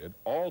operated,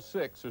 all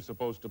 6 are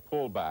supposed to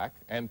pull back,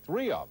 and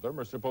 3 of them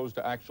are supposed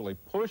to actually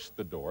push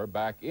the door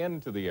back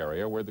into the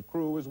area where the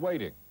crew is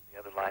waiting. The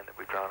other line that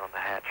we've drawn on the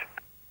hatch.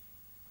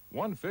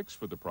 One fix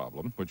for the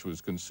problem, which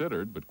was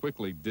considered but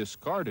quickly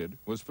discarded,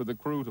 was for the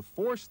crew to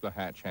force the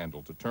hatch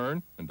handle to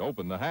turn and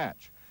open the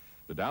hatch.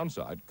 The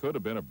downside could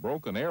have been a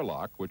broken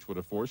airlock, which would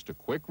have forced a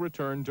quick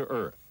return to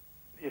Earth.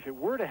 if it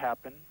were to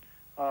happen,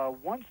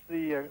 once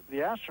the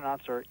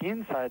astronauts are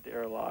inside the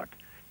airlock,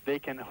 they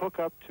can hook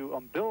up to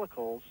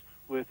umbilicals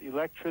with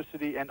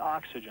electricity and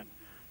oxygen.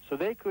 So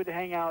they could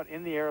hang out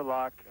in the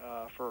airlock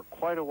for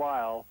quite a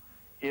while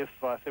if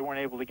they weren't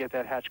able to get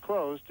that hatch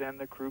closed, and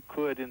the crew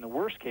could, in the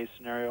worst-case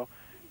scenario,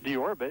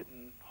 deorbit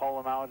and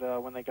haul them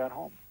out when they got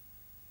home.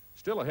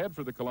 Still ahead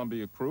for the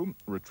Columbia crew,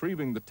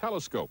 retrieving the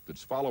telescope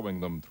that's following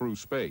them through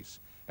space,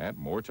 and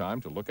more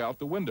time to look out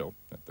the window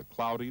at the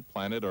cloudy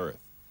planet Earth.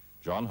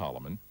 John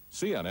Holloman,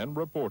 CNN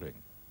reporting.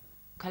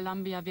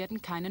 Columbia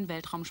werden keinen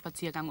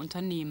Weltraumspaziergang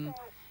unternehmen.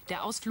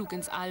 Der Ausflug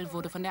ins All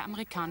wurde von der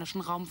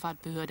amerikanischen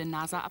Raumfahrtbehörde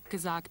NASA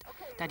abgesagt,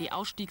 da die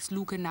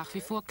Ausstiegsluke nach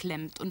wie vor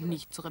klemmt und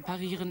nicht zu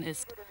reparieren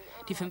ist.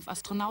 Die 5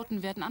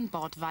 Astronauten werden an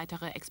Bord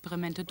weitere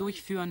Experimente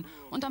durchführen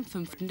und am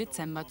 5.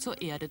 Dezember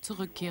zur Erde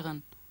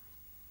zurückkehren.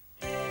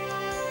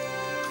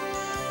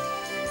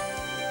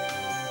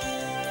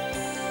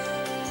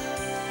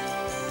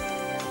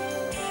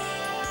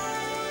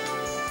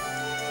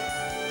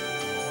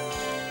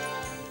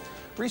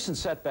 Recent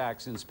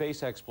setbacks in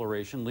space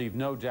exploration leave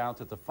no doubt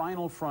that the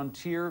final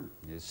frontier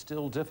is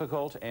still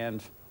difficult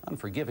and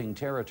unforgiving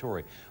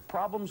territory.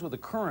 Problems with the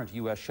current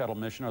U.S. shuttle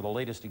mission are the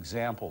latest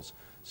examples.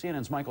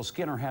 CNN's Michael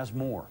Skinner has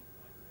more.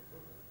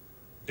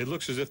 It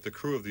looks as if the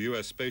crew of the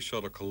U.S. Space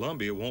Shuttle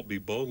Columbia won't be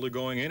boldly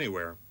going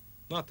anywhere.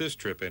 Not this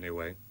trip,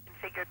 anyway.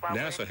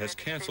 NASA has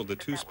canceled the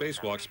 2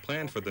 spacewalks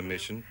planned for the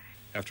mission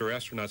after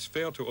astronauts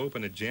failed to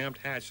open a jammed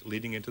hatch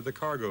leading into the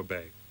cargo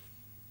bay.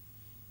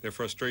 Their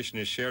frustration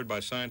is shared by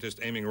scientists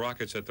aiming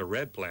rockets at the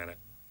red planet.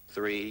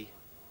 3,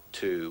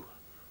 2,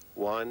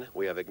 1,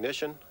 we have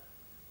ignition,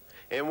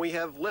 and we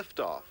have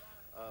liftoff.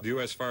 The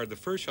U.S. fired the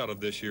first shot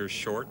of this year's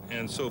short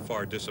and so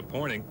far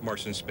disappointing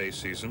Martian space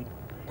season.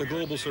 The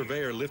Global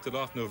Surveyor lifted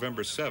off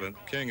November 7th,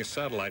 carrying a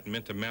satellite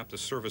meant to map the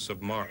surface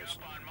of Mars.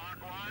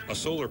 A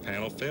solar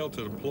panel failed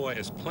to deploy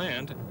as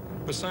planned,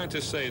 but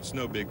scientists say it's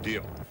no big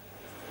deal.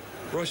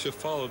 Russia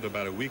followed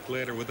about a week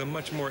later with a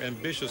much more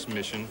ambitious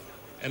mission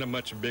and a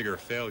much bigger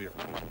failure.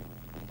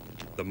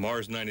 The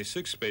Mars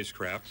 96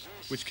 spacecraft,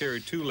 which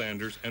carried 2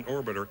 landers, an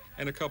orbiter,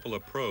 and a couple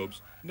of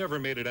probes, never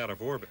made it out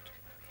of orbit.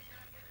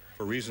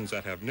 For reasons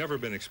that have never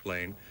been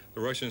explained,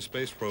 the Russian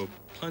space probe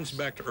plunged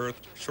back to Earth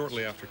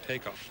shortly after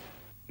takeoff.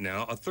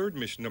 Now, a 3rd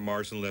mission to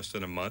Mars in less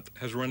than a month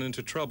has run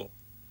into trouble.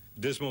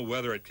 Dismal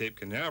weather at Cape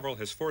Canaveral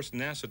has forced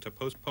NASA to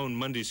postpone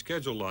Monday's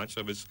scheduled launch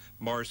of its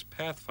Mars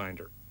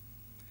Pathfinder.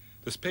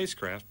 The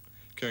spacecraft,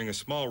 carrying a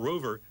small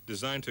rover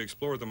designed to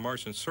explore the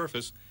Martian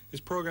surface, is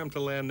programmed to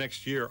land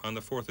next year on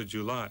the 4th of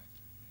July.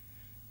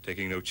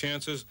 Taking no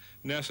chances,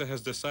 NASA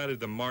has decided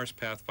the Mars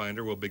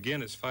Pathfinder will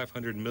begin its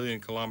 500 million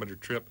kilometer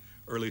trip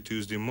early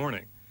Tuesday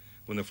morning,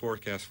 when the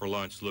forecast for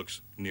launch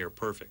looks near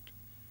perfect.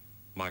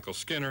 Michael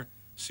Skinner,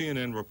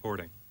 CNN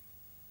reporting.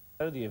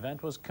 The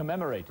event was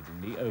commemorated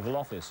in the Oval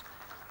Office.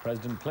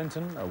 President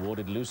Clinton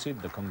awarded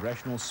Lucid the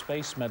Congressional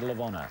Space Medal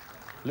of Honor.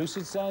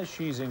 Lucid says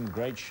she's in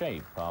great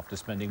shape after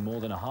spending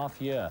more than a half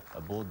year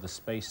aboard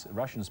the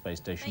Russian space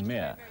station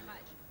Mir.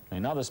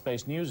 In other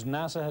space news,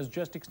 NASA has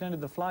just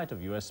extended the flight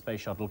of U.S.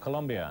 Space Shuttle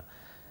Columbia.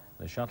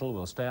 The shuttle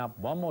will stay up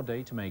one more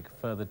day to make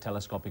further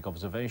telescopic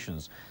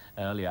observations.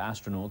 Earlier,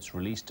 astronauts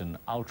released an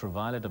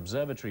ultraviolet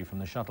observatory from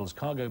the shuttle's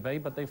cargo bay,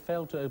 but they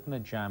failed to open a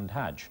jammed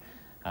hatch.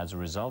 As a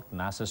result,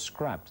 NASA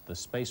scrapped the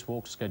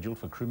spacewalk scheduled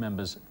for crew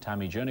members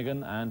Tammy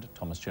Jernigan and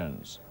Thomas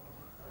Jones.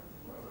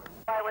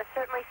 I was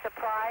certainly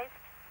surprised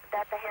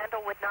that the handle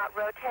would not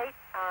rotate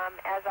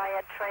as I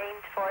had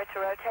trained for it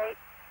to rotate.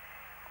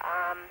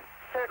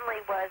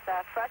 Certainly was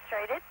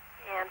frustrated,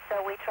 and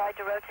so we tried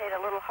to rotate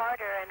a little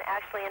harder and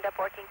actually end up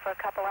working for a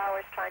couple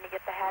hours trying to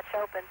get the hatch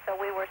open. So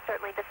we were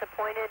certainly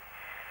disappointed,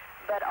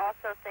 but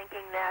also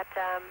thinking that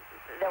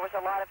there was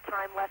a lot of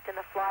time left in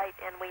the flight,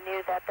 and we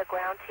knew that the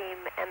ground team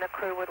and the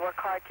crew would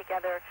work hard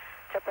together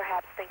to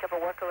perhaps think of a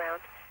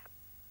workaround.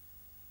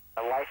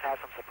 Life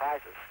has some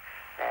surprises,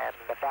 and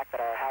the fact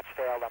that our hatch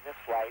failed on this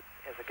flight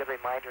is a good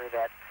reminder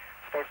that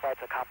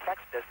spaceflight's a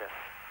complex business,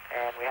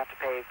 and we have to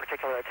pay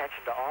particular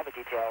attention to all the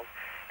details,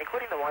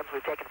 including the ones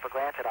we've taken for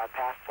granted on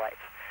past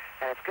flights.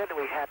 And it's good that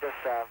we had this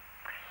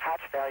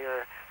hatch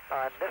failure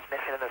on this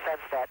mission in the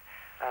sense that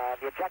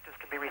the objectives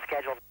can be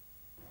rescheduled.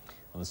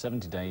 Well, the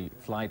 70-day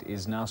flight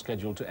is now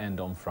scheduled to end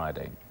on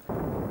Friday.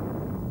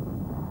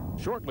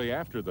 Shortly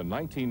after the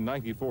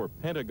 1994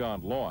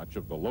 Pentagon launch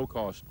of the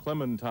low-cost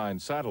Clementine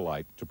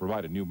satellite to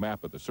provide a new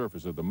map of the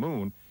surface of the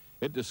moon,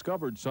 it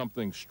discovered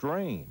something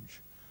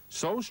strange.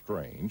 So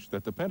strange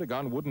that the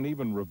Pentagon wouldn't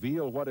even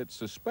reveal what it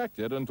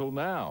suspected until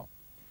now.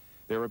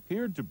 There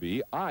appeared to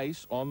be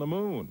ice on the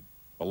moon,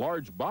 a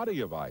large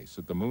body of ice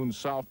at the moon's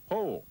south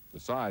pole, the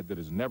side that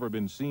has never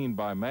been seen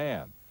by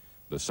man,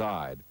 the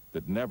side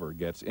that never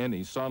gets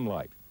any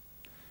sunlight.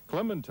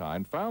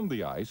 Clementine found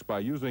the ice by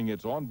using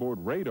its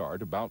onboard radar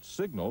to bounce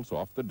signals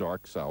off the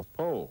dark South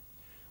Pole.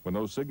 When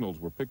those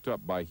signals were picked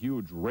up by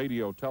huge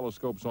radio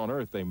telescopes on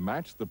Earth, they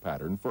matched the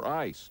pattern for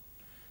ice.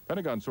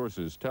 Pentagon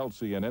sources tell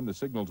CNN the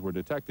signals were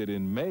detected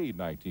in May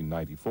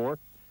 1994,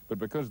 but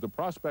because the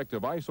prospect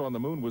of ice on the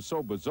moon was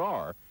so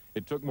bizarre,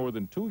 It took more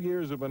than 2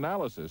 years of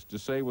analysis to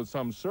say with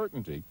some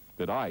certainty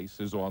that ice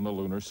is on the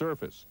lunar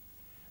surface.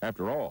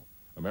 After all,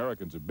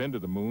 Americans have been to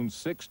the moon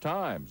 6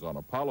 times on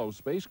Apollo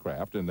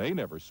spacecraft, and they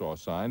never saw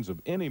signs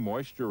of any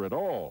moisture at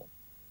all.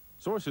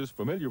 Sources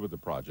familiar with the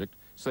project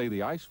say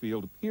the ice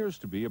field appears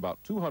to be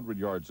about 200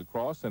 yards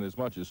across and as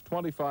much as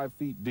 25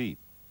 feet deep.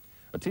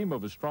 A team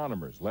of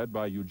astronomers led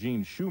by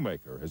Eugene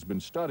Shoemaker has been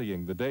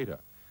studying the data.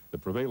 The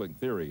prevailing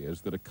theory is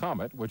that a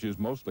comet, which is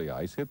mostly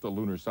ice, hit the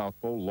lunar South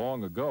Pole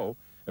long ago,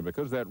 and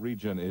because that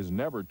region is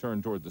never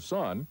turned toward the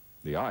sun,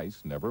 the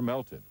ice never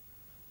melted.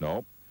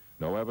 No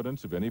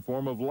evidence of any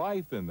form of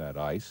life in that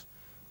ice,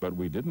 but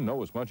we didn't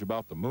know as much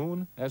about the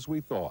moon as we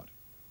thought.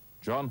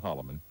 John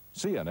Holloman,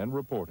 CNN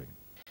reporting.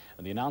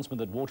 And the announcement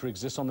that water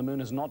exists on the moon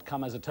has not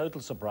come as a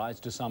total surprise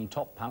to some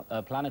top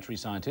planetary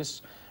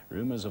scientists.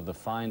 Rumors of the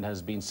find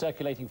has been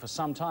circulating for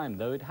some time,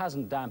 though it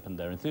hasn't dampened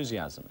their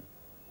enthusiasm.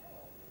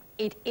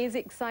 It is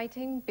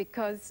exciting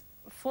because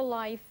for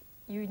life,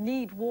 you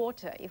need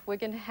water. If we're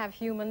going to have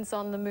humans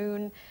on the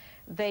moon,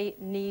 they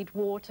need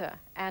water.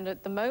 And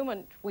at the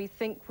moment, we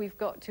think we've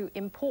got to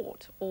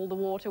import all the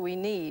water we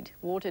need.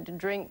 Water to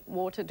drink,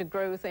 water to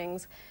grow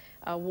things,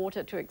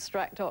 water to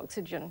extract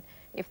oxygen.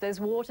 If there's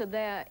water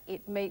there,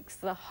 it makes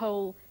the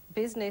whole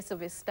business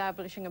of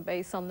establishing a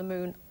base on the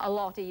moon a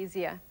lot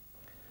easier.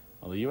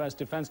 Well, the U.S.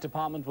 Defense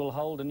Department will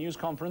hold a news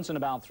conference in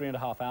about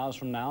 3.5 hours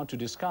from now to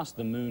discuss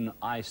the moon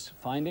ice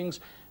findings.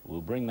 We'll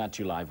bring that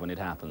to you live when it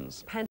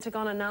happens.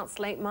 Pentagon announced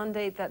late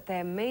Monday that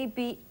there may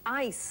be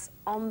ice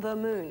on the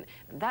moon.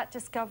 That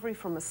discovery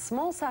from a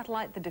small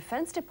satellite the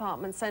Defense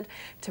Department sent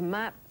to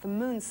map the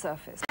moon's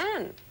surface.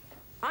 And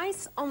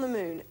ice on the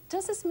moon.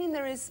 Does this mean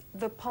there is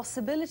the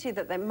possibility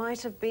that there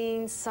might have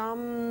been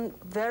some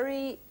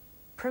very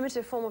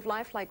primitive form of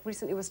life, like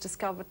recently was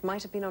discovered,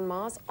 might have been on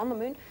Mars, on the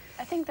moon?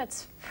 I think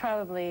that's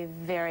probably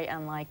very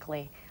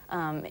unlikely.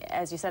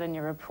 As you said in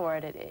your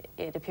report,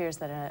 it appears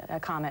that a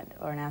comet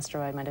or an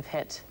asteroid might have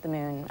hit the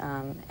moon,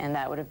 and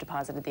that would have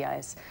deposited the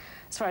ice.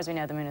 As far as we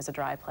know, the moon is a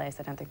dry place.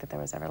 I don't think that there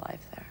was ever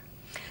life there.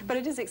 But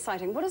it is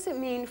exciting. What does it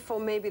mean for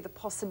maybe the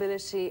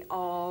possibility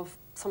of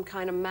some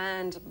kind of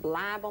manned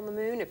lab on the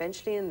moon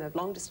eventually in the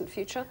long-distant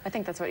future? I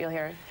think that's what you'll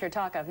hear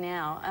talk of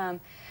now.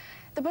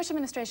 The Bush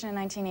administration in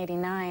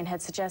 1989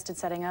 had suggested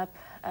setting up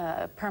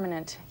a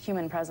permanent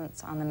human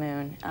presence on the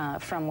moon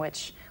from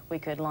which we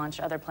could launch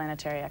other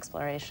planetary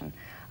exploration.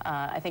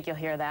 I think you'll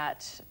hear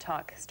that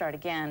talk start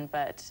again,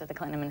 but the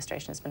Clinton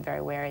administration has been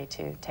very wary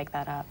to take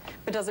that up.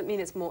 But does it mean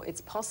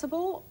it's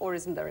possible, or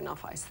isn't there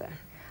enough ice there?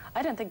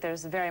 I don't think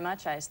there's very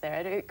much ice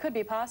there. It could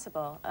be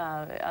possible,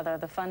 although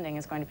the funding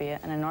is going to be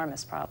an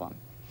enormous problem.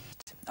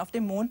 Auf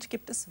dem Mond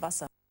gibt es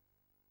Wasser.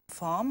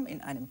 Form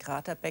in einem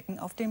Kraterbecken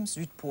auf dem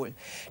Südpol.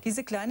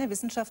 Diese kleine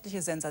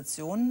wissenschaftliche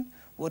Sensation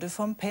wurde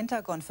vom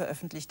Pentagon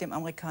veröffentlicht, dem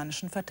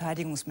amerikanischen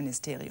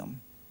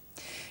Verteidigungsministerium.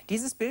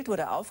 Dieses Bild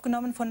wurde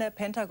aufgenommen von der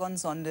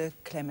Pentagon-Sonde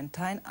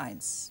Clementine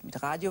 1.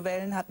 Mit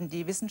Radiowellen hatten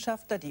die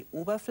Wissenschaftler die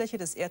Oberfläche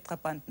des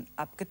Erdtrabanten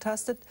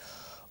abgetastet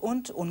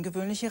und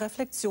ungewöhnliche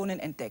Reflexionen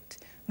entdeckt.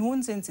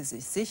 Nun sind sie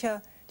sich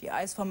sicher, die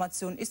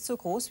Eisformation ist so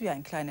groß wie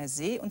ein kleiner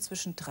See und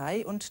zwischen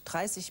 3 und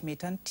 30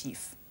 Metern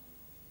tief.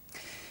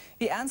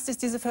 Wie ernst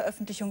ist diese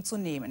Veröffentlichung zu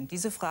nehmen?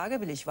 Diese Frage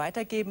will ich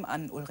weitergeben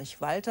an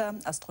Ulrich Walter,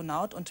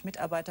 Astronaut und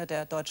Mitarbeiter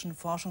der Deutschen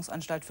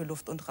Forschungsanstalt für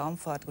Luft- und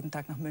Raumfahrt. Guten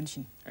Tag nach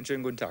München. Einen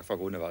schönen guten Tag, Frau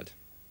Grunewald.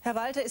 Herr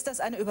Walter, ist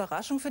das eine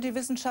Überraschung für die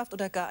Wissenschaft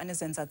oder gar eine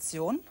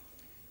Sensation?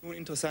 Nun,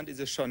 interessant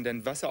ist es schon,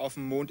 denn Wasser auf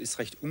dem Mond ist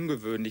recht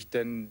ungewöhnlich,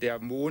 denn der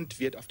Mond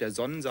wird auf der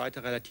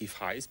Sonnenseite relativ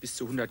heiß, bis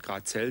zu 100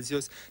 Grad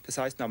Celsius. Das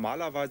heißt,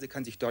 normalerweise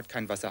kann sich dort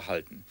kein Wasser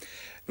halten.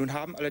 Nun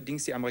haben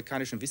allerdings die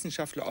amerikanischen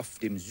Wissenschaftler auf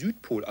dem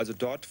Südpol, also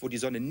dort, wo die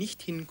Sonne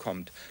nicht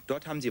hinkommt,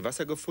 dort haben sie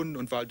Wasser gefunden,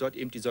 und weil dort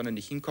eben die Sonne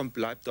nicht hinkommt,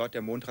 bleibt dort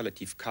der Mond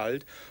relativ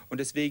kalt. Und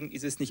deswegen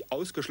ist es nicht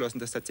ausgeschlossen,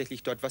 dass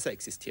tatsächlich dort Wasser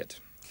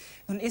existiert.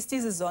 Nun ist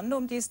diese Sonde,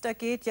 um die es da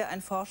geht, ja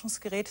ein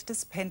Forschungsgerät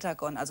des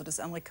Pentagon, also des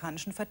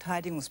amerikanischen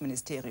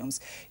Verteidigungsministeriums.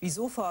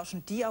 Wieso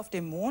forschen die auf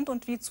dem Mond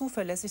und wie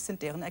zuverlässig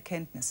sind deren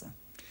Erkenntnisse?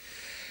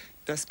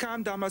 Das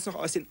kam damals noch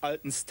aus den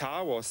alten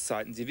Star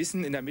Wars-Zeiten. Sie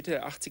wissen, in der Mitte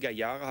der 80er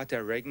Jahre hat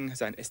der Reagan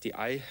sein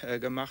SDI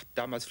gemacht.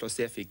 Damals floss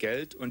sehr viel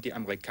Geld und die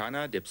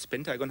Amerikaner, das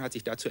Pentagon, hat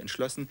sich dazu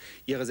entschlossen,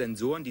 ihre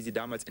Sensoren, die sie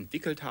damals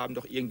entwickelt haben,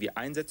 doch irgendwie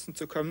einsetzen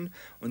zu können.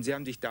 Und sie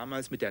haben sich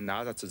damals mit der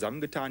NASA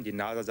zusammengetan. Die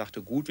NASA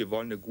sagte, gut, wir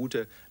wollen eine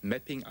gute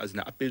Mapping, also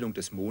eine Abbildung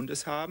des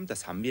Mondes haben.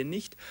 Das haben wir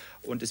nicht.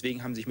 Und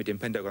deswegen haben sie sich mit dem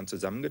Pentagon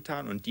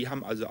zusammengetan. Und die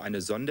haben also eine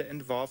Sonde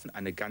entworfen,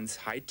 eine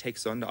ganz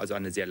Hightech-Sonde, also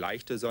eine sehr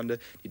leichte Sonde,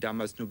 die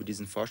damals nur bei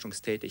diesen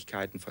Forschungstätigkeiten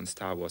von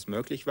Star Wars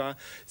möglich war,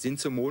 sind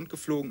zum Mond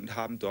geflogen und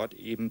haben dort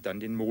eben dann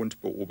den Mond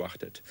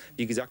beobachtet.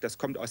 Wie gesagt, das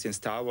kommt aus den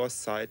Star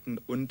Wars-Zeiten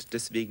und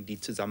deswegen die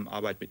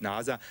Zusammenarbeit mit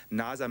NASA.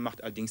 NASA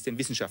macht allerdings den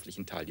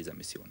wissenschaftlichen Teil dieser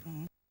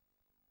Mission.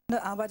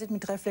 Arbeitet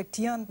mit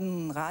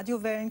reflektierenden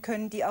Radiowellen,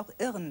 können die auch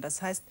irren.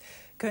 Das heißt,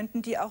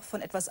 könnten die auch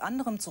von etwas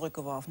anderem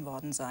zurückgeworfen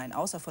worden sein,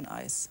 außer von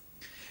Eis?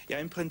 Ja,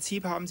 im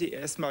Prinzip haben Sie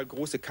erstmal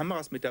große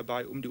Kameras mit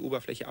dabei, um die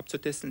Oberfläche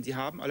abzutesten. Sie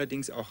haben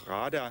allerdings auch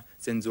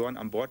Radarsensoren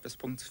an Bord. Das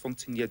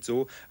funktioniert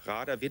so: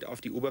 Radar wird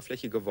auf die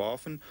Oberfläche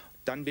geworfen.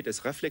 dann wird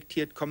es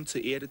reflektiert, kommt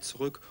zur Erde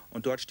zurück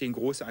und dort stehen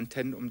große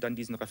Antennen, um dann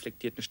diesen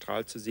reflektierten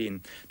Strahl zu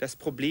sehen. Das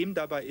Problem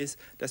dabei ist,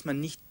 dass man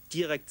nicht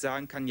direkt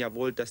sagen kann,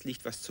 jawohl, das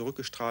Licht, was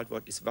zurückgestrahlt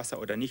wird, ist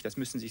Wasser oder nicht. Das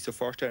müssen Sie sich so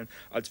vorstellen,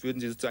 als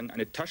würden Sie sozusagen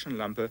eine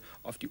Taschenlampe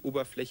auf die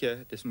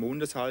Oberfläche des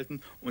Mondes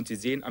halten und Sie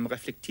sehen am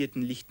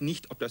reflektierten Licht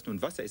nicht, ob das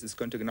nun Wasser ist. Es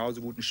könnte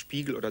genauso gut ein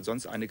Spiegel oder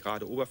sonst eine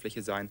gerade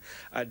Oberfläche sein.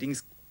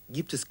 Allerdings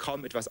gibt es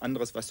kaum etwas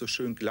anderes, was so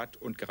schön glatt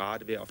und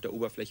gerade wäre auf der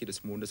Oberfläche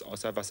des Mondes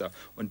außer Wasser.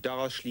 Und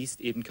daraus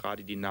schließt eben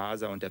gerade die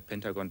NASA und der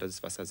Pentagon, dass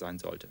es Wasser sein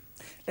sollte.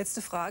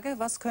 Letzte Frage,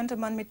 was könnte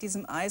man mit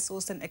diesem Eis, so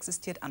es denn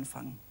existiert,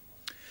 anfangen?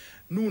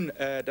 Nun,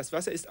 das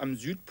Wasser ist am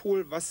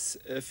Südpol, was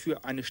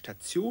für eine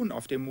Station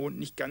auf dem Mond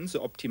nicht ganz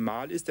so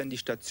optimal ist, denn die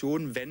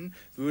Station, wenn,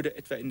 würde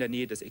etwa in der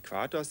Nähe des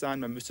Äquators sein.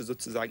 Man müsste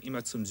sozusagen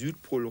immer zum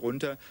Südpol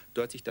runter,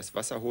 dort sich das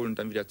Wasser holen und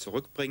dann wieder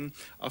zurückbringen.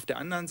 Auf der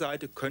anderen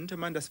Seite könnte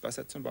man das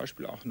Wasser zum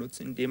Beispiel auch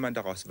nutzen, indem man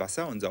daraus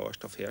Wasser und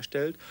Sauerstoff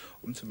herstellt,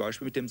 um zum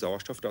Beispiel mit dem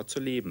Sauerstoff dort zu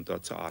leben,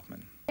 dort zu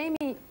atmen.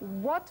 Amy,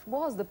 what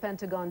was the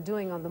Pentagon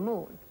doing on the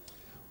moon?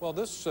 Well,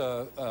 this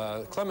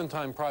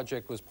Clementine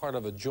project was part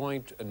of a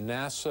joint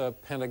NASA,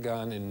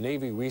 Pentagon, and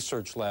Navy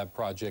research lab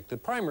project. The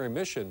primary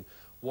mission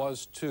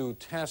was to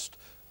test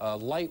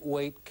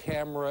lightweight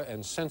camera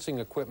and sensing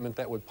equipment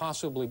that would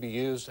possibly be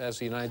used as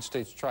the United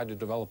States tried to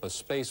develop a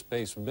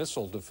space-based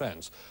missile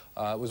defense.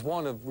 It was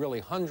one of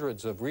really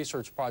hundreds of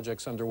research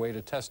projects underway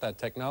to test that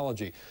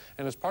technology.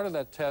 And as part of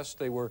that test,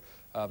 they were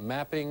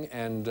mapping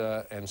and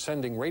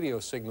sending radio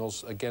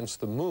signals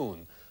against the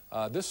moon.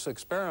 This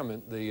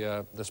experiment,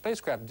 the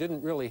spacecraft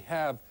didn't really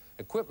have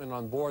equipment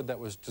on board that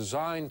was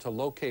designed to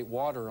locate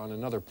water on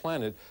another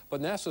planet,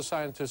 but NASA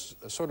scientists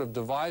sort of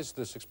devised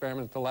this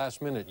experiment at the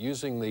last minute,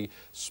 using the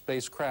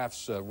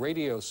spacecraft's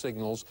radio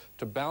signals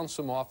to bounce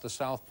them off the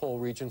South Pole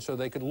region so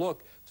they could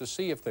look to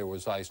see if there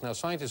was ice. Now,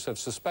 scientists have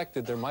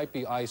suspected there might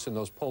be ice in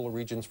those polar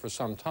regions for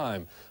some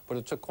time, but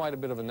it took quite a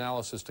bit of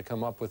analysis to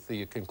come up with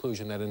the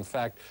conclusion that, in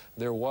fact,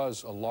 there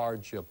was a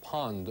large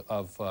pond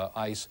of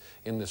ice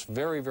in this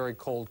very, very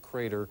cold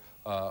crater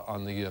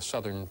on the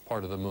southern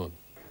part of the moon.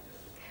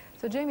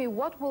 So, Jamie,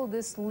 what will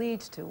this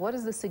lead to? What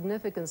is the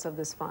significance of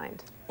this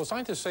find? Well,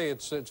 scientists say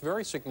it's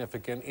very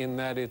significant in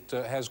that it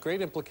has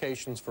great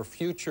implications for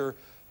future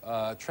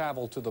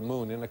travel to the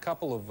moon in a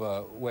couple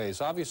of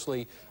ways.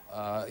 Obviously,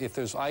 if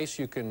there's ice,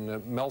 you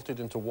can melt it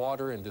into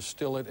water and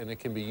distill it, and it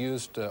can be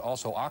used.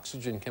 Also,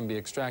 oxygen can be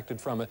extracted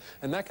from it,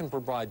 and that can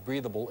provide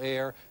breathable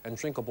air and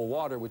drinkable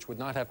water, which would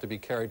not have to be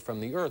carried from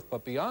the Earth.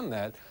 But beyond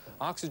that,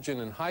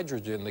 oxygen and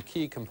hydrogen, the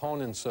key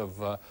components of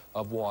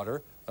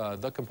water,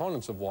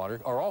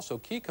 are also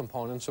key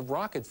components of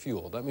rocket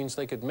fuel. That means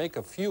they could make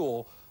a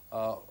fuel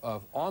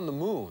on the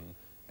moon,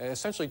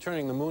 essentially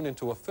turning the moon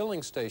into a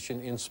filling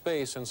station in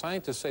space, and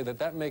scientists say that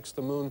that makes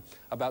the moon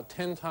about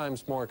 10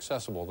 times more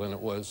accessible than it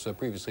was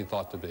previously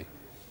thought to be.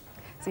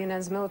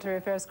 CNN's military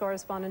affairs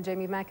correspondent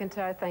Jamie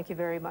McIntyre, thank you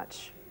very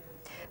much.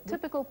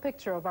 Typical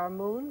picture of our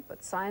moon,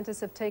 but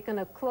scientists have taken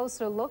a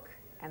closer look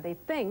and they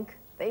think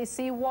they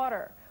see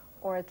water,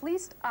 or at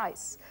least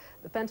ice.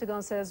 The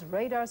Pentagon says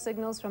radar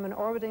signals from an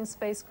orbiting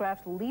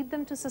spacecraft lead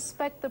them to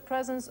suspect the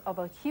presence of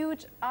a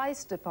huge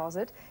ice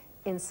deposit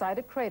inside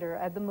a crater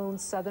at the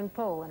moon's southern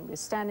pole. And we're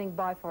standing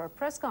by for a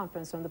press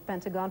conference from the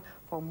Pentagon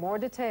for more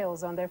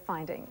details on their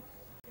finding.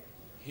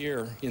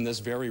 Here in this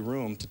very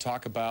room to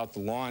talk about the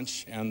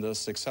launch and the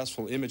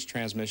successful image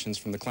transmissions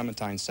from the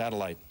Clementine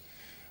satellite.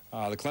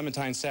 The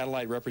Clementine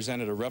satellite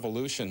represented a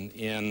revolution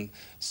in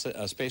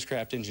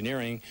spacecraft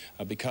engineering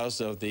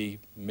because of the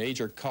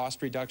major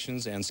cost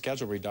reductions and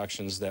schedule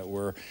reductions that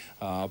were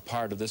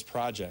part of this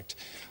project.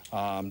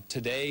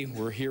 Today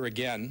we're here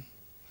again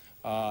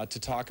to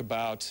talk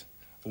about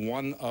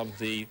one of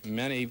the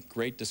many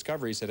great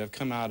discoveries that have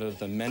come out of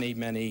the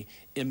many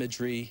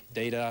imagery,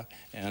 data,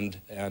 and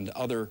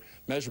other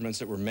measurements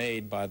that were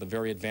made by the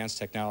very advanced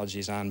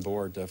technologies on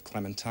board of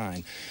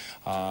Clementine.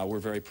 We're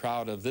very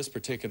proud of this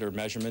particular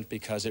measurement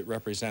because it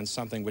represents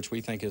something which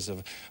we think is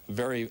of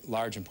very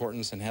large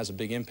importance and has a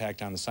big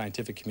impact on the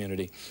scientific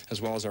community,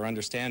 as well as our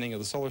understanding of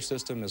the solar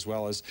system, as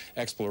well as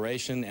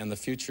exploration and the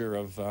future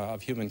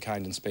of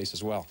humankind in space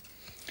as well.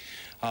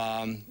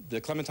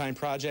 The Clementine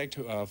project,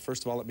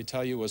 first of all, let me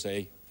tell you, was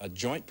a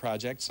joint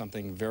project.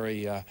 Something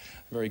very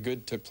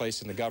good took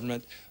place in the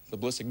government. The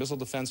Ballistic Missile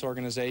Defense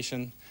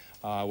Organization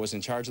was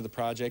in charge of the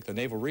project. The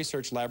Naval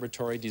Research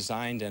Laboratory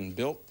designed and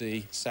built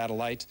the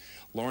satellite.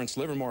 Lawrence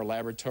Livermore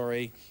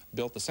Laboratory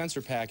built the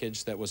sensor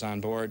package that was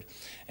on board.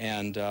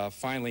 And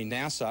finally,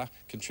 NASA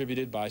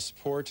contributed by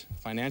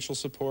financial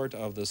support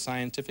of the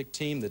scientific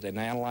team that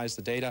analyzed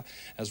the data,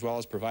 as well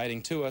as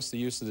providing to us the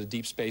use of the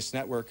Deep Space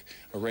Network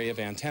array of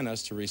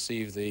antennas to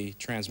receive the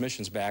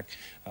transmissions back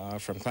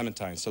from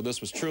Clementine. So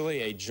this was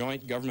truly a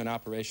joint government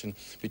operation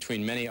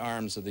between many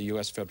arms of the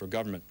U.S. federal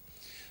government.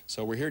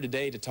 So we're here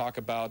today to talk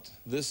about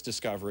this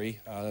discovery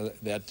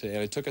that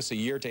it took us a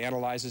year to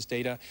analyze this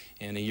data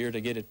and a year to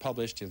get it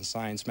published in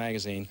Science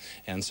magazine.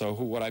 And so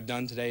what I've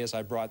done today is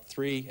I brought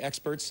 3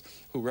 experts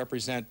who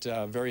represent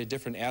very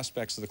different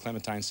aspects of the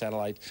Clementine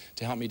satellite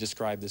to help me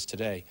describe this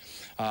today.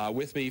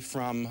 With me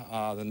from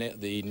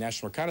the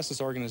National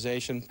Reconnaissance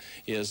Organization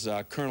is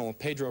Colonel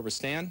Pedro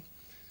Restan.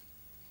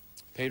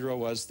 Pedro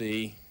was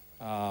the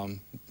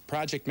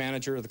project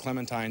manager of the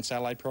Clementine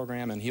satellite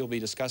program, and he'll be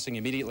discussing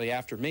immediately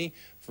after me.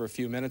 For a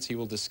few minutes, he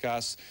will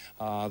discuss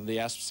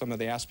some of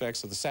the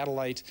aspects of the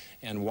satellite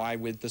and why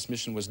this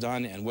mission was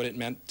done and what it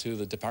meant to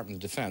the Department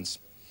of Defense,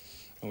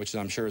 which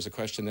I'm sure is a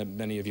question that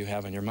many of you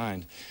have in your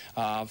mind.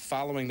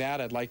 Following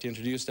that, I'd like to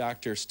introduce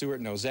Dr. Stuart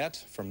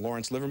Nozette from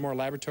Lawrence Livermore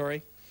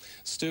Laboratory.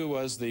 Stu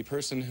was the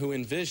person who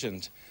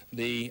envisioned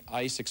the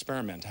ICE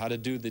experiment, how to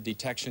do the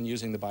detection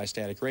using the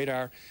bistatic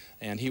radar,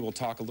 and he will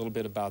talk a little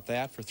bit about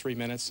that for 3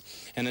 minutes.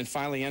 And then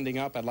finally ending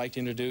up, I'd like to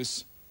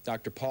introduce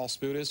Dr. Paul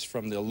Sputis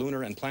from the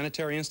Lunar and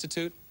Planetary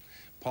Institute.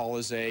 Paul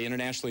is an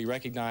internationally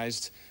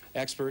recognized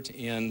expert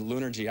in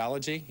lunar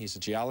geology. He's a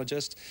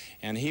geologist,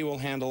 and he will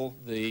handle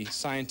the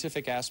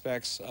scientific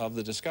aspects of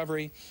the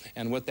discovery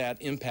and what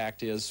that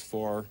impact is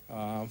for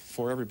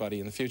everybody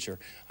in the future.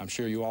 I'm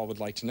sure you all would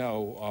like to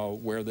know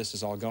where this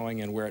is all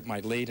going and where it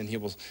might lead, and he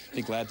will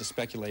be glad to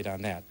speculate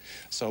on that.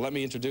 So let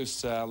me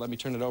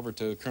turn it over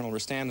to Colonel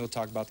Restan, who will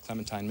talk about the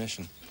Clementine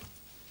mission.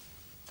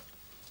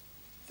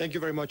 Thank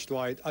you very much,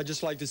 Dwight. I'd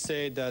just like to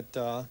say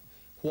that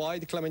why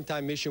the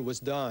Clementine mission was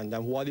done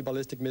and why the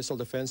Ballistic Missile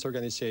Defense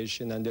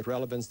Organization and the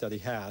relevance that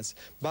it has.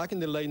 Back in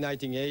the late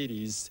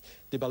 1980s,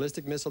 the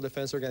Ballistic Missile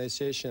Defense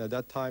Organization, at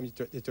that time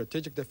the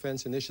Strategic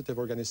Defense Initiative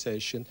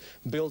Organization,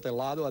 built a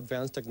lot of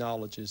advanced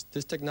technologies.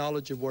 These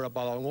technologies were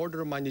about an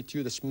order of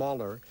magnitude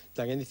smaller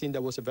than anything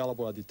that was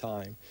available at the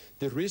time.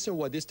 The reason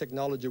why these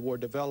technologies were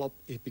developed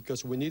is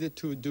because we needed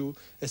to do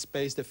a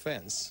space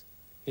defense.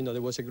 You know,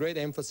 there was a great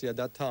emphasis at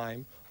that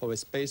time of a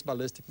space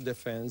ballistic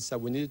defense that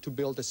we needed to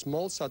build a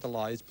small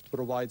satellite to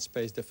provide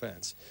space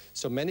defense.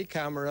 So many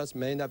cameras,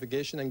 many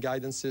navigation and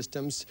guidance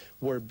systems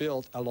were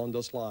built along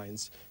those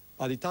lines.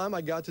 By the time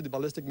I got to the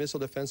Ballistic Missile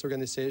Defense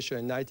Organization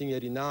in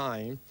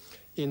 1989,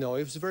 you know,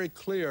 it was very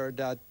clear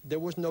that there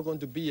was not going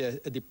to be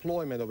a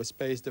deployment of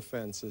space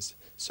defenses.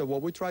 So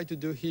what we try to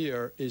do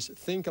here is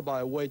think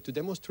about a way to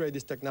demonstrate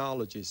these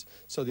technologies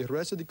so the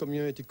rest of the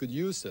community could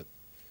use it.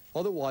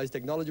 Otherwise,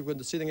 technology will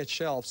be sitting at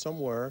shelf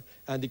somewhere,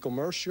 and the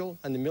commercial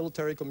and the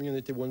military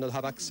community will not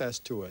have access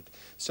to it.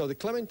 So the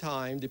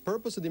Clementine, the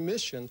purpose of the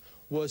mission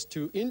was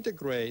to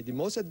integrate the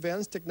most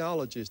advanced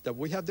technologies that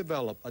we have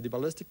developed at the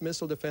Ballistic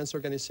Missile Defense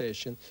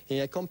Organization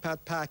in a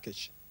compact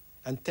package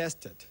and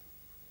test it.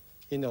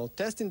 You know,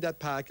 testing that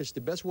package,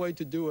 the best way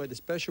to do it,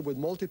 especially with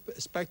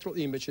multispectral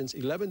images,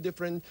 11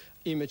 different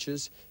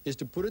images, is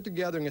to put it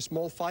together in a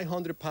small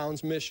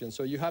 500-pound mission.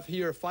 So you have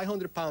here a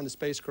 500-pound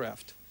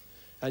spacecraft.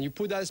 And you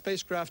put that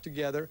spacecraft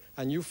together,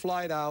 and you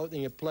fly it out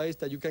in a place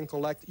that you can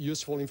collect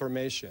useful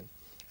information.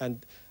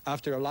 And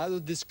after a lot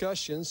of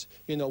discussions,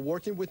 you know,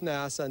 working with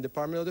NASA and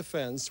Department of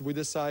Defense, we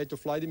decided to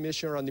fly the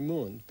mission around the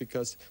moon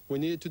because we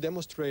needed to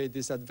demonstrate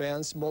these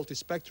advanced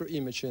multispectral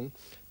imaging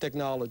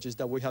technologies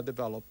that we have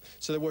developed.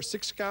 So there were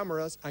 6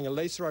 cameras and a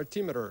laser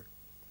altimeter,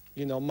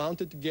 you know,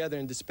 mounted together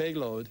in this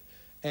payload.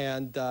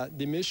 And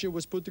the mission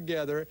was put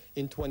together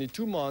in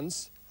 22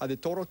 months at a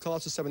total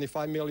cost of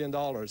 $75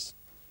 million.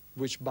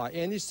 Which by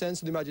any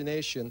sense of the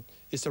imagination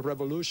is a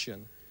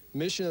revolution.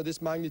 Mission of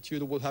this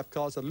magnitude will have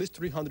cost at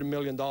least $300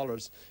 million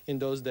in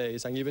those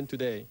days and even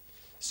today.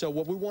 So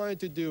what we wanted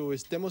to do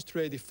is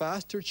demonstrate the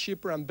faster,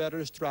 cheaper, and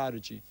better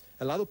strategy.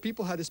 A lot of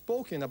people had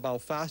spoken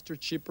about faster,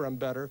 cheaper, and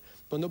better,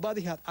 but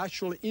nobody had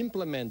actually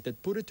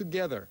implemented, put it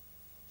together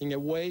in a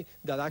way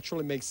that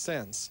actually makes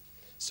sense.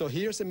 So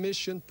here's a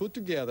mission put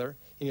together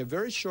in a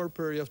very short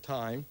period of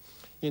time,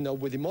 you know,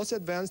 with the most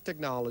advanced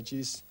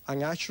technologies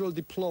and actually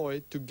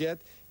deployed to get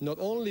not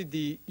only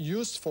the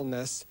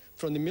usefulness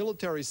from the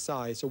military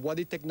side, so what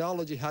the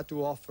technology had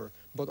to offer,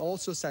 but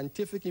also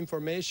scientific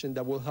information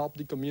that will help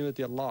the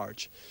community at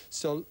large.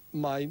 So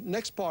my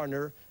next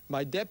partner,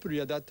 my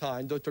deputy at that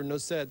time, Dr.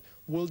 Nozette,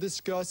 will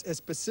discuss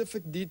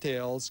specific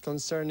details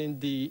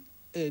concerning the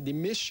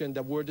mission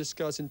that we're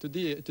discussing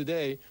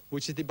today,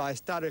 which is the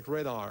bistatic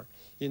radar.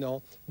 You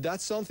know,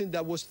 that's something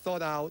that was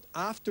thought out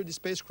after the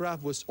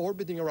spacecraft was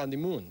orbiting around the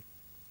moon.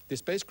 The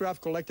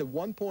spacecraft collected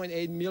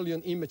 1.8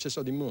 million images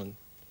of the moon,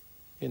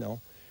 you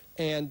know.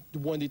 And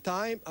when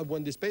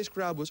the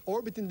spacecraft was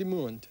orbiting the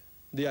moon,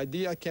 the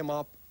idea came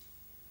up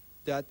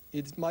that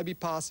it might be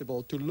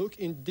possible to look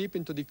deep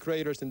into the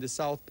craters in the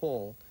South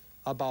Pole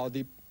about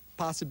the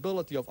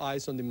possibility of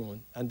ice on the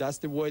moon. And that's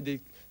the way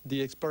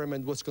the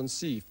experiment was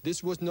conceived.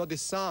 This was not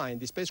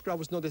designed, the spacecraft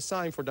was not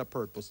designed for that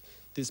purpose.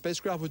 The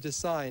spacecraft was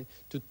designed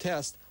to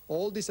test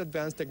all this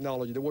advanced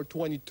technology. There were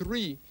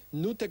 23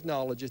 new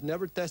technologies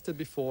never tested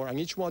before, and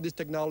each one of these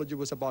technologies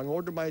was about an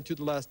order of magnitude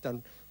less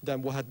than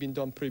what had been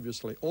done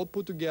previously, all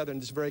put together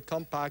in this very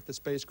compact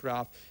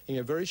spacecraft in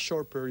a very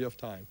short period of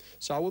time.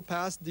 So I will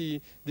pass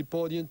the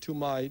podium to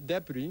my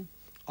deputy,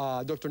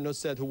 Dr.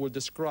 Nosset, who will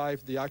describe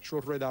the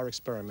actual radar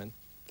experiment.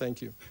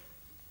 Thank you.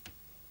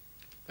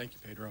 Thank you,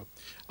 Pedro.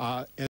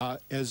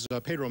 As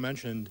Pedro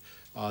mentioned,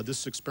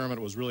 this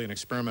experiment was really an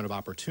experiment of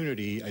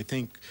opportunity. I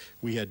think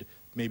we had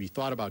maybe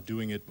thought about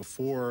doing it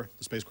before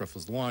the spacecraft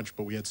was launched,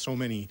 but we had so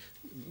many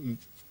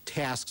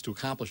tasks to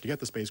accomplish to get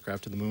the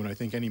spacecraft to the moon. I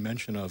think any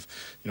mention of,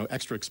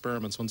 extra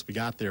experiments once we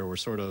got there were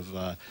sort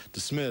of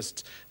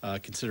dismissed,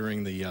 considering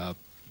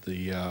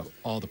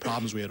all the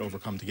problems we had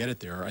overcome to get it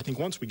there. I think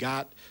once we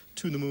got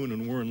to the moon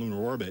and were in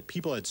lunar orbit,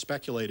 people had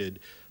speculated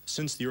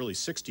since the early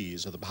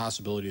 60s of the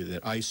possibility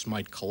that ice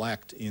might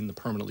collect in the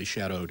permanently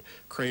shadowed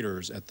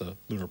craters at the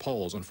lunar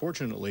poles.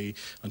 Unfortunately,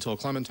 until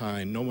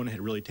Clementine, no one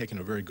had really taken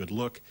a very good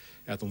look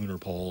at the lunar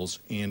poles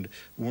and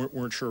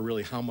weren't sure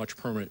really how much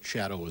permanent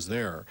shadow was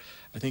there.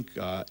 I think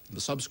the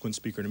subsequent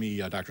speaker to me,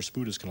 Dr.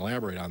 Sputis, can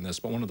elaborate on this,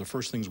 but one of the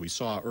first things we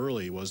saw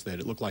early was that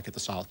it looked like at the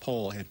South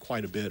Pole had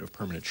quite a bit of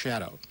permanent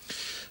shadow.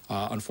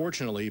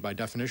 Unfortunately, by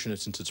definition,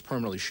 since it's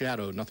permanently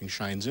shadowed, nothing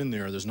shines in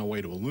there, there's no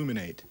way to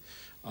illuminate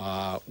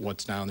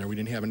what's down there. We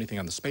didn't have anything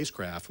on the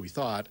spacecraft, we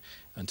thought,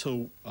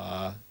 until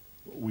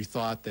we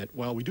thought that,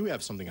 well, we do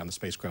have something on the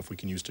spacecraft we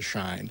can use to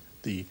shine,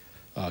 the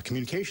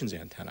communications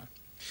antenna.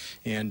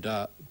 And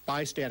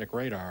bistatic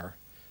radar,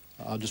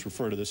 I'll just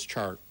refer to this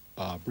chart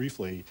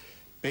briefly.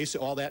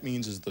 Basically, all that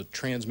means is the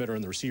transmitter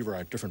and the receiver are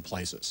at different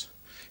places.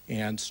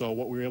 And so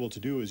what we were able to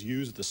do is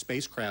use the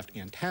spacecraft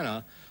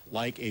antenna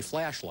like a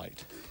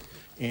flashlight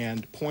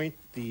and point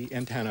the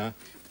antenna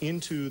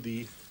into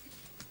the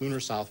lunar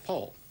South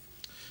Pole.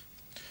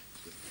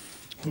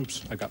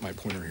 Oops, I got my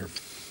pointer here.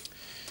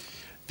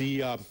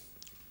 The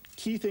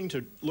key thing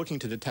to looking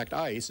to detect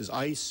ice is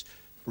ice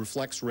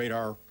reflects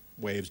radar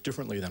waves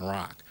differently than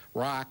rock.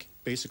 Rock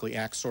basically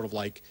acts sort of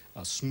like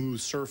a smooth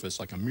surface,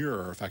 like a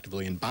mirror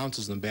effectively, and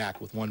bounces them back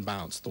with one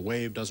bounce. The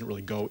wave doesn't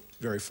really go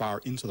very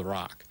far into the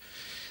rock.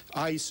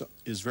 Ice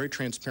is very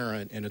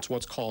transparent, and it's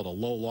what's called a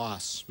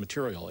low-loss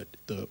material.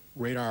 The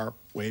radar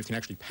wave can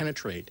actually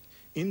penetrate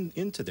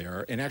into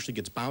there and actually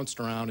gets bounced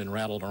around and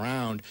rattled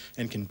around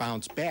and can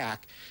bounce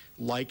back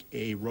like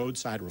a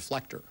roadside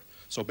reflector.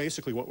 So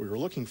basically what we were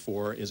looking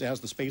for is as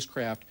the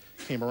spacecraft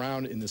came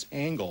around in this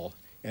angle,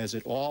 as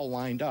it all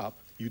lined up,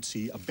 you'd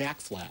see a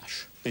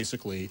backflash,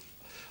 basically,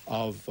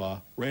 of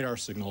radar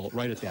signal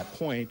right at that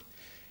point.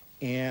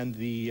 And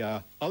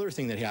the other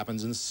thing that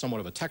happens, and this is somewhat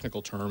of a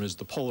technical term, is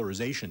the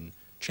polarization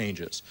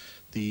changes.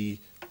 The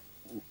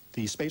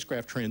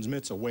spacecraft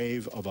transmits a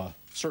wave of a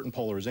certain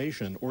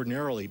polarization.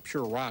 Ordinarily,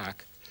 pure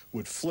rock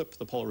would flip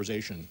the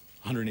polarization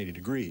 180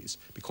 degrees.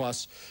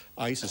 Because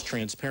ice is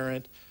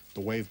transparent,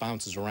 the wave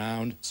bounces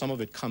around, some of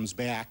it comes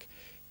back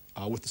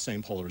with the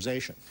same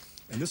polarization.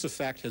 And this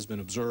effect has been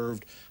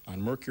observed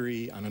on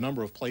Mercury, on a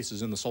number of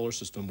places in the solar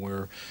system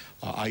where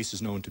ice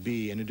is known to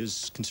be, and it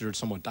is considered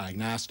somewhat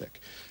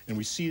diagnostic. And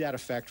we see that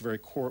effect very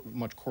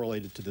much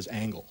correlated to this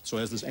angle. So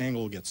as this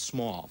angle gets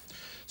small.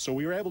 So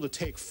we were able to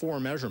take 4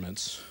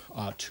 measurements,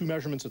 2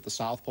 measurements at the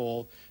South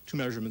Pole, 2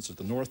 measurements at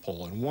the North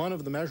Pole. And one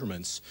of the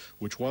measurements,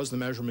 which was the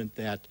measurement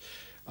that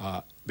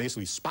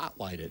basically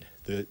spotlighted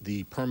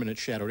the permanent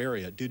shadowed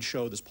area, did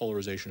show this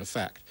polarization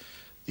effect.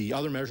 The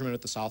other measurement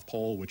at the South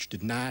Pole, which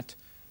did not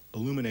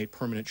illuminate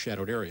permanent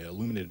shadowed area,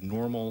 illuminated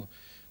normal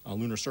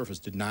lunar surface,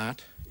 did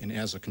not, and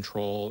as a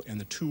control,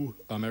 and the 2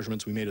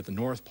 measurements we made at the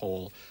North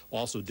Pole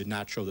also did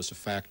not show this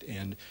effect,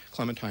 and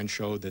Clementine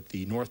showed that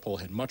the North Pole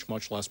had much,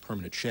 much less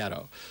permanent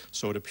shadow.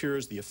 So it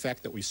appears the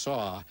effect that we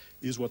saw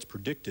is what's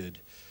predicted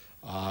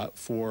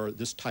for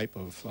this type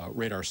of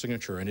radar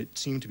signature, and it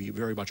seemed to be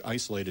very much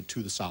isolated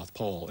to the South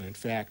Pole. And in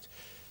fact,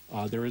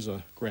 there is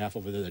a graph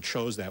over there that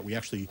shows that. We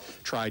actually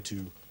tried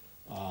to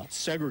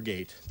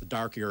segregate the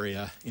dark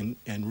area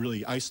and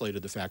really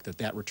isolated the fact that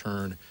that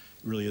return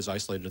really is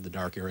isolated to the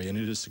dark area, and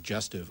it is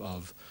suggestive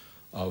of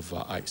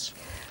ice.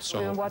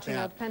 So we're watching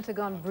a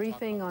Pentagon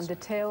briefing on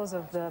details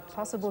of the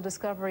possible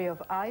discovery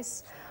of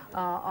ice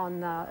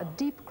on a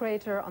deep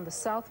crater on the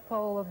South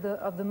Pole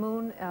of the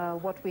moon.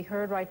 What we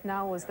heard right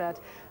now was that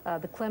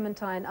the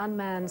Clementine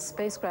unmanned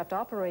spacecraft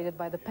operated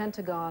by the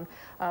Pentagon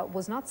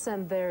was not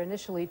sent there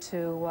initially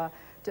to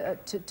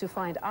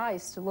find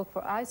ice, to look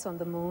for ice on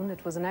the moon.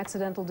 It was an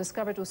accidental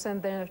discovery. It was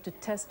sent there to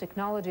test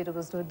technology that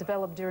was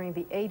developed during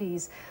the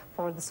 80s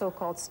for the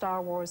so-called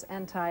Star Wars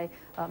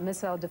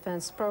anti-missile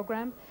defense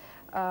program.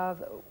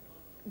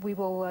 We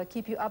will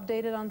keep you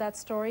updated on that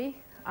story.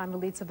 I'm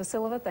Elitsa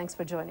Vasilova. Thanks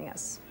for joining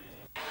us.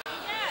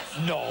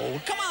 No,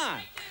 come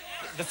on.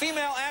 The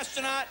female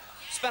astronaut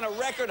spent a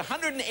record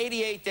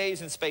 188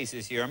 days in space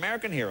this year.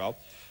 American hero.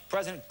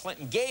 President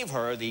Clinton gave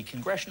her the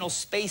Congressional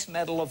Space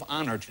Medal of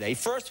Honor today.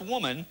 First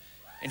woman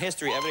in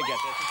history ever to get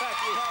this. In fact,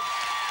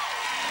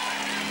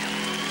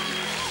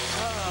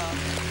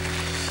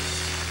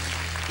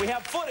 we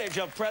have footage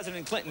of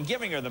President Clinton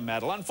giving her the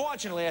medal.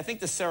 Unfortunately, I think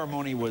the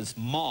ceremony was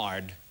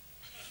marred.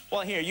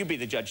 Well, here, you be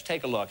the judge.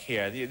 Take a look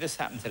here. This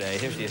happened today.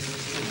 Here she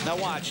is. Now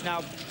watch. Now,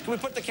 can we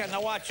put the camera?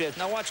 Now watch this.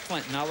 Now watch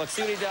Clinton. Now look,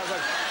 see what he does.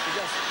 Look,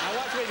 now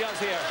watch what he does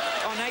here.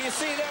 Oh, now you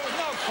see there was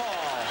no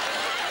call.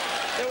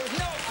 There was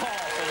no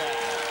call for that.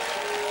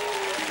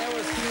 There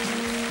was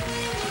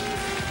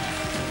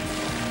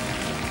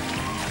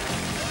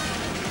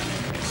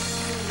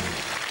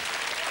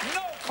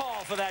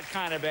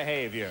kind of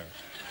behavior.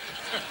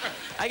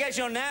 I guess,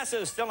 you know,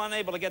 NASA is still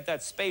unable to get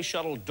that space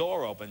shuttle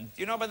door open.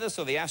 Do you know about this?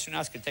 So the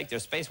astronauts can take their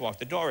spacewalk.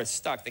 The door is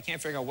stuck. They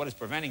can't figure out what is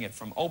preventing it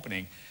from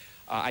opening.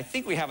 I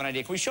think we have an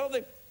idea. Can we show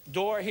the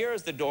door?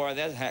 Here's the door.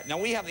 Now,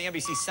 we have the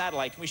NBC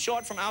satellite. Can we show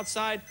it from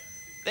outside?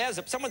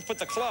 Someone's put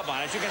the club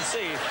on it. You can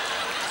see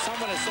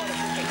someone has sort of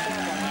put the club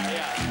on there,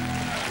 yeah.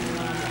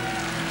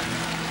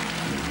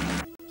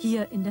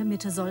 Hier in der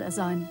Mitte soll er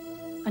sein.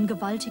 Ein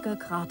gewaltiger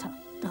Krater,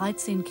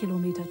 13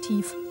 Kilometer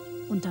tief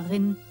und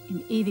darin,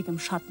 in ewigem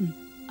Schatten,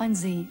 ein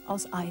See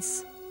aus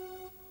Eis.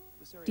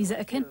 Diese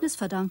Erkenntnis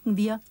verdanken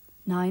wir,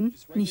 nein,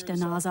 nicht der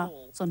NASA,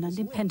 sondern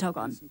dem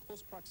Pentagon.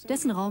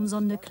 Dessen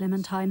Raumsonde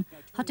Clementine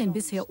hat den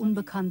bisher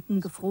unbekannten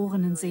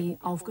gefrorenen See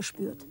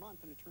aufgespürt.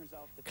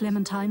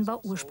 Clementine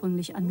war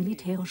ursprünglich ein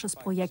militärisches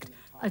Projekt,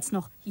 als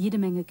noch jede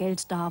Menge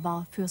Geld da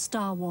war für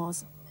Star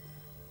Wars.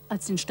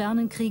 Als den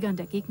Sternenkriegern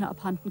der Gegner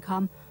abhanden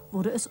kam,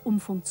 wurde es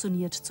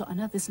umfunktioniert zu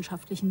einer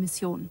wissenschaftlichen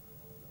Mission.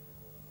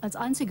 Als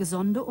einzige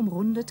Sonde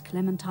umrundet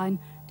Clementine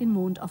den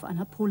Mond auf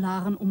einer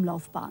polaren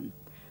Umlaufbahn.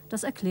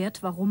 Das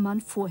erklärt, warum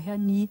man vorher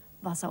nie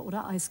Wasser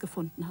oder Eis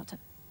gefunden hatte.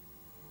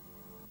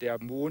 Der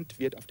Mond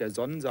wird auf der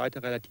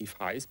Sonnenseite relativ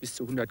heiß, bis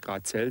zu 100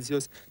 Grad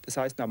Celsius. Das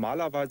heißt,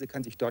 normalerweise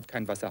kann sich dort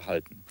kein Wasser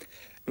halten.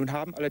 Nun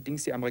haben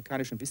allerdings die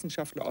amerikanischen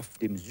Wissenschaftler auf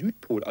dem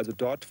Südpol, also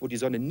dort, wo die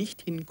Sonne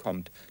nicht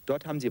hinkommt,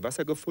 dort haben sie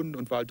Wasser gefunden.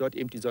 Und weil dort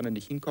eben die Sonne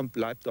nicht hinkommt,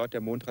 bleibt dort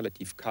der Mond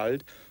relativ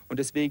kalt. Und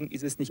deswegen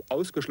ist es nicht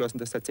ausgeschlossen,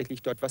 dass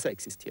tatsächlich dort Wasser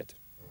existiert.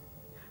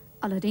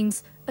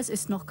 Allerdings, es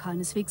ist noch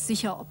keineswegs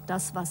sicher, ob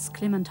das, was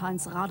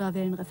Clementines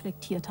Radarwellen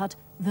reflektiert hat,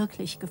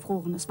 wirklich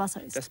gefrorenes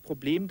Wasser ist. Das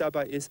Problem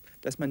dabei ist,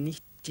 dass man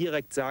nicht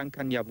direkt sagen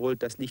kann, jawohl,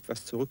 das Licht,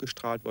 was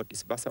zurückgestrahlt wird,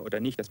 ist Wasser oder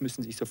nicht. Das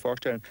müssen Sie sich so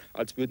vorstellen,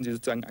 als würden Sie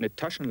sozusagen eine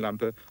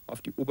Taschenlampe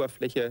auf die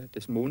Oberfläche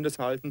des Mondes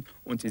halten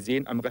und Sie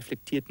sehen am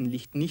reflektierten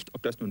Licht nicht,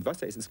 ob das nun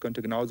Wasser ist. Es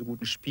könnte genauso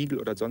gut ein Spiegel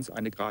oder sonst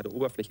eine gerade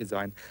Oberfläche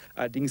sein.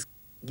 Allerdings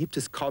gibt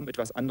es kaum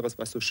etwas anderes,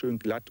 was so schön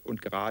glatt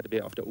und gerade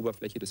wäre auf der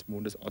Oberfläche des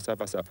Mondes außer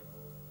Wasser.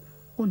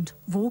 Und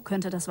wo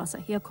könnte das Wasser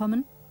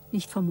herkommen?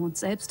 Nicht vom Mond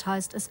selbst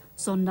heißt es,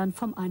 sondern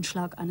vom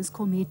Einschlag eines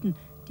Kometen,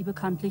 die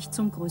bekanntlich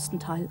zum größten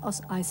Teil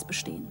aus Eis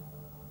bestehen.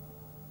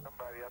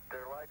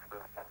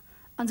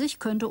 An sich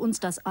könnte uns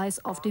das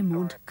Eis auf dem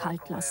Mond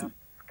kalt lassen,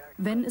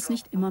 wenn es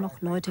nicht immer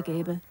noch Leute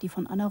gäbe, die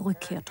von einer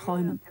Rückkehr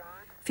träumen.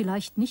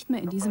 Vielleicht nicht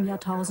mehr in diesem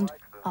Jahrtausend,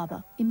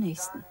 aber im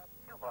nächsten.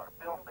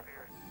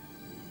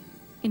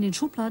 In den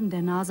Schubladen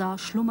der NASA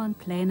schlummern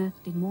Pläne,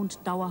 den Mond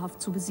dauerhaft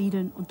zu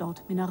besiedeln und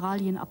dort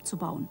Mineralien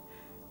abzubauen.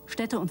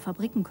 Städte und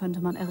Fabriken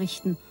könnte man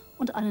errichten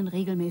und einen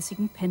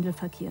regelmäßigen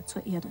Pendelverkehr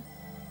zur Erde.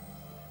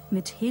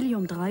 Mit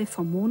Helium-3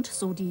 vom Mond,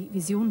 so die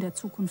Vision der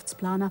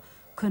Zukunftsplaner,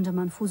 könnte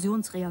man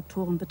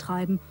Fusionsreaktoren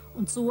betreiben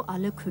und so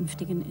alle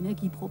künftigen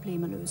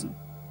Energieprobleme lösen.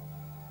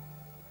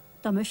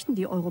 Da möchten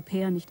die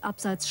Europäer nicht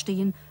abseits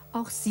stehen,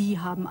 auch sie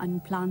haben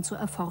einen Plan zur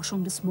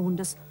Erforschung des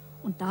Mondes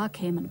und da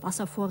kämen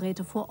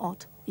Wasservorräte vor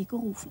Ort wie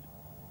gerufen.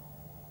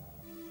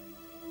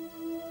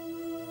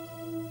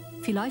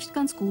 Vielleicht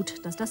ganz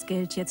gut, dass das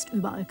Geld jetzt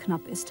überall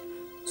knapp ist.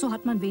 So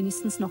hat man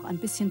wenigstens noch ein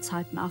bisschen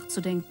Zeit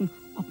nachzudenken,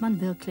 ob man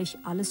wirklich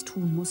alles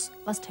tun muss,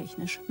 was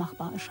technisch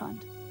machbar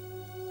erscheint.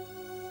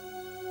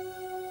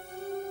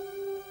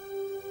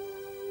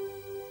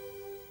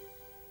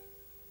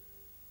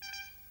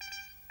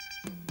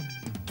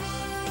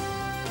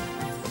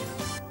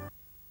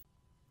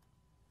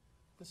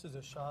 This is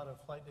a shot of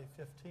Flight Day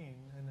 15,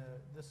 and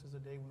this is a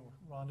day when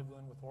we're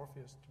rendezvousing with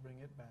Orpheus to bring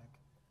it back.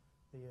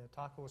 The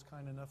Taco was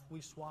kind enough.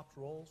 We swapped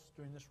roles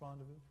during this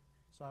rendezvous.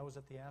 So I was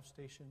at the aft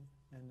station,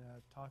 and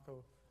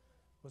Taco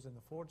was in the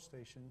forward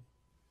station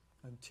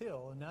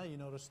until, and now you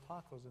notice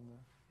Taco's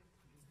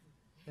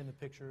in the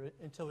picture,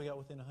 until we got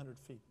within 100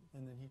 feet,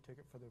 and then he took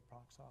it for the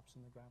prox ops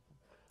and the grappling.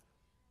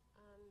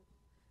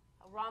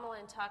 Rommel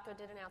and Taco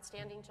did an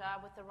outstanding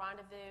job with the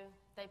rendezvous.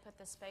 They put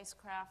the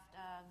spacecraft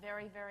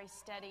very, very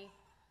steady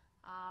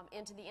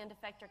into the end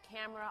effector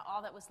camera.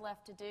 All that was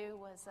left to do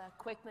was a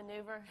quick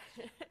maneuver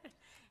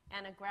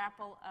and a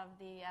grapple of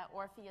the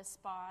Orpheus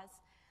spas.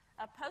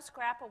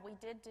 Post-grapple, we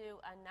did do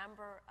a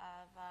number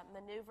of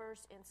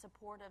maneuvers in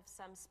support of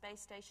some space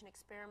station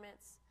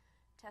experiments,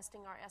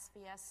 testing our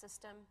SVS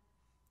system,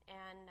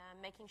 and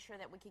making sure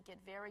that we could get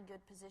very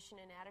good position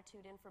and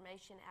attitude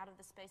information out of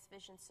the space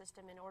vision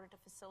system in order to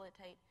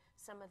facilitate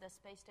some of the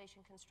space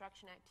station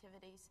construction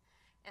activities.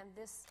 And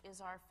this is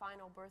our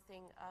final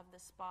berthing of the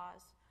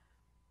spas.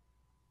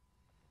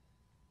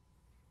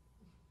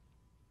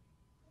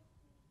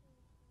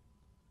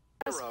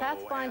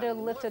 Pathfinder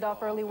lifted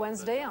off early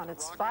Wednesday on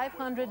its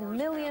 500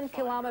 million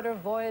kilometer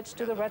voyage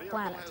to the Red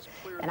Planet.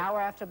 An hour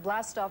after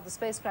blastoff, the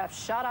spacecraft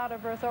shot out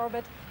of Earth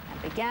orbit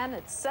and began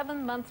its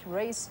 7-month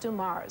race to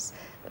Mars.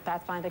 The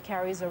Pathfinder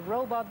carries a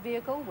robot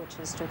vehicle, which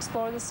is to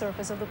explore the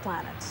surface of the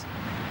planet.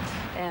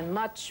 And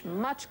much,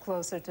 much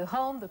closer to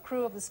home, the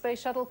crew of the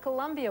Space Shuttle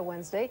Columbia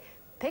Wednesday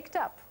picked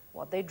up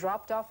what they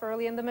dropped off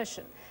early in the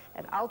mission.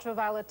 An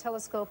ultraviolet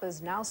telescope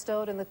is now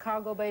stowed in the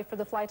cargo bay for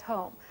the flight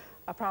home.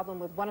 A problem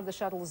with one of the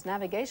shuttle's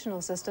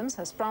navigational systems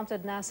has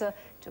prompted NASA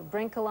to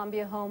bring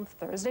Columbia home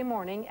Thursday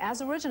morning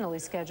as originally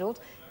scheduled,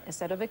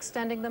 instead of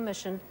extending the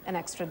mission an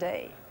extra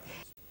day.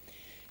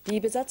 Die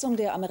Besatzung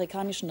der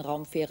amerikanischen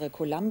Raumfähre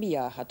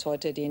Columbia hat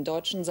heute den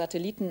deutschen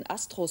Satelliten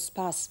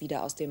Astrospace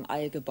wieder aus dem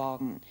All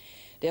geborgen.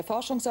 Der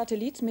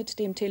Forschungssatellit mit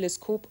dem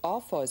Teleskop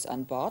Orpheus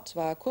an Bord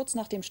war kurz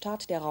nach dem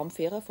Start der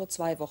Raumfähre vor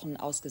 2 Wochen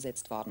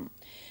ausgesetzt worden.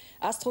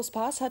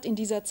 Astrospace hat in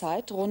dieser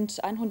Zeit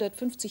rund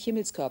 150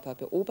 Himmelskörper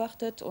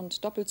beobachtet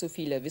und doppelt so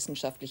viele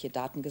wissenschaftliche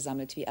Daten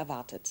gesammelt wie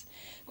erwartet.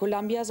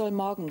 Columbia soll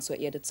morgen zur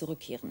Erde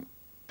zurückkehren.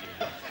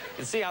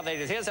 You see how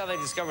here's how they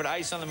discovered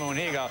ice on the moon.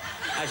 Here you go.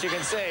 As you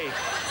can see,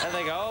 and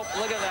they go, oh,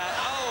 look at that.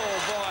 Oh,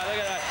 boy, look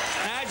at that.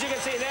 Now, as you can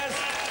see,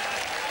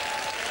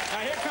 now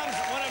here comes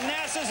one of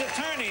NASA's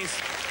attorneys.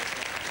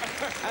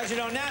 As you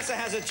know, NASA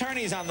has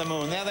attorneys on the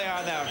moon. There they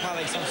are now,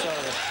 probably some sort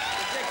of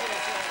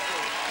ridiculous.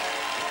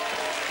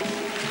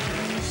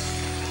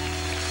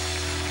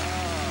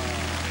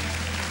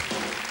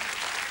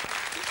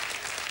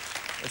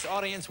 This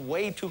audience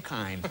way too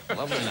kind.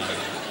 Lovely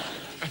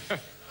night.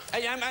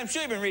 Hey, I'm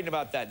sure you've been reading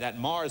about that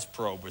Mars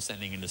probe we're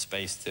sending into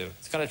space, too.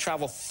 It's going to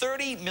travel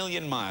 30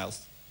 million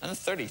miles. Not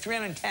 30,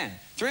 310.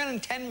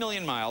 310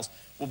 million miles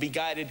will be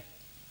guided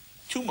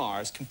to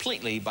Mars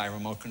completely by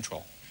remote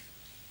control.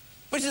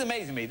 Which is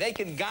amazing to me. They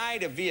can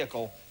guide a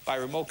vehicle by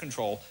remote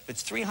control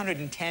that's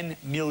 310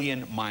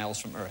 million miles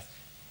from Earth.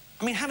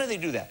 I mean, how do they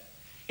do that?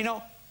 You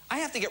know, I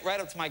have to get right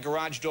up to my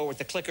garage door with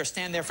the clicker,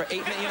 stand there for 8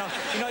 minutes.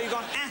 You know, you're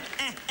going,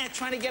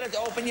 trying to get it to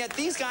open. Yet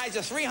these guys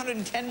are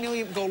 310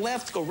 million, go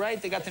left, go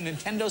right. They got the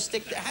Nintendo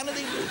stick there. How do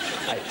they do it?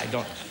 I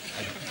don't know.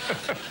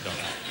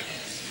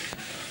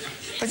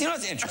 But you know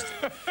what's interesting?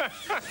 Forget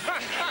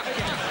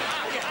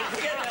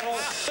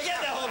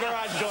that whole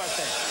garage door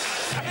thing.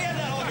 Forget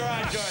that whole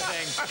garage door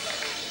thing.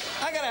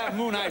 I gotta have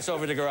moon ice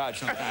over the garage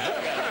sometime.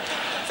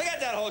 Forget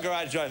that whole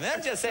garage door thing.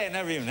 Let's just say it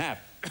never even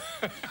happened.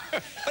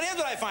 But here's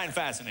what I find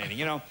fascinating.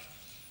 You know,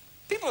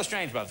 people are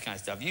strange about this kind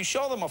of stuff. You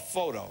show them a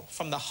photo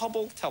from the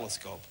Hubble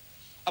telescope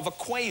of a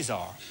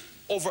quasar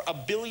over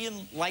 1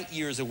 billion light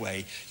years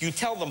away. You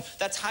tell them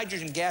that's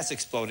hydrogen gas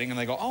exploding, and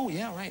they go, oh,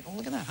 yeah, right. Oh,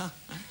 look at that, huh?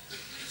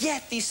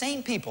 Yet these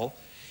same people,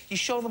 you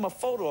show them a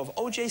photo of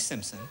O.J.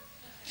 Simpson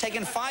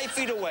taken 5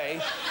 feet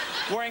away,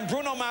 wearing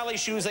Bruno Mali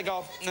shoes. They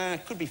go, nah,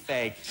 could be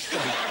fake.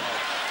 Could be fake.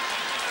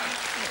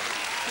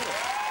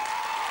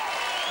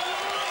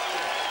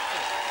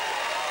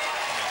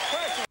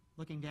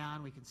 Looking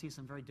down, we can see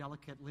some very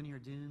delicate linear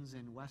dunes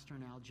in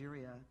western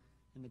Algeria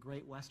in the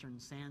great western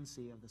sand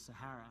sea of the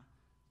Sahara.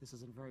 This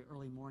is a very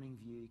early morning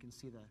view. You can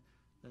see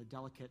the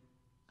delicate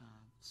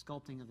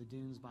sculpting of the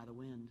dunes by the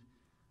wind.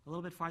 A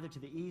little bit farther to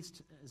the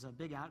east is a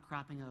big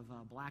outcropping of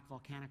black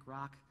volcanic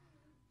rock.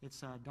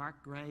 It's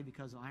dark gray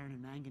because of iron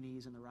and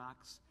manganese in the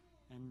rocks.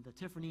 And the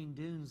Tifernine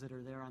dunes that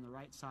are there on the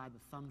right side, the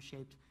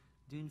thumb-shaped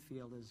dune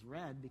field, is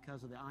red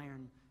because of the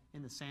iron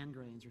in the sand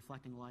grains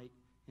reflecting light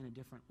in a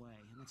different way.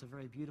 And it's a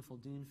very beautiful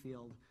dune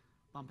field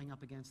bumping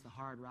up against the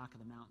hard rock of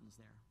the mountains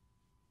there.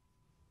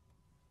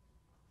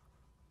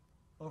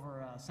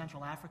 Over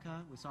Central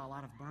Africa, we saw a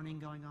lot of burning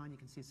going on. You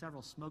can see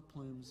several smoke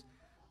plumes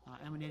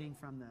emanating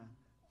from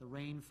the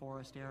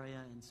rainforest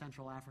area in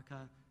Central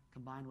Africa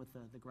combined with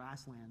the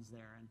grasslands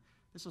there. And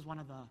this was one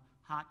of the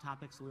hot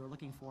topics we were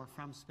looking for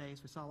from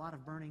space. We saw a lot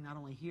of burning not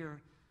only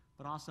here,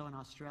 but also in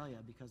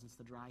Australia because it's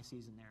the dry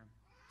season there.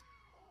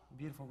 A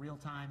beautiful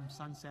real-time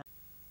sunset.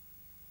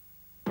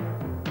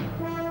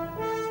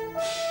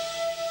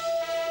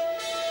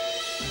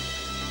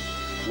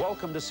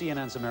 Welcome to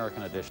CNN's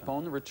American Edition.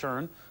 On the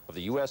return of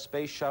the U.S.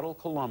 Space Shuttle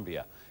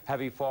Columbia.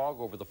 Heavy fog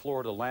over the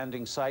Florida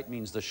landing site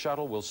means the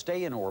shuttle will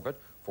stay in orbit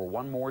for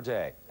 1 more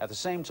day. At the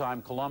same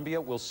time,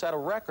 Columbia will set a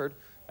record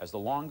as the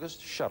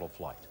longest shuttle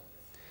flight.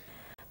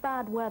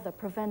 Bad weather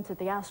prevented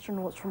the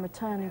astronauts from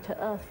returning to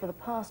Earth for the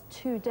past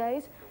 2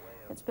 days.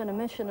 It's been a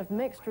mission of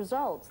mixed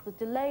results. The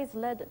delays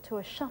led to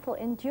a shuttle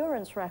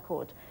endurance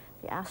record.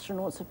 The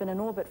astronauts have been in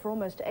orbit for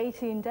almost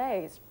 18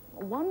 days.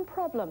 One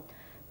problem: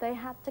 they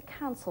had to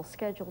cancel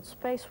scheduled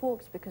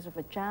spacewalks because of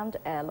a jammed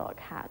airlock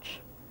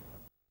hatch.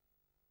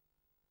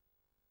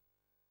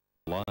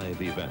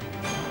 Live event.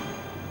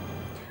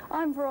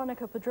 I'm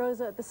Veronica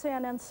Pedroza at the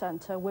CNN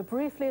Center. We're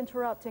briefly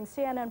interrupting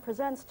CNN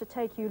Presents to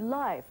take you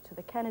live to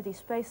the Kennedy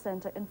Space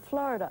Center in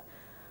Florida,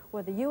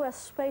 where the U.S.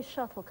 Space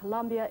Shuttle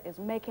Columbia is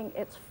making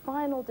its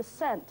final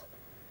descent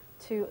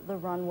to the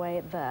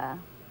runway there.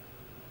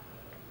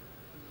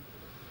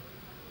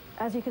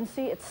 As you can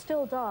see, it's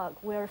still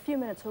dark. We're a few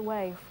minutes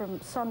away from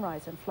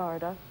sunrise in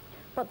Florida,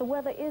 but the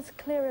weather is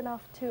clear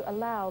enough to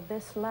allow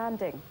this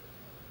landing.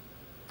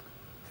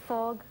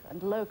 Fog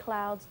and low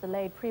clouds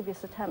delayed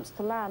previous attempts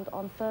to land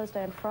on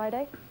Thursday and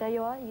Friday. There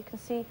you are. You can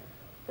see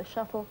the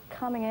shuttle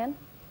coming in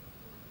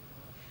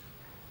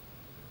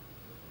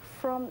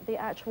from the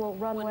actual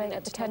runway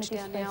at the Kennedy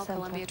Space Center.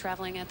 Columbia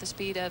traveling at the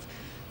speed of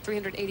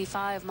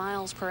 385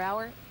 miles per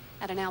hour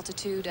at an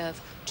altitude of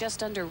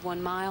just under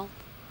 1 mile.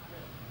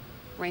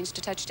 Range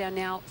to touchdown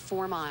now,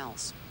 4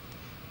 miles.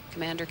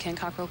 Commander Ken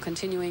Cockrell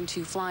continuing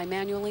to fly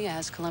manually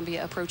as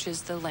Columbia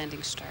approaches the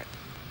landing start.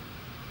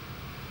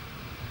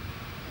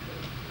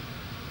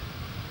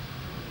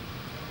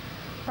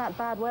 That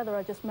bad weather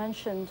I just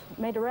mentioned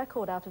made a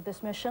record out of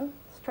this mission,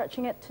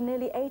 stretching it to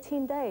nearly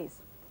 18 days.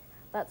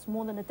 That's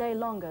more than a day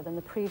longer than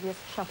the previous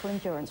shuttle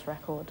endurance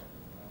record.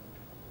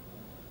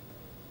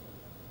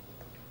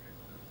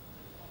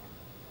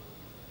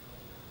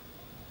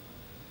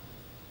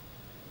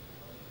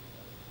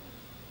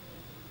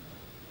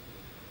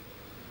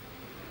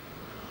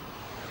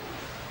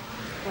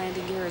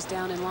 Landing gear is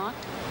down and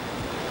locked.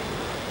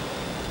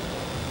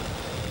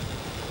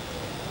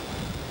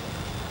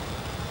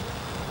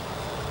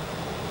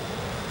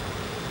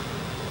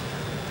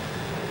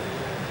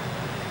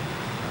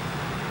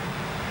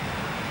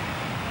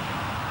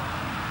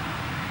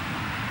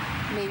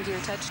 Main gear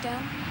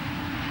touchdown.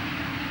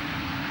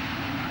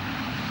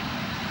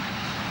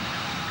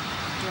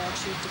 Drag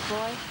chute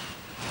deploy.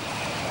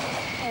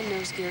 And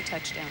nose gear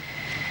touchdown.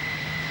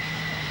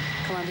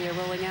 Columbia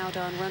rolling out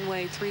on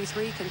runway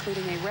 33,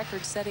 concluding a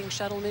record-setting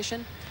shuttle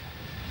mission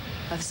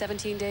of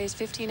 17 days,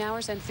 15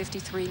 hours, and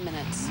 53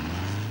 minutes.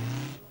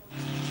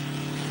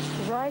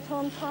 Right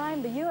on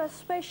time, the U.S.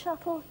 Space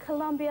Shuttle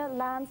Columbia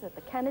lands at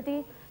the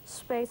Kennedy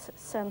Space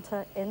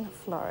Center in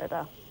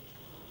Florida.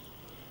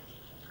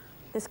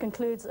 This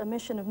concludes a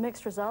mission of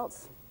mixed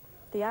results.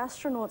 The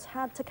astronauts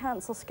had to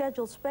cancel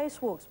scheduled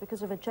spacewalks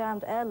because of a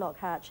jammed airlock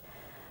hatch,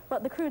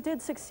 but the crew did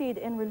succeed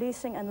in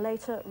releasing and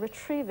later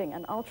retrieving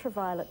an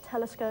ultraviolet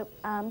telescope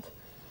and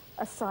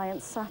a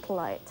science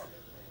satellite.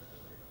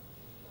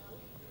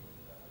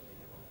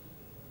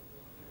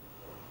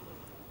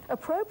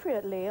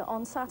 Appropriately,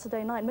 on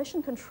Saturday night,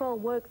 Mission Control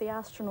woke the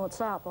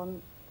astronauts up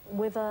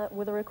with a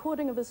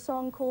recording of a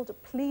song called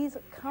 "Please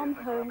Come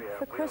Home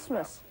for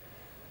Christmas,"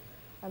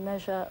 a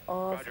measure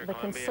of Roger, the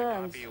Columbia,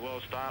 concerns. copy, will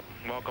stop.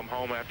 Welcome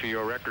home after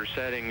your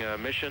record-setting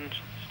missions.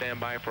 Stand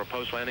by for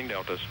post-landing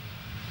deltas.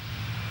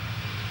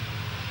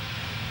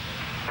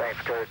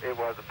 Thanks, Kurt. It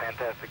was a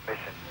fantastic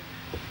mission.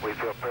 We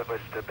feel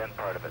privileged to have been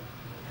part of it.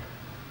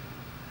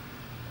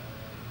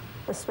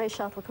 The Space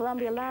Shuttle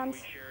Columbia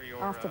lands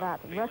after that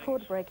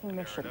record-breaking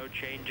mission. No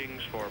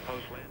changings for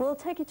post-landing. We'll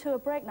take you to a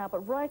break now, but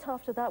right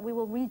after that we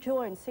will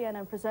rejoin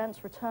CNN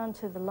Presents, return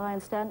to the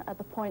Lion's Den at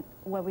the point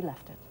where we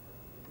left it.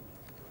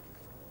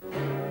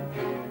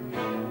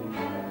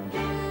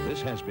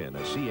 This has been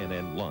a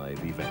CNN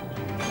Live event.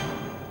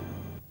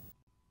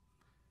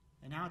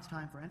 And now it's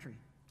time for entry.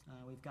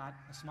 We've got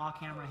a small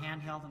camera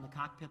handheld in the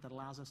cockpit that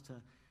allows us to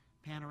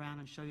pan around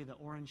and show you the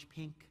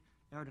orange-pink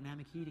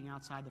aerodynamic heating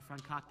outside the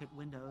front cockpit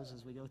windows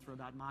as we go through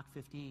about Mach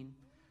 15.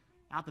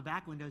 Out the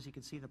back windows, you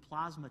can see the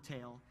plasma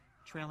tail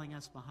trailing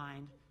us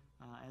behind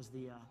as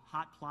the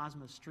hot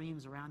plasma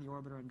streams around the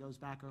orbiter and goes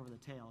back over the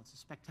tail. It's a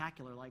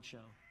spectacular light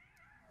show.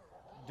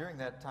 During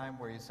that time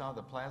where you saw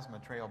the plasma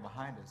trail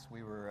behind us,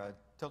 we were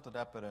tilted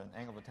up at an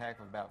angle of attack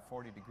of about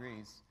 40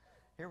 degrees.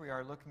 Here we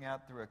are looking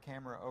out through a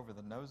camera over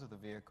the nose of the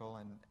vehicle,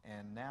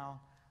 and now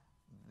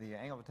the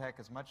angle of attack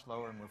is much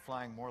lower and we're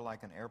flying more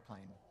like an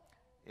airplane.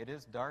 It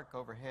is dark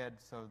overhead,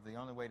 so the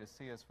only way to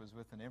see us was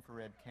with an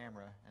infrared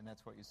camera, and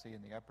that's what you see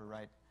in the upper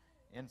right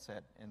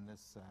inset in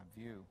this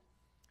view.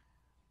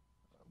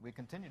 We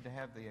continue to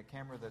have the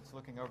camera that's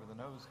looking over the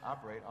nose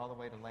operate all the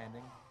way to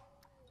landing,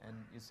 and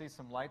you see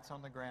some lights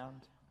on the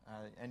ground,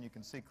 and you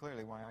can see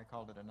clearly why I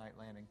called it a night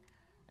landing.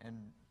 And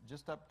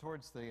just up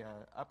towards the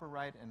upper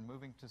right and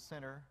moving to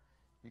center,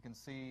 you can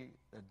see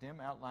a dim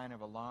outline of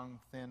a long,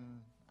 thin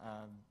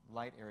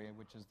light area,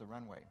 which is the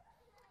runway.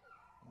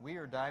 We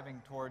are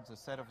diving towards a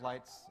set of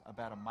lights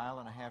about 1.5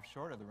 miles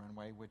short of the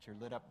runway, which are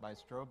lit up by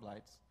strobe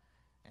lights.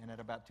 And at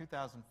about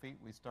 2,000 feet,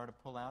 we start to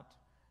pull out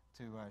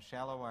to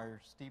shallow our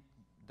steep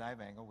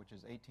dive angle, which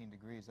is 18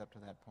 degrees up to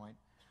that point,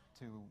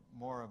 to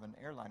more of an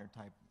airliner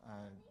type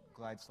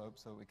glide slope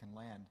so that we can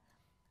land.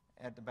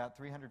 At about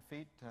 300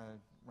 feet,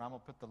 Rommel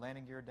put the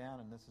landing gear down,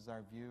 and this is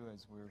our view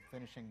as we're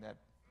finishing that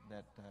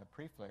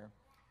pre-flare.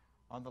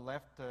 On the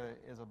left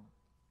is a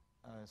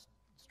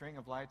string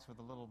of lights with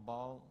a little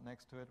ball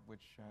next to it,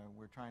 which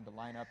we're trying to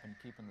line up and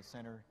keep in the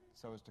center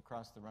so as to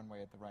cross the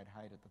runway at the right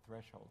height at the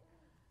threshold.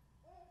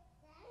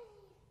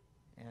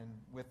 And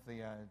with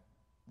the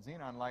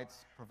xenon lights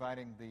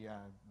providing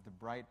the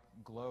bright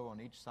glow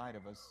on each side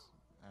of us,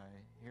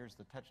 here's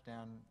the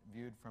touchdown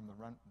viewed from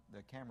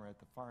the camera at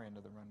the far end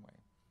of the runway.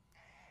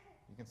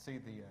 You can see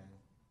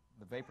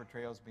the vapor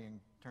trails being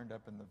turned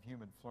up in the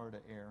humid Florida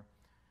air.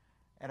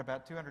 At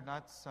about 200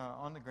 knots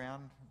on the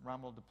ground,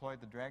 Rommel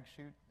deployed the drag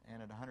chute,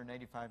 and at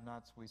 185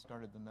 knots we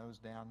started the nose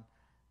down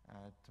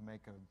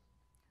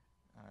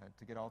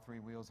to get all three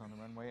wheels on the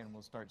runway, and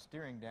we'll start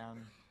steering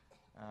down,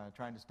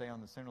 trying to stay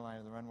on the center line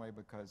of the runway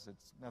because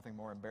it's nothing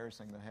more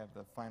embarrassing than have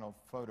the final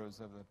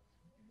photos of the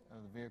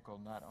vehicle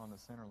not on the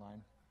center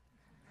line.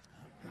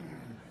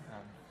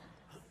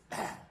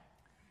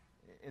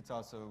 It's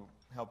also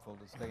helpful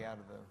to stay out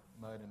of the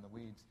mud and the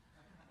weeds.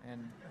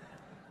 And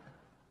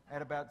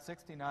at about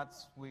 60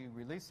 knots, we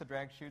release the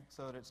drag chute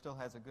so that it still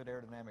has a good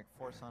aerodynamic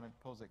force on it,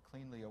 pulls it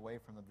cleanly away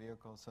from the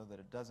vehicle so that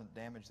it doesn't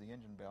damage the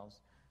engine bells.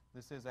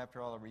 This is,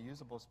 after all, a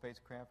reusable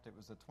spacecraft. It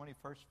was the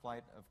 21st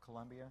flight of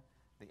Columbia,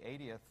 the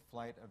 80th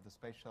flight of the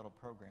Space Shuttle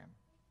program.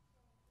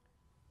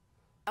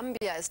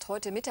 Columbia ist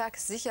heute Mittag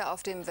sicher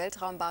auf dem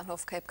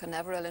Weltraumbahnhof Cape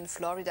Canaveral in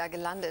Florida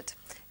gelandet.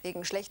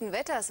 Wegen schlechten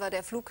Wetters war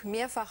der Flug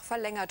mehrfach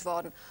verlängert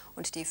worden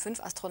und die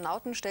 5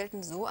 Astronauten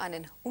stellten so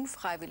einen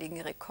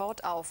unfreiwilligen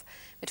Rekord auf.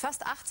 Mit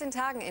fast 18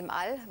 Tagen im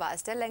All war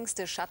es der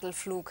längste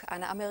Shuttle-Flug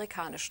einer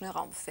amerikanischen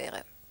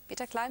Raumfähre.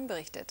 Peter Klein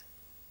berichtet.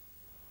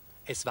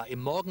 Es war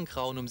im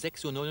Morgengrauen um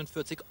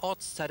 6:49 Uhr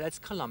Ortszeit,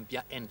 als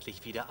Columbia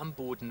endlich wieder am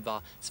Boden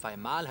war.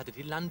 Zweimal hatte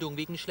die Landung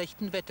wegen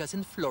schlechten Wetters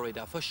in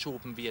Florida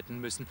verschoben werden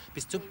müssen.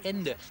 Bis zum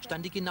Ende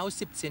stand die genau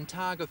 17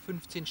 Tage,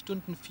 15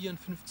 Stunden,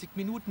 54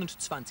 Minuten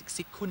und 20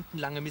 Sekunden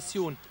lange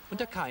Mission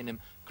unter keinem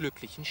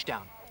glücklichen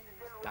Stern.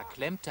 Da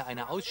klemmte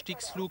eine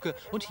Ausstiegsfluke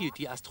und hielt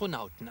die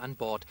Astronauten an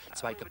Bord.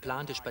 2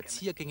 geplante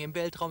Spaziergänge im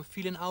Weltraum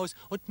fielen aus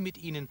und mit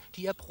ihnen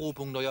die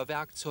Erprobung neuer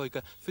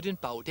Werkzeuge für den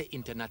Bau der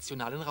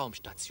internationalen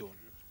Raumstation.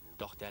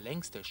 Doch der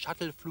längste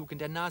Shuttle-Flug in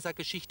der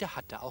NASA-Geschichte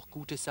hatte auch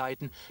gute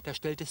Seiten. Da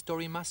stellte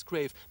Story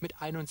Musgrave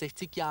mit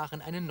 61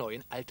 Jahren einen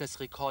neuen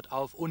Altersrekord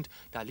auf und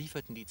da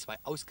lieferten die 2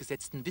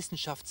 ausgesetzten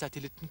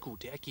Wissenschaftssatelliten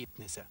gute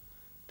Ergebnisse.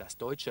 Das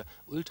deutsche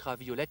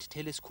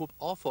Ultraviolett-Teleskop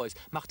Orpheus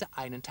machte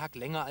einen Tag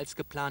länger als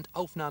geplant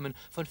Aufnahmen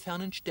von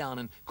fernen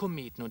Sternen,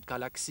 Kometen und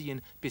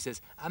Galaxien, bis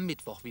es am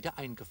Mittwoch wieder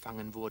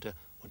eingefangen wurde.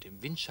 Und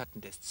im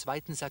Windschatten des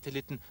zweiten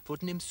Satelliten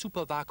wurden im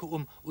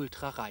Supervakuum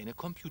ultrareine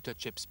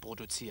Computerchips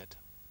produziert.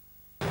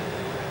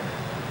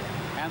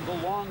 And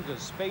the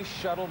longest space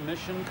shuttle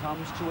mission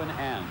comes to an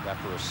end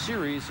after a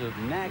series of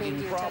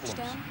nagging problems.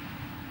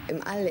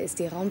 Im All ist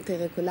die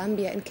Raumfähre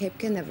Columbia in Cape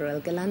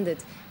Canaveral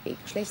gelandet. Wegen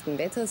schlechten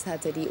Wetters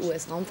hatte die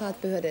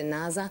US-Raumfahrtbehörde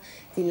NASA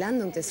die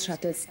Landung des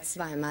Shuttles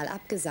zweimal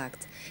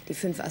abgesagt. Die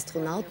 5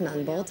 Astronauten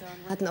an Bord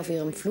hatten auf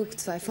ihrem Flug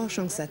 2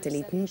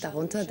 Forschungssatelliten,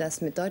 darunter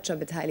das mit deutscher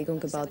Beteiligung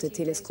gebaute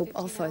Teleskop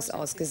Orpheus,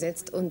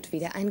 ausgesetzt und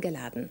wieder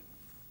eingeladen.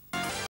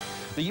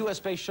 The U.S.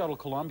 Space Shuttle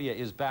Columbia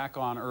is back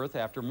on Earth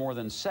after more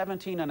than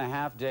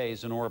 17.5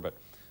 days in orbit.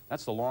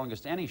 That's the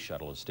longest any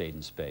shuttle has stayed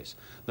in space.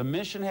 The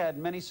mission had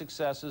many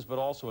successes, but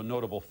also a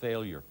notable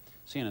failure.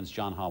 CNN's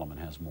John Holloman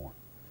has more.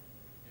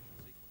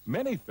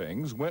 Many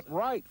things went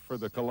right for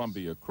the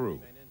Columbia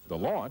crew. The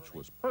launch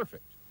was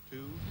perfect.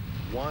 2,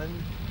 1,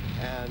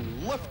 and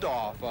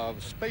liftoff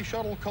of Space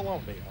Shuttle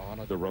Columbia.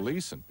 The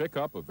release and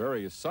pickup of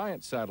various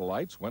science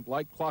satellites went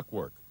like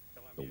clockwork.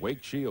 The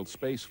Wake Shield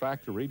Space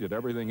Factory did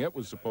everything it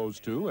was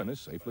supposed to and is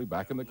safely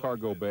back in the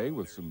cargo bay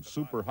with some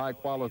super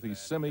high-quality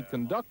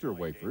semiconductor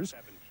wafers,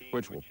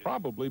 which will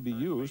probably be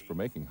used for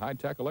making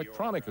high-tech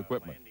electronic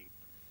equipment.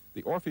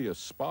 The Orpheus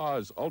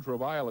SPA's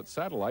ultraviolet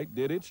satellite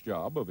did its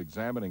job of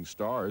examining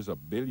stars a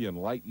billion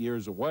light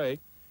years away,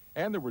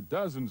 and there were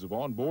dozens of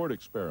onboard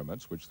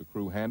experiments which the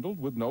crew handled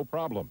with no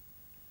problem.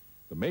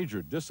 The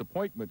major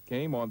disappointment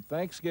came on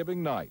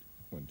Thanksgiving night,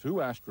 when 2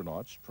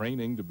 astronauts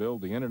training to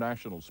build the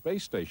International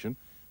Space Station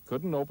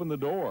couldn't open the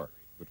door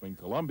between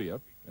Columbia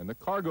and the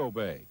cargo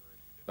bay.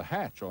 The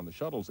hatch on the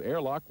shuttle's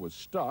airlock was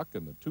stuck,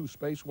 and the 2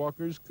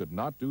 spacewalkers could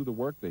not do the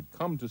work they'd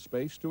come to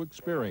space to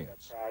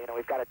experience.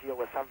 We've got to deal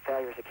with some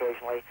failures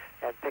occasionally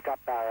and pick up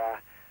our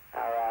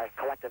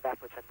collective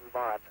efforts and move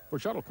on. For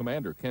Shuttle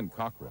Commander Ken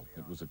Cockrell,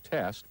 it was a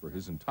test for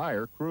his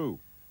entire crew.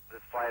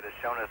 This flight has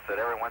shown us that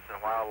every once in a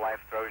while life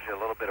throws you a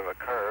little bit of a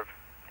curve,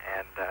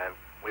 and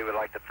we would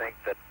like to think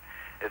that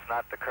it's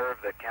not the curve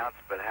that counts,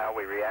 but how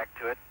we react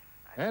to it.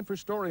 And for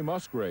Story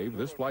Musgrave,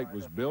 this flight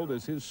was billed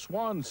as his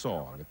swan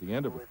song at the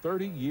end of a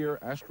 30-year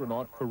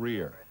astronaut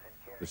career.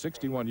 The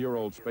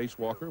 61-year-old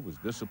spacewalker was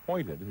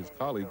disappointed his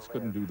colleagues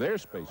couldn't do their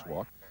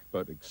spacewalk,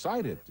 but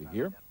excited to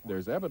hear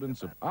there's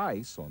evidence of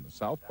ice on the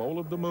south pole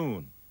of the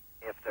moon.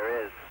 If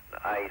there is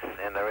ice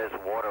and there is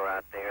water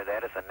out there,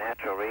 that is a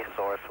natural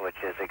resource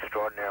which is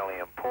extraordinarily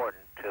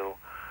important to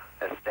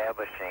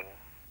establishing,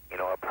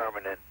 a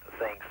permanent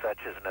thing such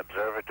as an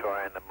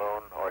observatory on the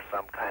moon or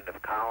some kind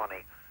of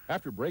colony.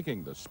 After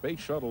breaking the Space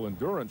Shuttle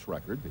endurance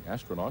record, the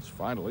astronauts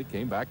finally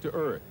came back to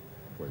Earth,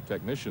 where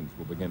technicians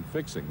will begin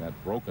fixing that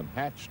broken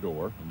hatch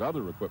door and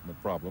other equipment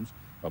problems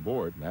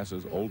aboard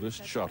NASA's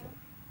oldest shuttle.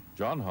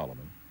 John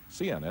Holloman,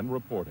 CNN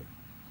reporting.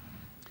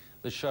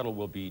 The shuttle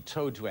will be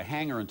towed to a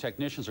hangar, and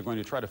technicians are going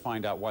to try to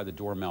find out why the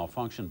door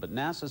malfunctioned. But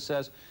NASA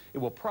says it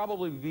will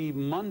probably be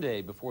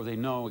Monday before they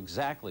know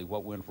exactly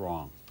what went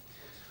wrong.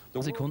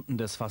 Sekunden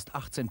des fast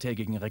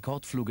 18-tägigen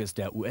Rekordfluges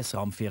der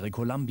US-Raumfähre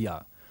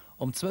Columbia.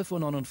 Um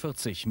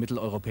 12:49 Uhr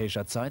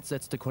mitteleuropäischer Zeit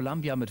setzte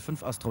Columbia mit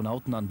 5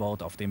 Astronauten an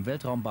Bord auf dem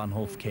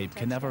Weltraumbahnhof Cape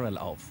Canaveral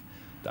auf.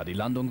 Da die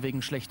Landung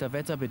wegen schlechter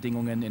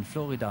Wetterbedingungen in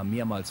Florida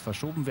mehrmals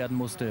verschoben werden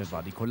musste,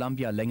 war die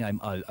Columbia länger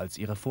im All als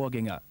ihre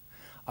Vorgänger.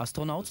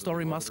 Astronaut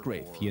Story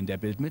Musgrave, hier in der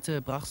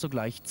Bildmitte, brach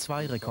sogleich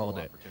 2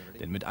 Rekorde.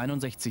 Denn mit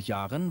 61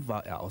 Jahren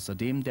war er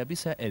außerdem der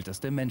bisher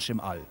älteste Mensch im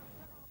All.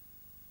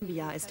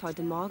 Columbia ist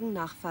heute Morgen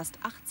nach fast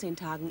 18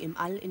 Tagen im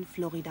All in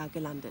Florida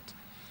gelandet.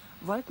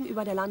 Wolken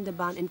über der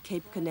Landebahn in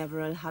Cape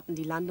Canaveral hatten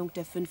die Landung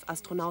der 5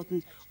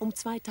 Astronauten um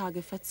 2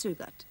 Tage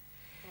verzögert.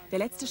 Der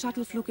letzte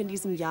Shuttleflug in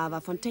diesem Jahr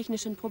war von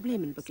technischen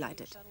Problemen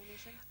begleitet.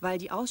 Weil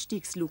die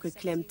Ausstiegsluke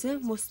klemmte,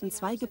 mussten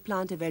 2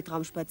 geplante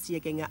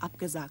Weltraumspaziergänge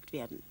abgesagt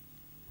werden.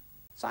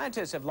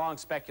 Scientists have long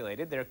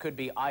speculated there could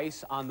be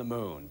ice on the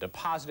moon,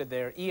 deposited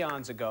there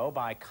eons ago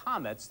by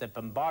comets that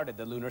bombarded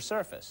the lunar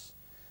surface.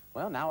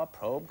 Well, now a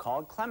probe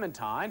called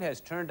Clementine has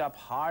turned up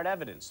hard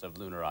evidence of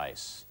lunar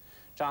ice.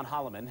 John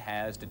Holloman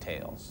has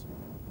details.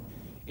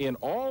 In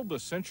all the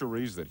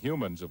centuries that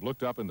humans have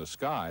looked up in the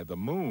sky, the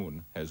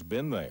moon has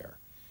been there.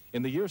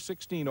 In the year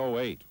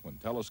 1608, when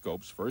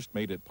telescopes first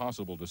made it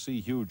possible to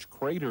see huge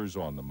craters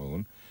on the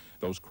moon,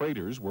 those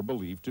craters were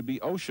believed to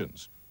be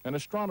oceans, and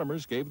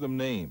astronomers gave them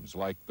names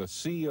like the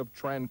Sea of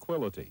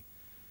Tranquility.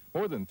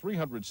 More than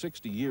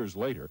 360 years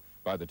later,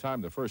 by the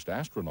time the first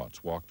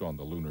astronauts walked on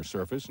the lunar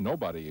surface,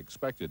 nobody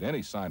expected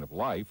any sign of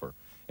life or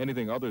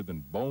anything other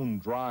than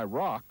bone-dry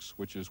rocks,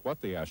 which is what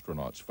the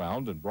astronauts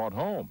found and brought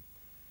home.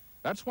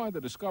 That's why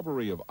the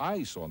discovery of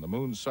ice on the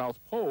moon's south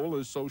pole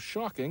is so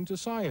shocking to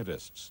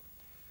scientists.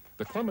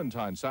 The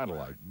Clementine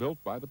satellite,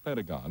 built by the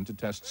Pentagon to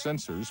test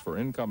sensors for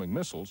incoming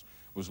missiles,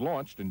 was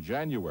launched in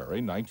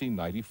January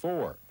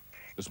 1994.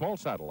 The small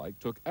satellite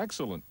took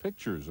excellent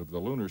pictures of the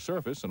lunar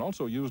surface and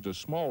also used a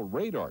small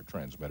radar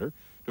transmitter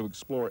to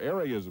explore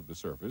areas of the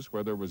surface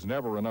where there was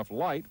never enough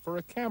light for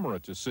a camera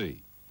to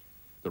see.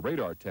 The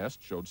radar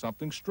test showed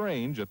something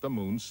strange at the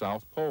moon's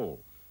south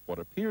pole, what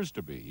appears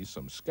to be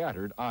some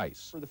scattered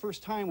ice. For the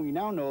first time, we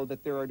now know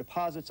that there are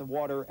deposits of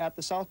water at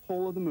the south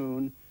pole of the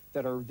moon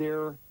that are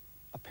there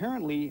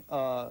apparently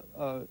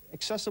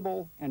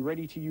accessible and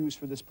ready to use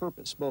for this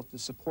purpose, both to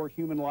support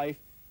human life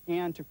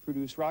and to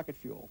produce rocket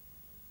fuel.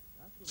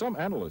 Some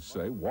analysts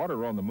say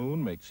water on the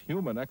moon makes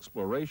human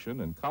exploration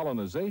and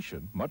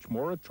colonization much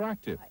more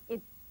attractive.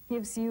 It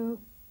gives you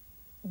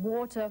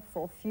water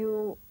for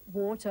fuel,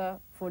 water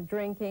for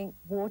drinking,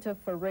 water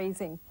for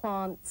raising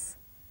plants.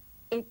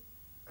 It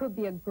could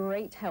be a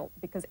great help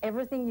because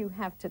everything you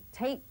have to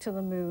take to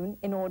the moon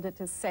in order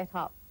to set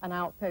up an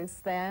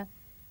outpost there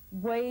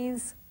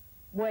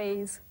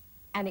weighs,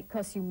 and it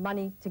costs you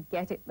money to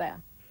get it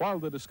there. While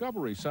the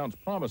discovery sounds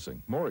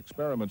promising, more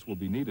experiments will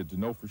be needed to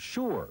know for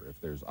sure if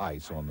there's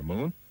ice on the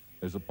moon.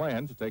 There's a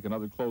plan to take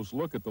another close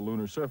look at the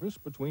lunar surface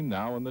between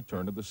now and the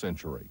turn of the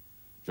century.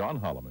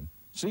 John Holloman,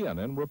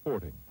 CNN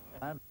reporting.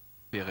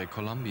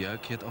 Columbia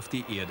kehrt auf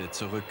die Erde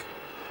zurück.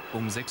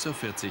 Um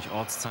 6:40 Uhr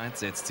Ortszeit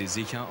setzt sie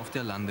sicher auf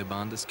der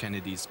Landebahn des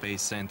Kennedy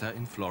Space Center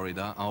in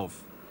Florida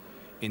auf.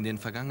 In den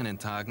vergangenen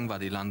Tagen war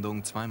die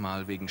Landung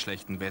zweimal wegen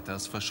schlechten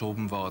Wetters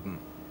verschoben worden.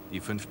 Die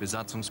 5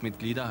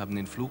 Besatzungsmitglieder haben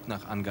den Flug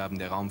nach Angaben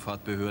der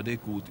Raumfahrtbehörde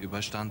gut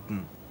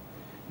überstanden.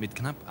 Mit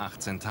knapp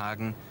 18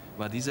 Tagen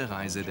war diese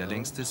Reise der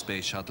längste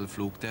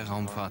Space-Shuttle-Flug der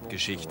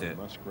Raumfahrtgeschichte.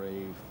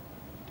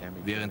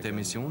 Während der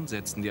Mission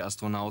setzten die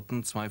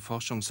Astronauten 2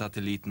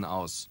 Forschungssatelliten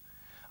aus.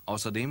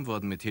 Außerdem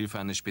wurden mit Hilfe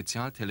eines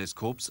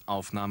Spezialteleskops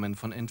Aufnahmen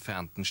von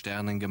entfernten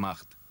Sternen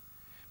gemacht.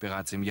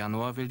 Bereits im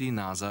Januar will die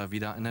NASA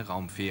wieder eine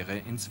Raumfähre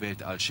ins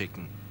Weltall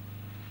schicken.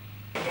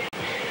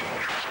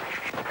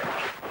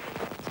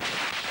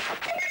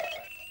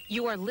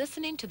 You are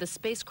listening to the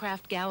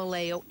spacecraft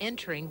Galileo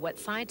entering what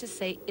scientists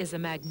say is a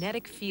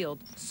magnetic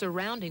field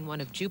surrounding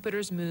one of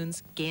Jupiter's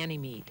moons,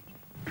 Ganymede.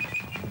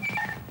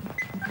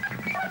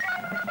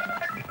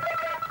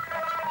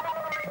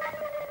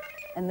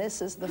 And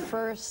this is the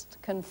first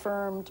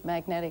confirmed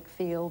magnetic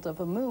field of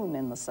a moon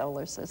in the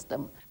solar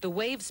system. The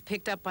waves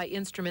picked up by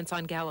instruments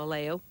on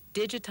Galileo,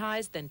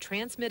 digitized, then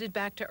transmitted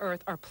back to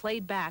Earth, are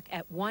played back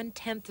at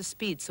 1/10 the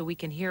speed so we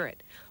can hear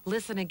it.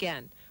 Listen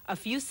again. A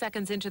few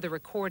seconds into the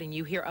recording,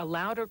 you hear a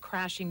louder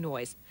crashing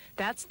noise.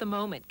 That's the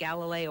moment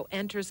Galileo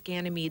enters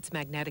Ganymede's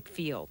magnetic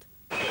field.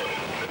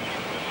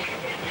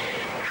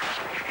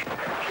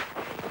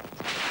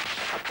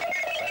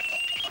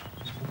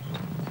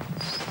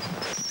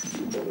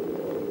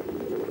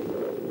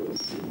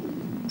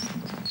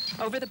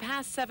 Over the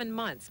past 7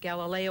 months,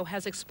 Galileo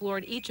has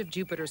explored each of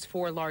Jupiter's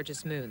 4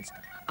 largest moons.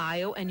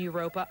 Io and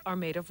Europa are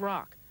made of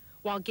rock,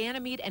 while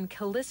Ganymede and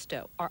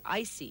Callisto are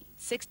icy,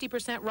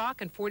 60% rock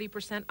and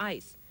 40%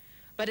 ice.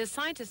 But as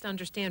scientists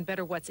understand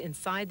better what's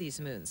inside these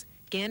moons,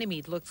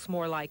 Ganymede looks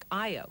more like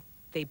Io.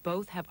 They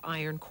both have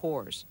iron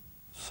cores.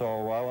 So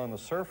while on the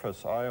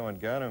surface, Io and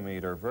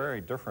Ganymede are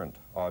very different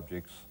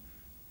objects,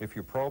 if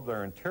you probe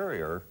their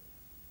interior,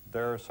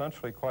 they're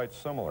essentially quite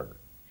similar.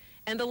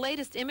 And the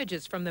latest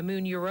images from the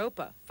moon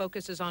Europa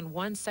focuses on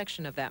one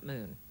section of that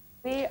moon.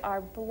 We are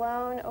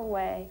blown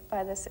away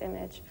by this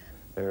image.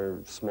 There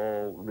are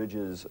small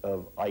ridges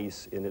of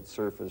ice in its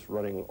surface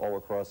running all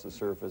across the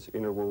surface,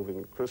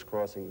 interwoven,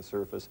 crisscrossing the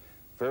surface.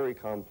 Very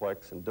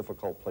complex and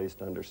difficult place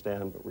to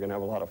understand, but we're going to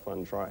have a lot of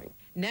fun trying.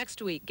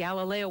 Next week,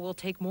 Galileo will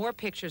take more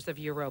pictures of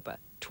Europa,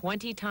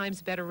 20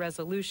 times better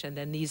resolution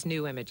than these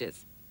new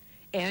images.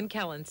 Ann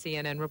Kellen,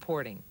 CNN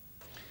reporting.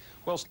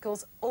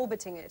 Particles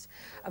orbiting it.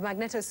 A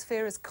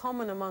magnetosphere is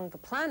common among the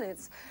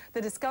planets. The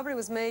discovery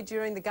was made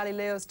during the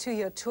Galileo's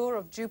 2-year tour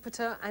of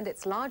Jupiter and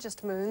its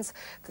largest moons.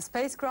 The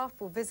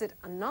spacecraft will visit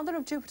another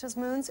of Jupiter's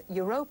moons,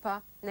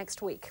 Europa,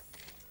 next week.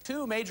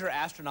 2 major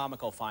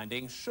astronomical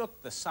findings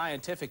shook the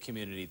scientific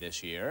community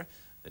this year.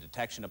 the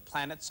detection of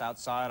planets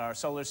outside our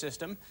solar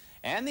system,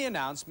 and the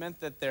announcement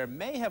that there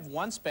may have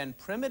once been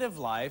primitive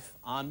life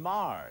on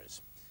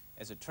Mars.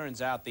 As it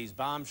turns out, these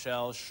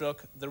bombshells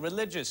shook the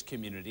religious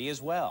community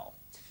as well.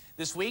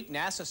 This week,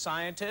 NASA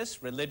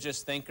scientists,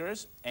 religious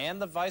thinkers,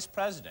 and the Vice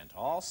President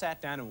all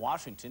sat down in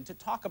Washington to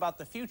talk about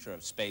the future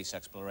of space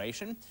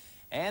exploration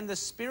and the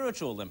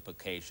spiritual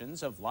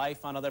implications of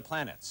life on other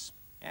planets.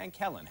 Ann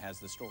Kellen has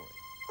the story.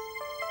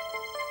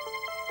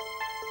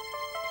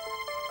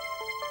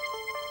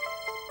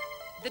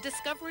 The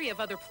discovery of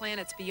other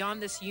planets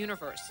beyond this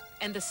universe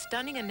and the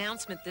stunning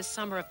announcement this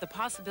summer of the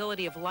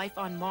possibility of life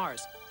on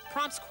Mars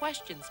prompts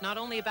questions not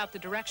only about the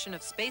direction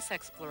of space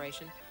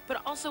exploration,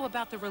 but also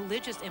about the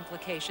religious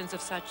implications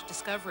of such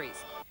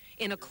discoveries.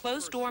 In a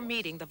closed-door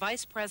meeting, the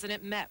Vice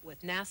President met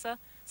with NASA,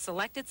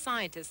 selected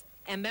scientists,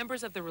 and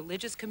members of the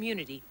religious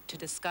community to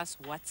discuss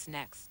what's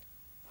next.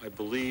 I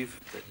believe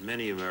that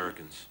many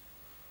Americans,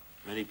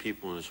 many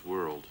people in this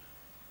world,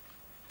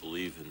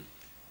 believe in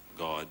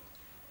God,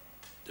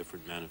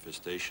 different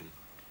manifestation.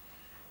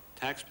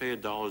 Taxpayer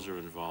dollars are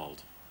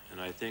involved,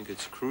 and I think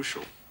it's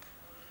crucial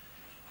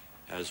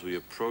as we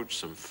approach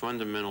some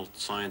fundamental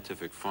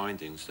scientific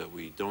findings that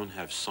we don't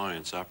have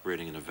science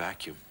operating in a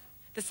vacuum.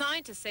 The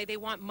scientists say they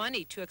want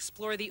money to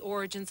explore the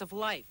origins of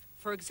life.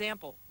 For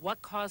example,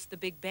 what caused the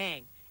Big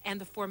Bang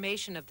and the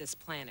formation of this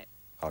planet.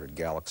 How did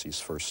galaxies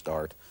first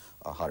start?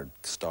 How did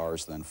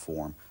stars then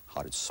form?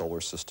 How did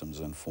solar systems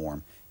then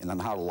form? And then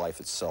how did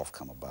life itself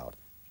come about?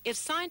 If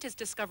scientists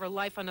discover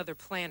life on other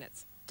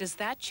planets, does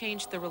that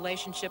change the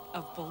relationship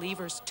of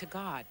believers to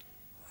God?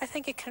 I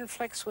think it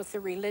conflicts with the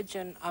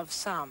religion of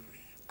some.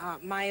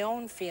 My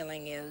own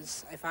feeling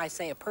is, if I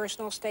say a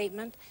personal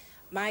statement,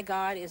 my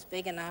God is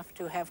big enough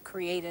to have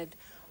created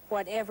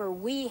whatever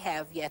we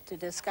have yet to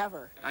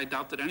discover. I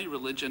doubt that any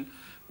religion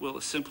will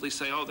simply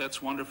say, oh,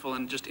 that's wonderful,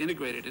 and just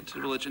integrate it into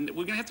religion. We're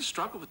going to have to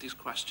struggle with these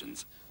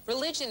questions.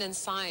 Religion and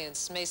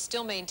science may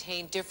still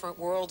maintain different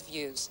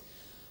worldviews,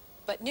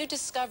 but new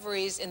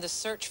discoveries in the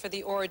search for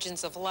the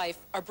origins of life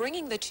are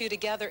bringing the two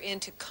together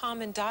into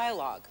common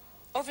dialogue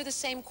over the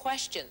same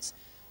questions,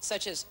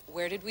 such as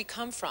where did we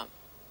come from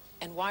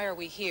and why are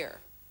we here?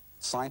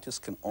 Scientists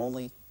can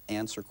only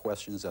answer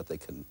questions that they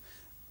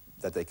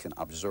can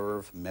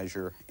observe,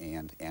 measure,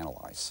 and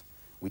analyze.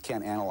 We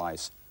can't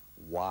analyze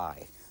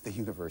why the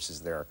universe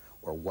is there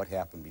or what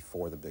happened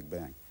before the Big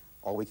Bang.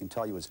 All we can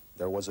tell you is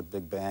there was a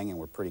Big Bang, and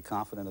we're pretty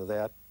confident of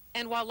that.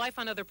 And while life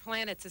on other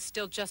planets is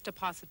still just a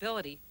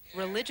possibility,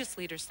 religious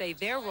leaders say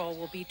their role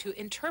will be to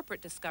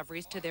interpret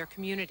discoveries to their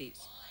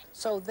communities.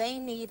 So they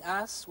need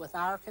us, with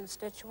our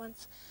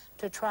constituents,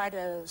 to try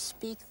to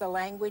speak the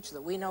language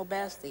that we know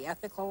best, the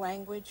ethical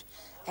language,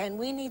 and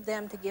we need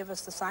them to give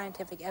us the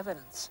scientific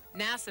evidence.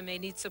 NASA may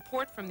need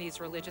support from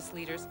these religious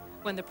leaders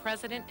when the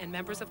President and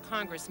members of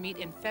Congress meet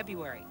in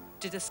February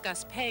to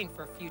discuss paying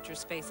for future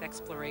space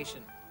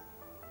exploration.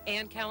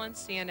 Ann Kellen,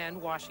 CNN,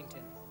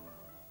 Washington.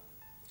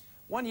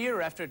 1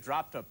 year after it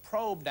dropped a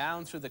probe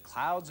down through the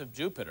clouds of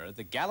Jupiter,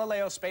 the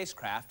Galileo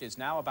spacecraft is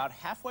now about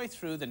halfway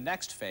through the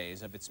next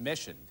phase of its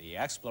mission, the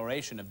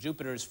exploration of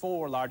Jupiter's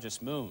 4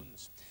 largest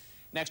moons.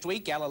 Next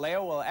week,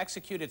 Galileo will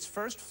execute its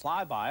first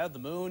flyby of the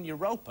moon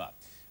Europa,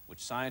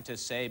 which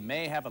scientists say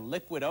may have a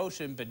liquid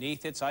ocean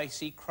beneath its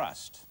icy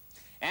crust.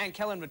 Ann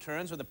Kellen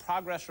returns with a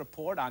progress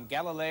report on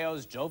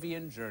Galileo's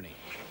Jovian journey.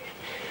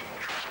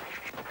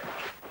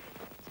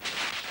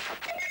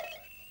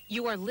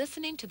 You are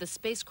listening to the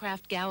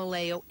spacecraft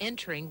Galileo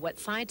entering what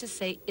scientists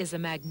say is a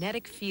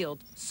magnetic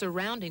field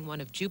surrounding one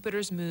of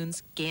Jupiter's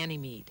moons,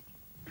 Ganymede.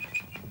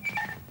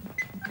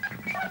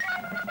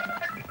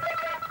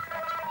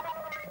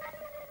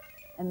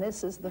 And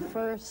this is the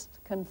first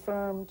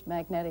confirmed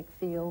magnetic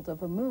field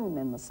of a moon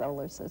in the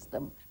solar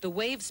system. The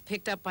waves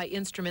picked up by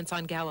instruments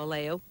on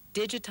Galileo,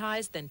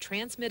 digitized, then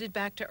transmitted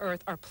back to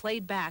Earth, are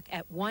played back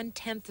at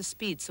 1/10 the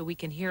speed so we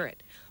can hear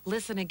it.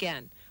 Listen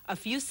again. A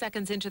few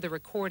seconds into the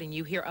recording,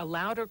 you hear a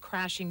louder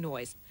crashing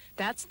noise.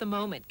 That's the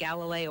moment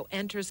Galileo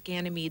enters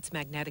Ganymede's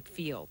magnetic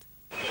field.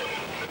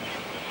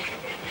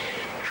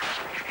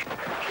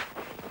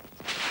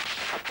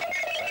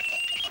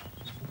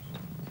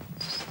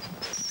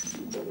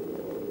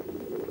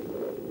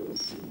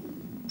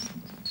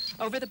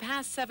 Over the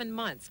past 7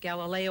 months,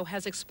 Galileo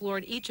has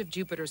explored each of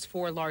Jupiter's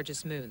 4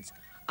 largest moons.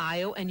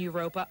 Io and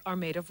Europa are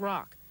made of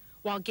rock,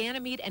 while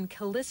Ganymede and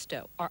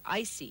Callisto are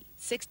icy,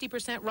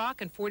 60% rock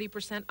and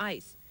 40%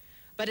 ice.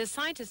 But as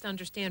scientists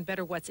understand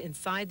better what's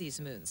inside these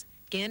moons,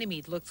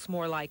 Ganymede looks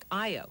more like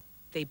Io.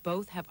 They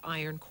both have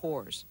iron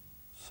cores.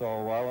 So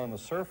while on the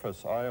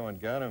surface, Io and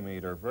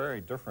Ganymede are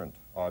very different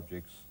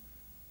objects,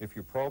 if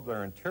you probe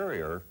their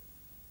interior,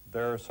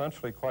 they're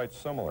essentially quite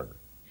similar.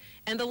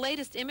 And the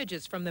latest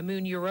images from the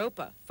moon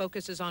Europa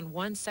focuses on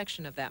one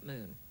section of that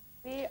moon.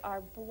 We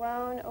are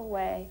blown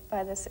away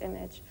by this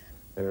image.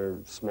 There are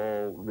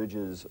small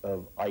ridges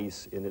of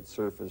ice in its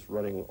surface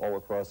running all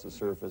across the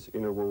surface,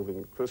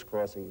 interwoven,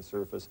 crisscrossing the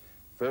surface,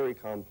 very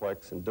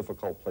complex and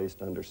difficult place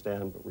to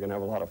understand, but we're going to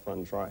have a lot of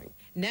fun trying.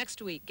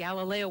 Next week,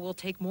 Galileo will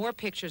take more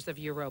pictures of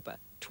Europa,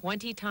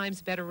 20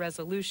 times better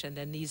resolution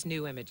than these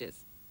new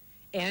images.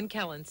 Ann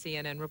Kellen,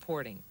 CNN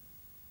reporting.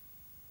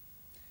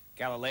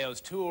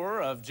 Galileo's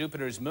tour of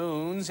Jupiter's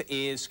moons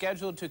is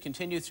scheduled to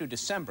continue through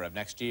December of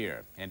next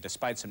year. And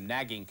despite some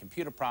nagging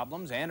computer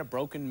problems and a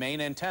broken main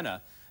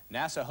antenna,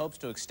 NASA hopes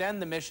to extend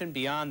the mission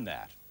beyond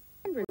that.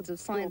 Hundreds of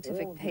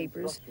scientific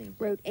papers,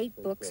 wrote 8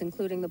 books,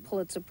 including the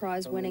Pulitzer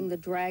Prize-winning The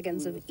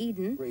Dragons of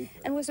Eden,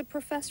 and was a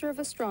professor of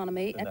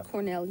astronomy at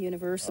Cornell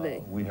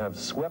University. We have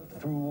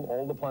swept through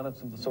all the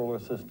planets of the solar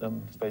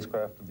system,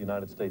 spacecraft of the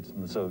United States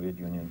and the Soviet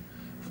Union,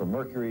 from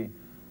Mercury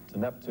to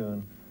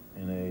Neptune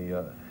in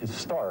a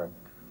historic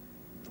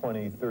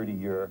 20,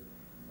 30-year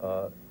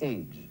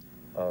age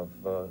of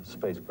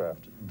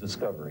spacecraft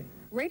discovery.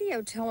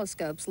 Radio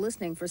telescopes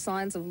listening for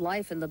signs of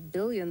life in the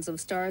billions of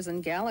stars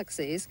and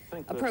galaxies,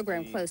 a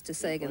program close to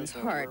Sagan's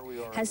heart,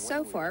 has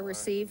so far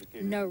received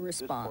no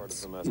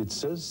response. It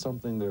says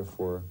something,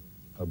 therefore,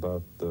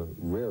 about the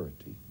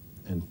rarity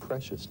and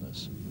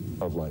preciousness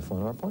of life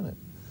on our planet.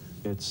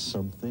 It's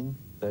something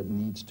that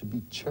needs to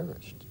be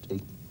cherished,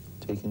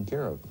 taken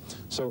care of.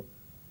 So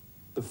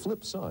the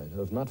flip side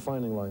of not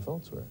finding life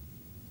elsewhere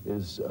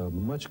is a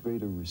much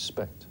greater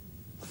respect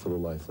for the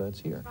life that's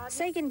here.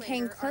 Sagan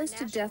came close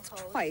to death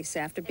twice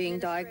after being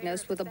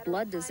diagnosed with a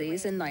blood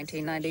disease in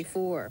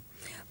 1994.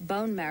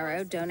 Bone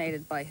marrow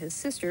donated by his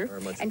sister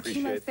and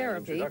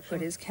chemotherapy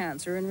put his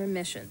cancer in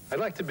remission. I'd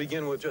like to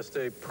begin with just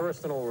a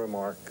personal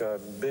remark.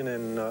 I've been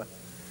in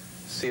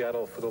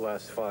Seattle for the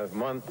last 5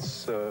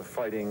 months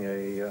fighting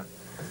a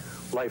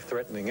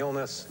life-threatening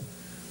illness,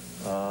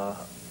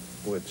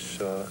 which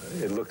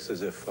it looks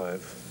as if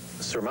I've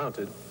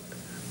surmounted.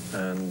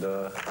 And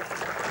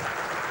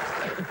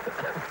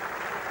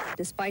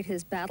despite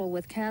his battle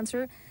with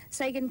cancer,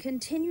 Sagan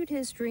continued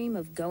his dream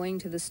of going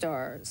to the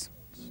stars.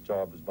 This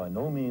job is by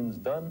no means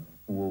done.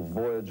 We'll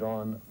voyage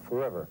on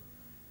forever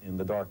in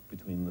the dark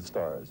between the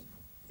stars.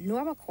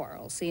 Norma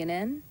Quarles,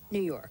 CNN,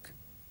 New York.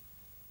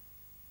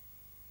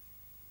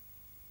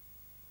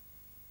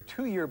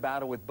 Two-year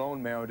battle with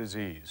bone marrow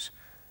disease.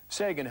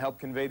 Sagan helped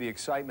convey the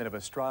excitement of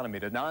astronomy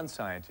to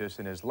non-scientists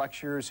in his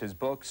lectures, his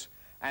books,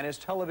 and his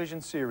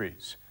television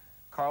series.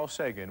 Carl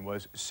Sagan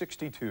was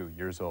 62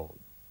 years old.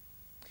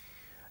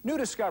 New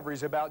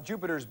discoveries about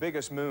Jupiter's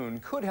biggest moon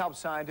could help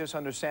scientists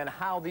understand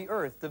how the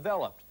Earth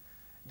developed.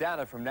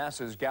 Data from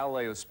NASA's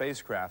Galileo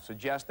spacecraft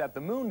suggest that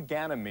the moon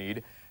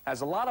Ganymede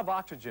has a lot of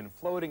oxygen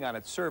floating on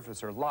its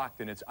surface or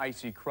locked in its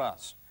icy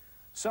crust.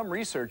 Some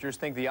researchers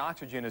think the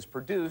oxygen is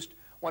produced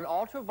when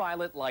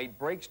ultraviolet light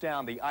breaks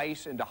down the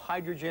ice into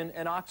hydrogen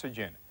and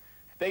oxygen.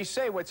 They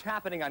say what's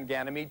happening on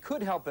Ganymede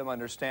could help them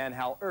understand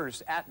how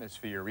Earth's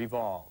atmosphere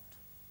evolved.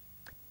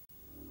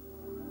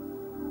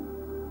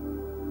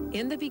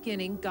 In the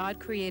beginning,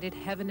 God created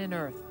heaven and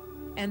earth,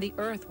 and the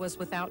earth was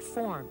without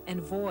form and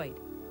void.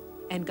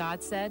 And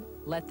God said,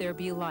 "Let there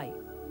be light."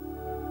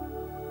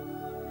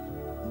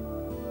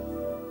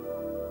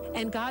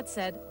 And God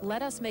said,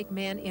 "Let us make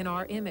man in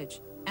our image,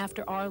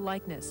 after our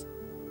likeness,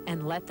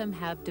 and let them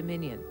have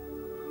dominion."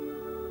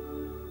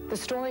 The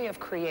story of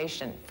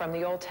creation from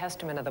the Old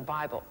Testament of the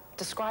Bible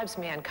describes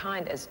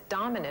mankind as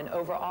dominant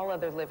over all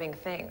other living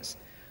things.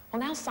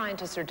 Well, now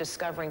scientists are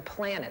discovering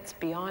planets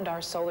beyond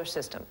our solar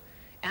system,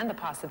 and the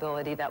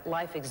possibility that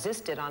life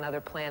existed on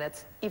other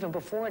planets even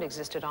before it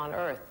existed on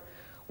Earth.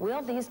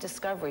 Will these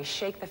discoveries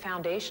shake the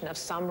foundation of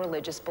some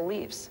religious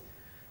beliefs?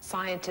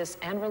 Scientists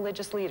and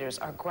religious leaders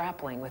are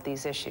grappling with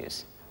these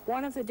issues.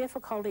 One of the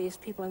difficulties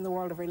people in the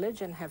world of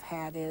religion have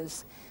had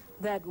is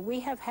that we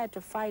have had to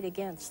fight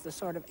against the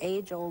sort of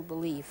age-old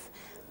belief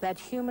that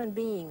human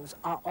beings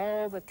are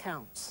all that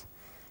counts.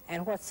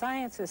 And what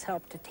science has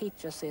helped to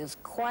teach us is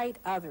quite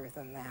other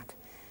than that.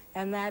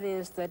 And that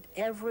is that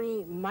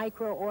every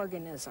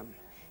microorganism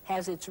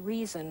has its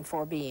reason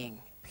for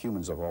being.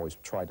 Humans have always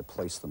tried to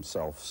place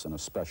themselves in a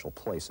special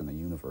place in the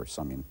universe.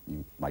 I mean,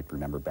 you might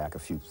remember back a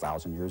few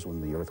thousand years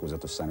when the Earth was at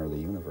the center of the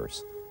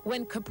universe.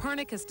 When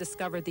Copernicus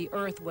discovered the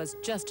Earth was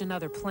just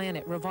another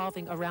planet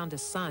revolving around a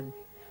sun,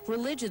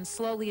 religion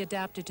slowly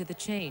adapted to the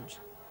change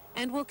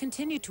and will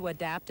continue to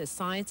adapt as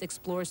science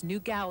explores new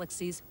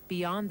galaxies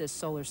beyond this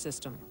solar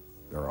system.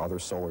 There are other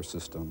solar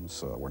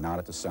systems. We're not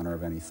at the center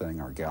of anything.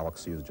 Our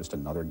galaxy is just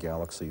another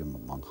galaxy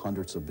among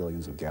hundreds of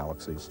billions of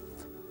galaxies.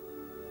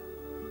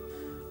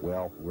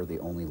 Well, we're the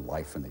only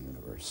life in the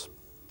universe.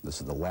 This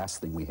is the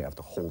last thing we have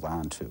to hold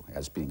on to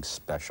as being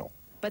special.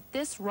 But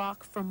this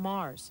rock from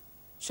Mars,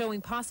 showing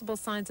possible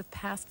signs of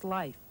past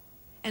life,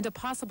 and a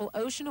possible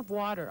ocean of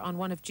water on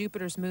one of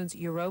Jupiter's moons,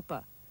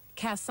 Europa,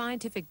 casts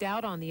scientific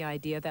doubt on the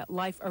idea that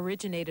life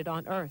originated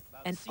on Earth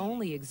and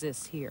only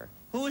exists here.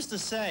 Who is to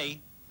say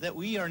that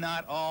we are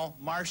not all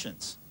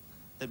Martians,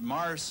 that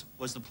Mars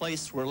was the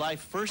place where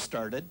life first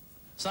started?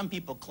 Some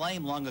people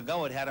claim long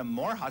ago it had a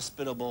more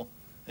hospitable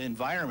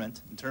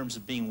environment in terms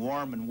of being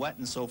warm and wet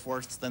and so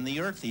forth than the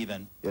Earth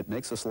even. It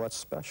makes us less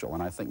special,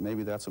 and I think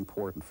maybe that's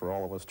important for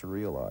all of us to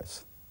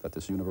realize. that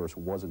this universe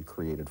wasn't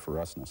created for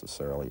us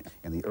necessarily,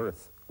 and the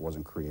earth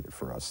wasn't created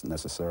for us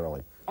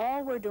necessarily.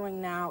 All we're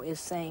doing now is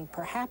saying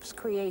perhaps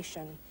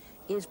creation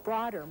is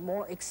broader,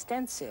 more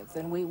extensive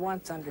than we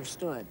once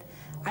understood.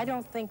 I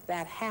don't think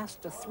that has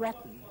to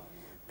threaten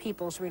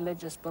people's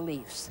religious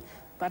beliefs,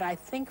 but I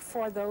think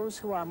for those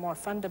who are more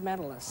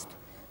fundamentalist,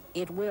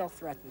 it will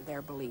threaten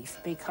their belief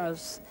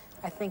because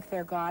I think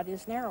their God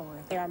is narrower.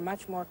 They are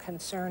much more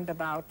concerned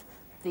about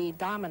the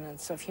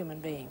dominance of human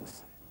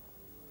beings.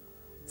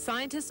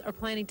 Scientists are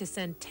planning to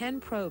send 10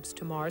 probes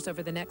to Mars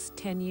over the next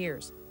 10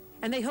 years,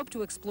 and they hope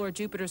to explore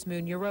Jupiter's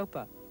moon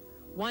Europa.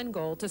 One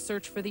goal to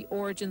search for the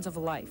origins of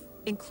life,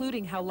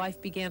 including how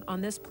life began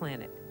on this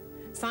planet.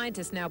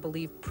 Scientists now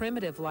believe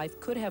primitive life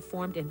could have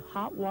formed in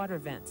hot water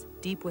vents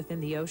deep within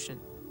the ocean.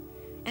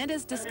 And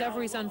as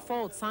discoveries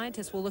unfold,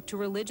 scientists will look to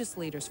religious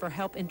leaders for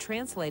help in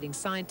translating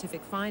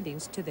scientific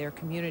findings to their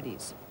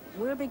communities.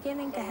 We're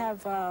beginning to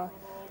have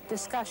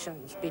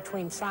discussions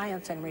between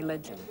science and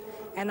religion,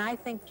 and I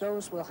think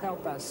those will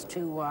help us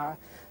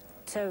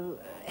to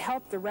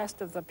help the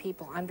rest of the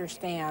people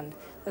understand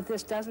that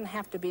this doesn't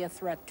have to be a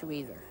threat to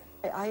either.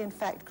 I in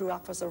fact grew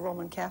up as a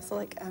Roman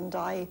Catholic, and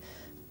I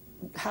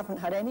haven't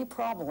had any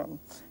problem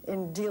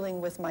in dealing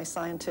with my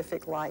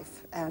scientific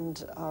life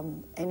and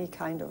any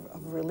kind of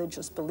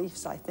religious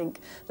beliefs. I think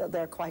that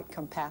they're quite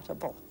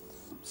compatible.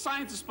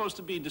 Science is supposed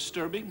to be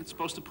disturbing. It's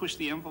supposed to push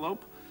the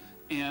envelope,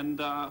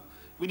 and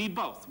we need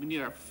both. We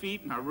need our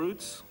feet and our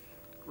roots,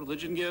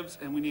 religion gives,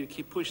 and we need to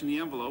keep pushing the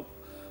envelope.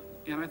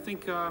 And I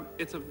think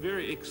it's a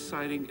very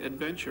exciting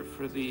adventure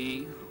for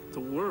the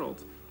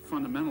world,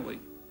 fundamentally.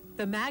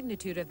 The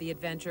magnitude of the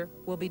adventure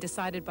will be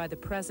decided by the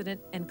President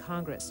and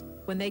Congress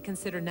when they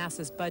consider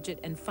NASA's budget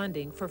and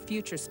funding for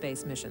future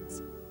space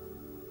missions.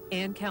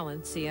 Ann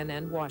Kellen,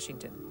 CNN,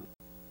 Washington.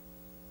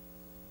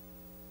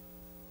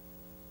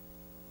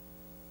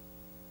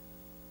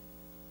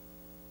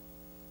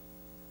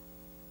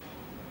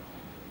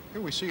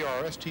 Here we see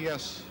our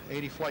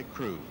STS-80 flight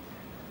crew.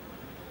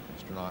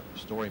 Astronaut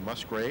Story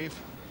Musgrave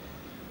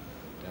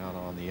down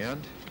on the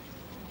end.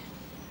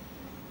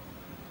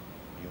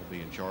 He'll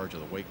be in charge of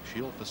the wake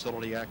shield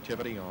facility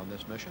activity on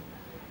this mission.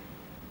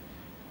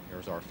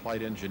 Here's our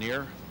flight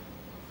engineer,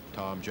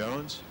 Tom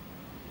Jones.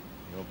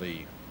 He'll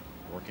be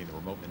working the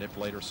remote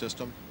manipulator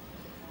system,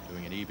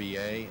 doing an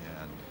EVA,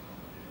 and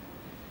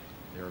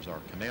there's our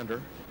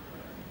commander,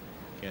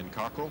 Ken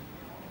Cockrell.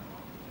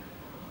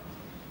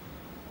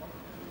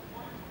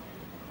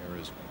 There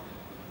is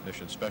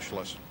mission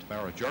specialist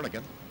Tamara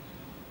Jernigan,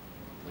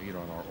 lead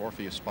on our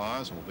Orpheus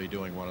spas, and will be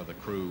doing one of the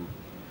crew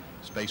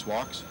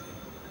spacewalks.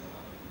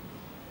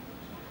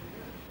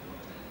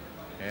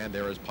 And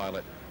there is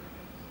pilot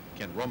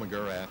Ken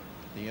Rominger at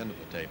the end of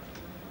the table.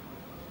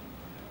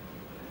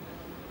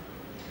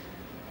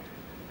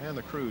 And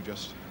the crew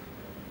just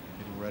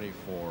getting ready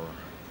for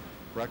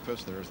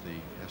breakfast. There's the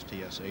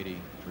STS-80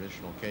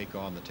 traditional cake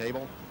on the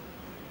table.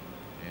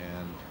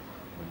 And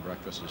when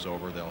breakfast is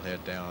over, they'll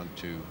head down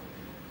to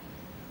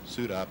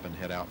suit up and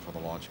head out for the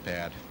launch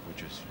pad,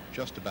 which is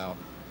just about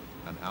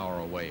an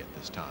hour away at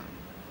this time.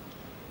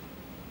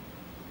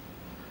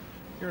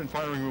 Here in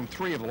firing room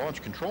 3 of the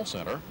Launch Control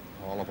Center,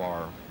 all of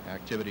our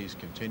activities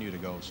continue to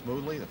go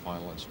smoothly. The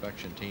final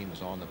inspection team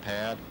is on the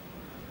pad.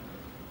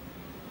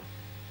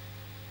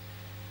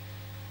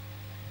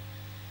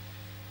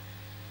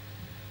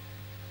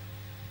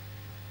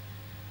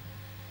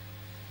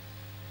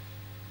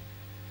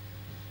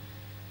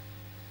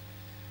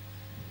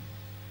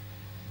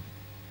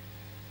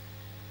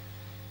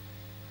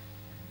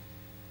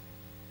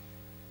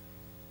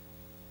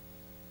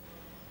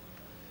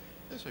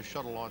 This is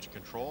Shuttle Launch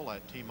Control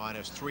at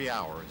T-minus 3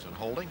 hours in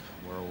holding,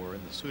 where we're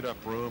in the suit-up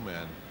room,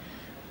 and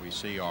we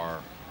see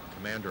our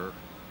commander,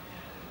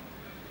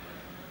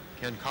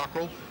 Ken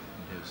Cockrell,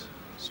 in his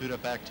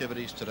suit-up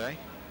activities today.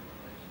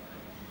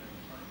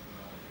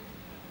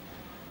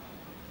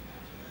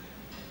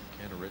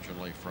 Ken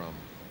originally from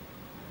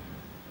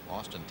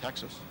Austin,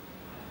 Texas.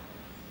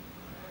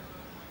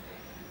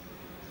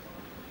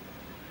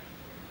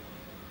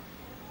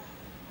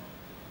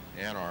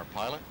 And our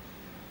pilot,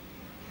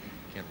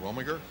 Kent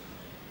Rominger.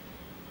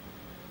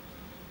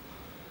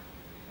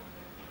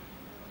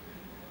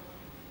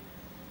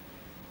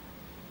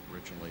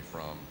 Originally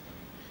from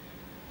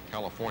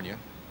California,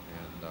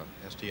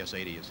 and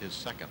STS-80 is his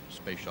second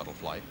space shuttle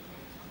flight.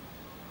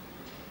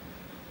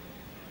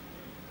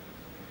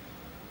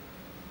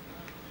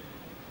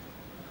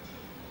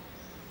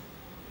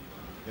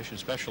 Mission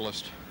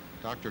specialist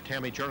Dr.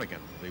 Tammy Jernigan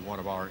will be one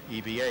of our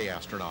EVA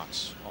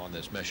astronauts on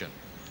this mission.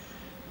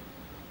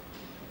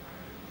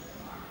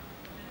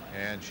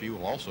 And she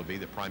will also be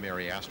the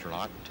primary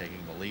astronaut taking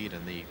the lead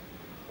in the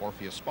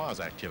Orpheus Spas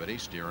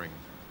activities during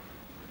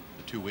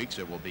the 2 weeks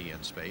it will be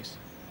in space.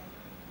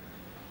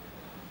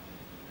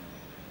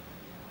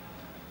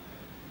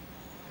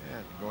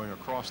 And going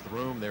across the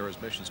room, there is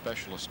mission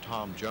specialist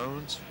Tom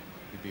Jones.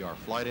 He'll be our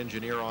flight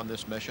engineer on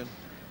this mission,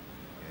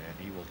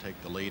 and he will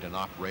take the lead in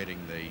operating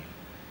the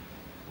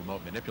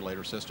remote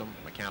manipulator system,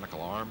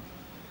 mechanical arm.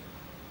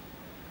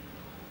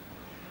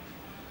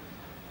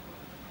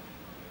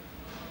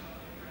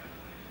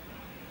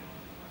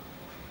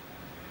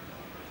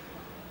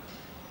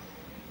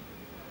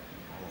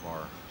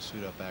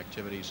 suit-up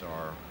activities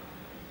are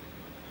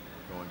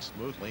going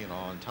smoothly and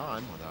on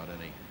time without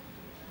any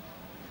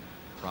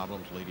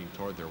problems leading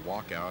toward their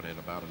walkout in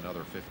about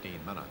another 15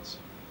 minutes.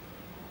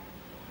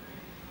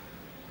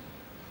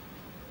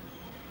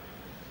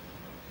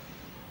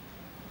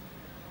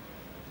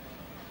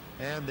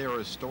 And there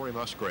is Story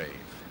Musgrave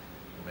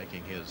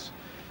making his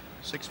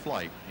 6th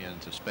flight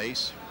into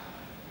space,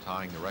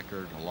 tying the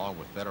record along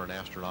with veteran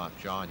astronaut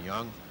John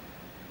Young.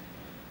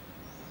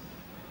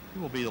 He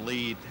will be the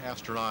lead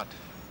astronaut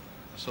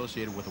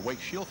associated with the Wake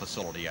Shield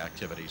facility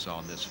activities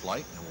on this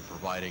flight, and will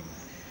providing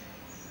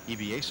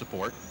EVA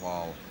support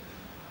while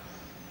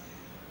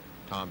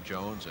Tom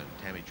Jones and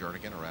Tammy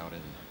Jernigan are out in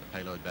the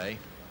payload bay.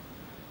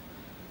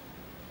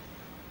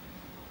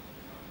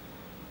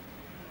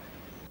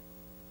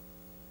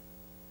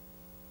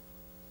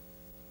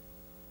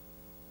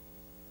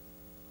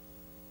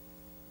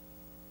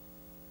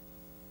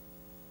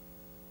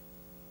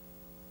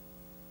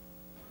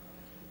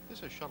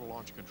 This is Shuttle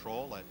Launch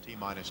Control at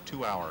T-minus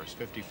 2 hours,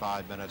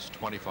 55 minutes,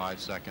 25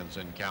 seconds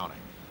and counting.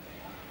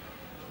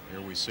 Here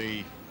we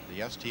see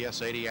the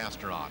STS-80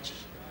 astronauts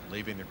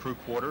leaving the crew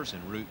quarters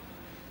en route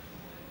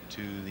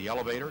to the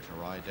elevator to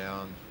ride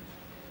down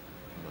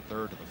from the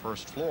 3rd to the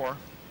 1st floor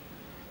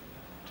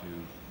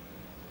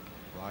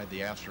to ride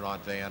the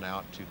astronaut van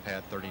out to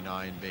pad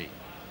 39B.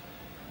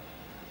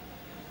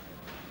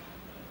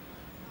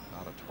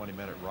 About a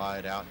 20-minute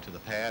ride out to the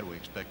pad. We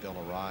expect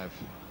they'll arrive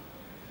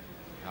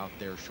out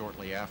there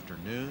shortly after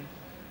noon.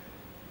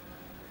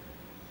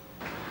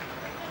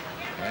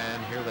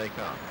 And here they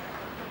come.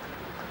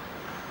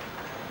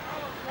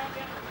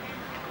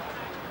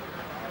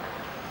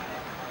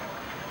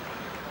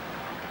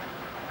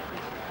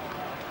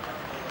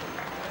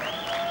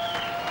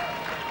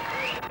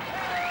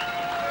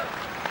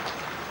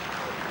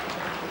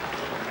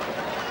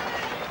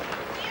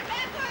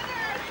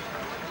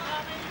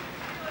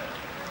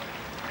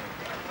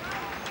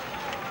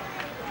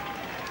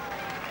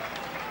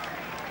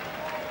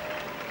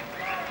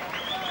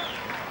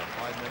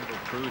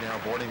 Crew now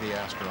boarding the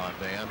astronaut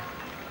van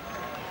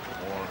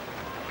for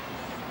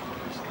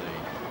the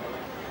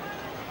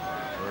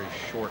very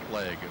short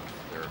leg of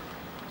their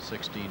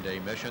 16-day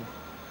mission.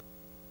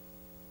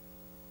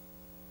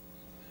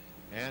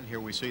 And here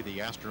we see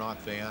the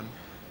astronaut van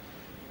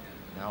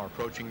now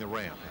approaching the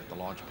ramp at the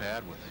launch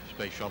pad with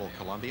Space Shuttle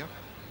Columbia.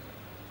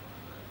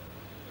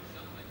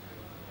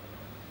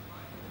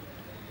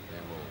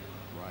 They will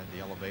ride the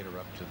elevator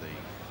up to the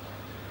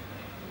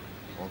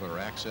orbiter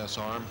access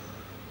arm,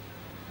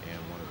 and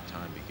one at a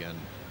time begin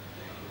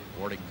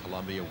boarding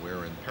Columbia,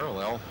 where in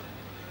parallel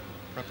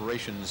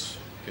preparations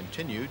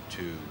continued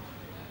to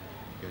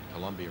get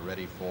Columbia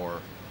ready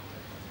for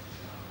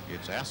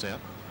its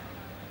ascent,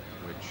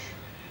 which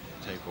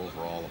will take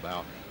overall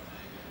about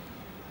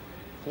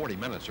 40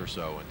 minutes or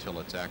so until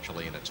it's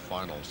actually in its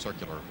final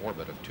circular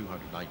orbit of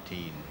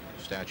 219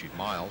 statute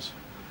miles.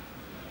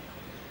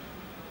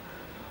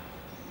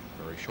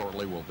 Very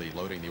shortly we'll be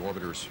loading the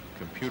orbiter's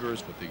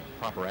computers with the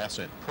proper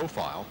ascent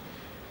profile,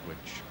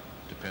 which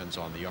depends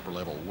on the upper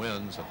level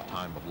winds at the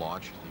time of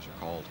launch. These are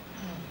called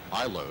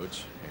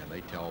I-loads, and they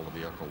tell the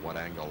vehicle what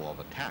angle of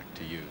attack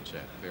to use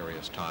at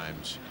various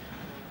times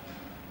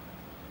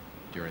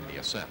during the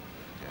ascent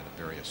and at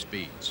various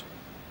speeds.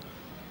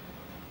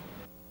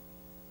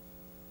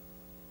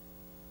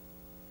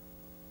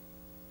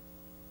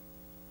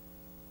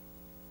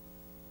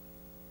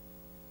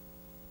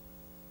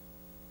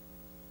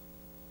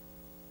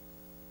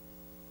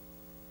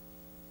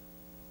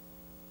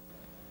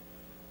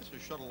 This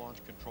is Shuttle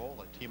Launch Control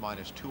at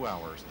T-minus 2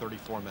 hours,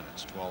 34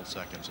 minutes, 12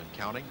 seconds and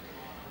counting,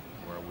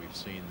 where we've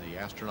seen the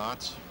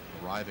astronauts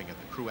arriving at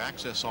the crew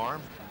access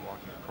arm,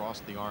 walking across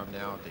the arm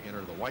now to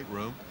enter the white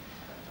room.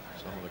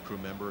 Some of the crew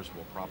members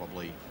will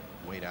probably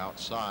wait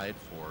outside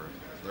for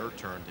their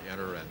turn to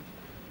enter, and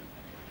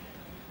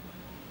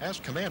as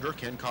commander,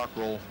 Ken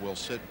Cockrell will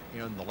sit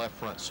in the left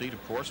front seat,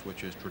 of course,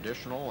 which is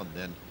traditional, and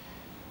then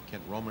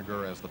Kent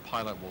Rominger as the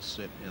pilot will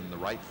sit in the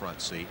right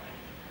front seat.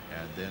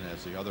 And then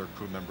as the other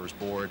crew members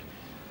board,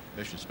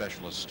 Mission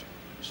Specialist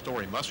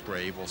Story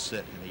Musgrave will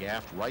sit in the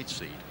aft right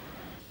seat.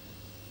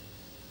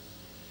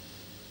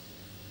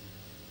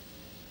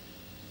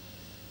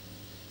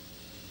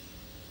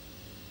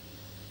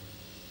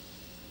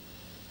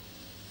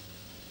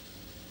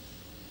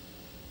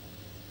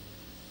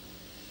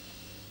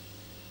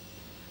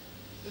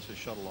 This is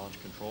Shuttle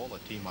Launch Control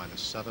at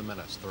T-minus 7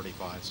 minutes,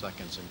 35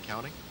 seconds and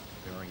counting.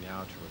 Preparing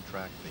now to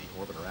retract the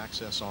orbiter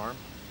access arm,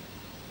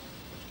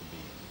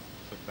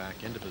 put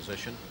back into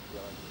position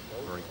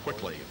very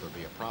quickly if there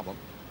be a problem.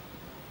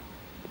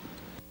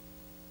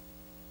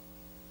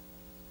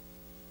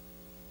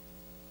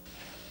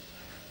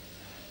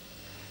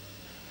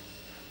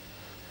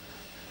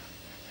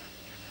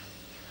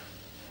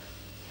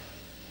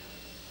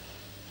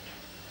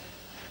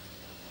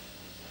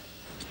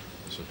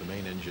 This is the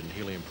main engine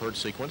helium purge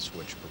sequence,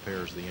 which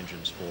prepares the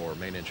engines for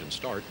main engine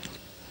start.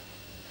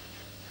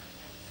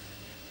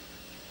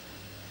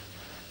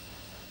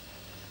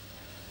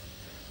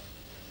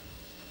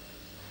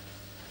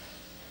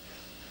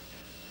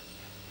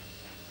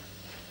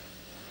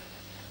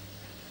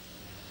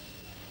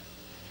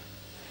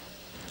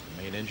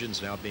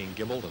 engines now being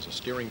gimbaled as a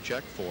steering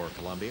check for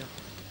Columbia.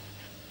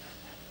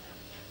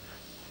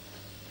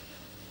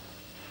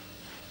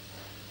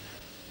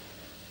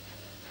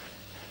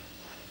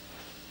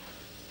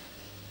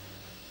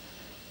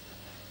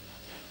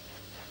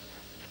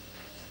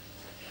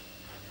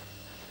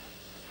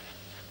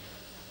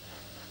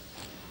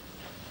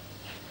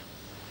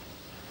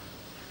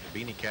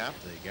 Beanie cap,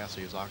 the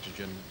gaseous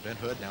oxygen vent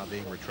hood now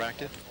being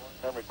retracted.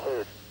 Memory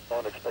cleared.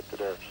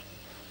 Unexpected errors.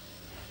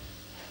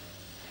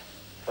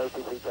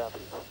 OTC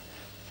copies.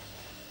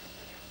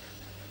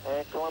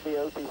 And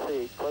Columbia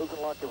OTC, close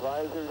and lock your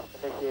visors,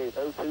 initiate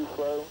O2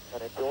 flow,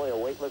 and enjoy a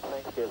weightless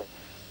Thanksgiving.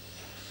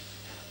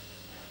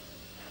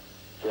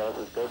 Yeah,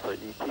 this is go for ET.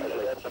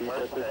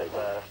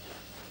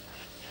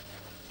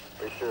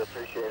 We sure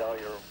appreciate all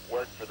your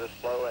work for this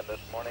flow and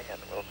this morning,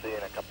 and we'll see you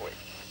in a couple weeks.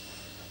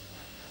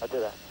 I'll do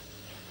that.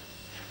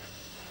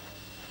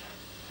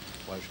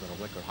 Flashment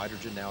of liquid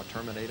hydrogen now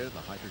terminated, and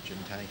the hydrogen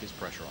tank is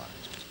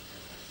pressurized.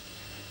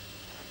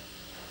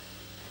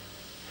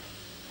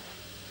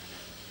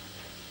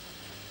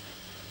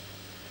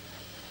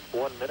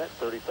 One minute,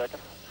 30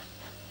 seconds.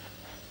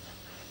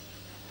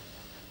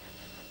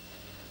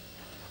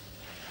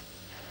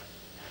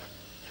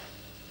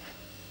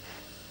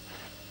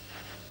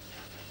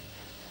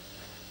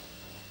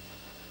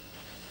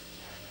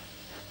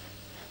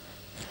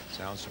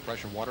 Sound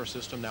suppression water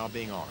system now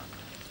being armed.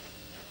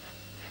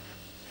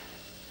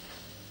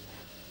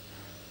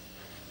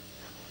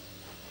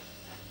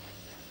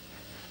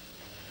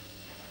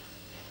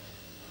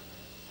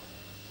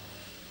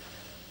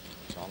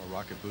 Solid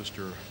rocket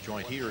booster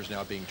joint heater is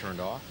now being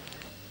turned off.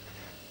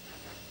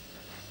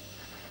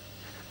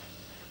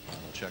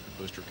 Final check of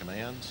booster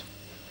commands.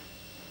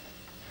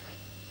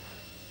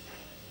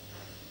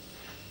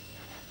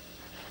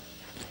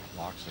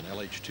 Locks and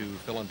LH2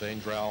 fill and vane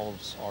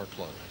valves are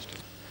closed.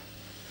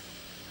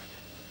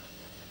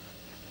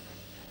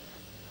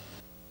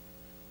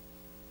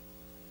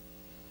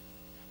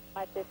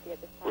 At this time.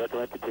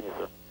 Recommend continue,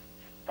 sir.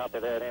 Copy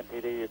that,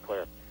 NPD, you're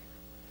clear.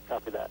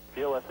 Copy that.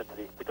 Fuel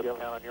entity, pick up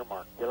count on your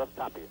mark. Yeah, let's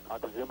copy.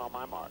 On to zoom on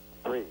my mark.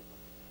 3,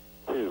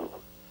 2,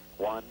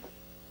 1,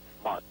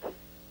 mark.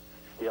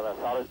 DLS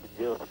auto,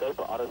 scope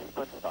auto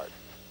sequence start.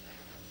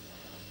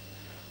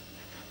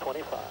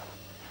 25.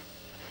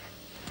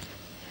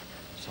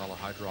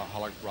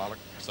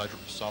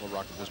 Solid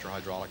rocket booster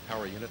hydraulic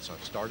power units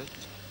have started.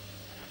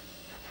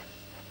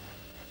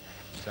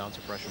 Sound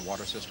suppression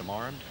water system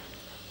armed.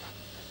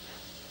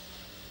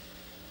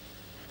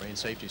 Range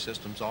safety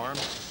systems armed.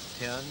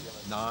 10,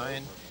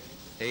 9,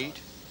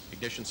 8.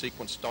 Ignition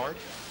sequence start.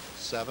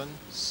 7,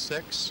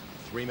 6.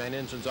 3 main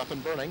engines up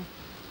and burning.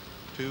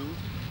 2,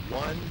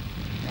 1.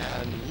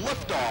 And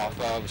liftoff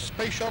of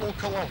Space Shuttle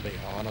Columbia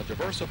on a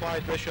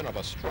diversified mission of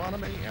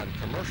astronomy and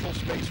commercial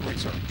space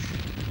research.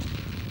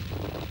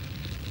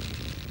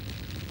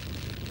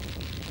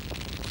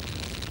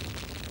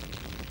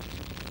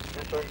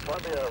 Houston,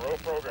 Columbia, roll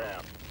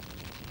program.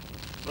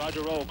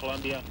 Roger, roll,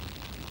 Columbia.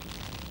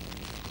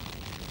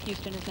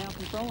 Houston is now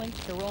controlling.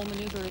 The roll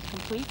maneuver is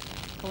complete.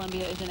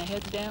 Columbia is in a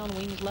heads-down,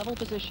 wings level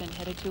position,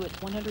 headed to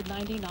its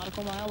 190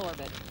 nautical mile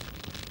orbit.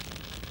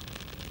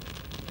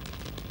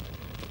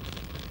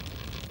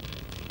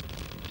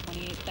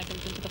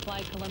 Seconds into the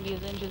flight,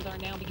 Columbia's engines are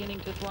now beginning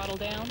to throttle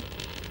down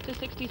to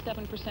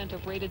 67%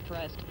 of rated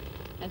thrust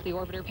as the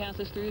orbiter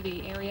passes through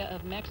the area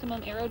of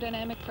maximum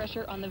aerodynamic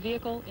pressure on the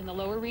vehicle in the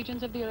lower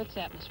regions of the Earth's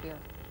atmosphere.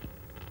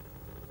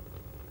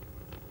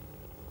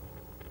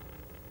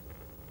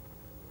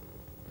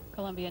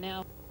 Columbia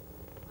now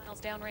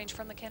miles downrange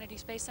from the Kennedy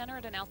Space Center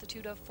at an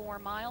altitude of 4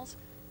 miles.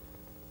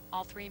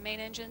 All 3 main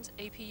engines,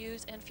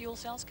 APUs, and fuel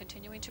cells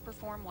continuing to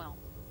perform well.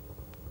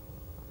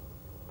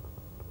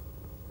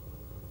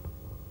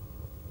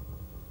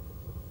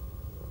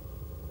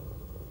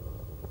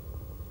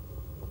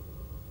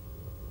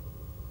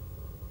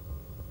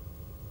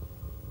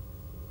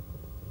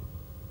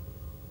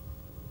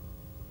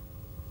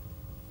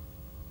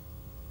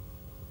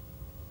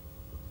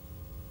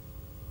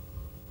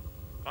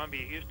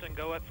 Columbia, Houston,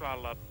 go at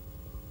throttle up.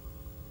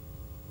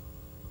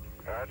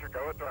 Roger,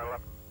 go at throttle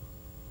up.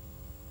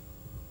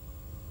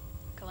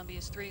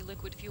 Columbia's 3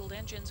 liquid-fueled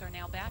engines are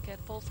now back at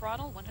full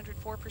throttle,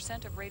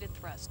 104% of rated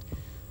thrust.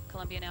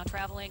 Columbia now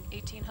traveling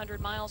 1,800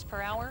 miles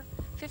per hour,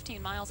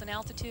 15 miles in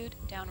altitude,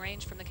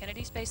 downrange from the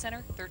Kennedy Space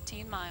Center,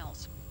 13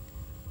 miles.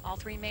 All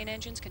 3 main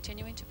engines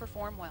continuing to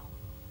perform well.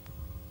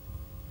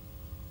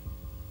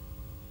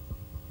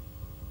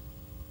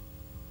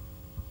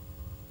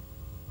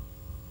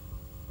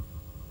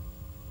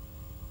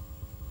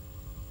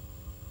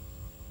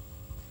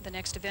 The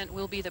next event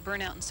will be the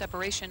burnout and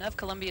separation of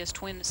Columbia's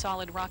twin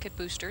solid rocket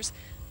boosters.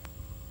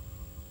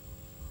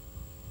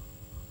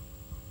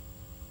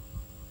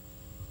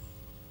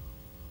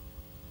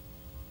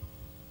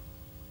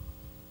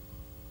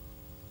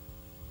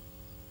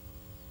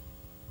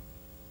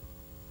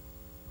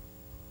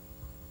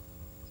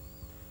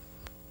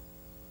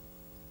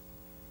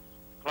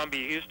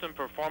 Columbia, Houston,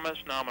 performance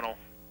nominal.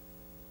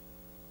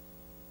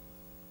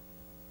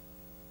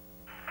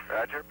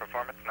 Roger,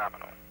 performance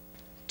nominal.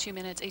 2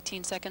 minutes,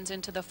 18 seconds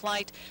into the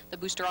flight. The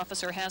booster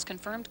officer has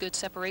confirmed good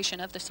separation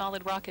of the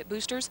solid rocket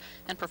boosters,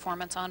 and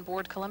performance on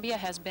board Columbia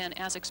has been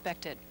as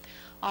expected.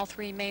 All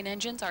 3 main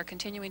engines are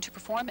continuing to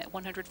perform at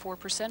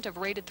 104% of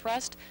rated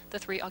thrust. The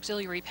 3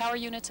 auxiliary power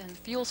units and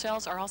fuel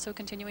cells are also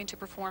continuing to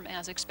perform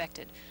as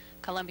expected.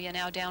 Columbia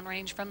now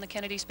downrange from the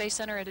Kennedy Space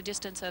Center at a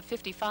distance of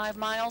 55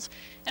 miles,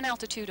 an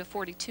altitude of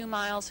 42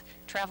 miles,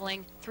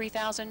 traveling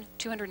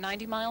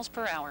 3,290 miles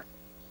per hour.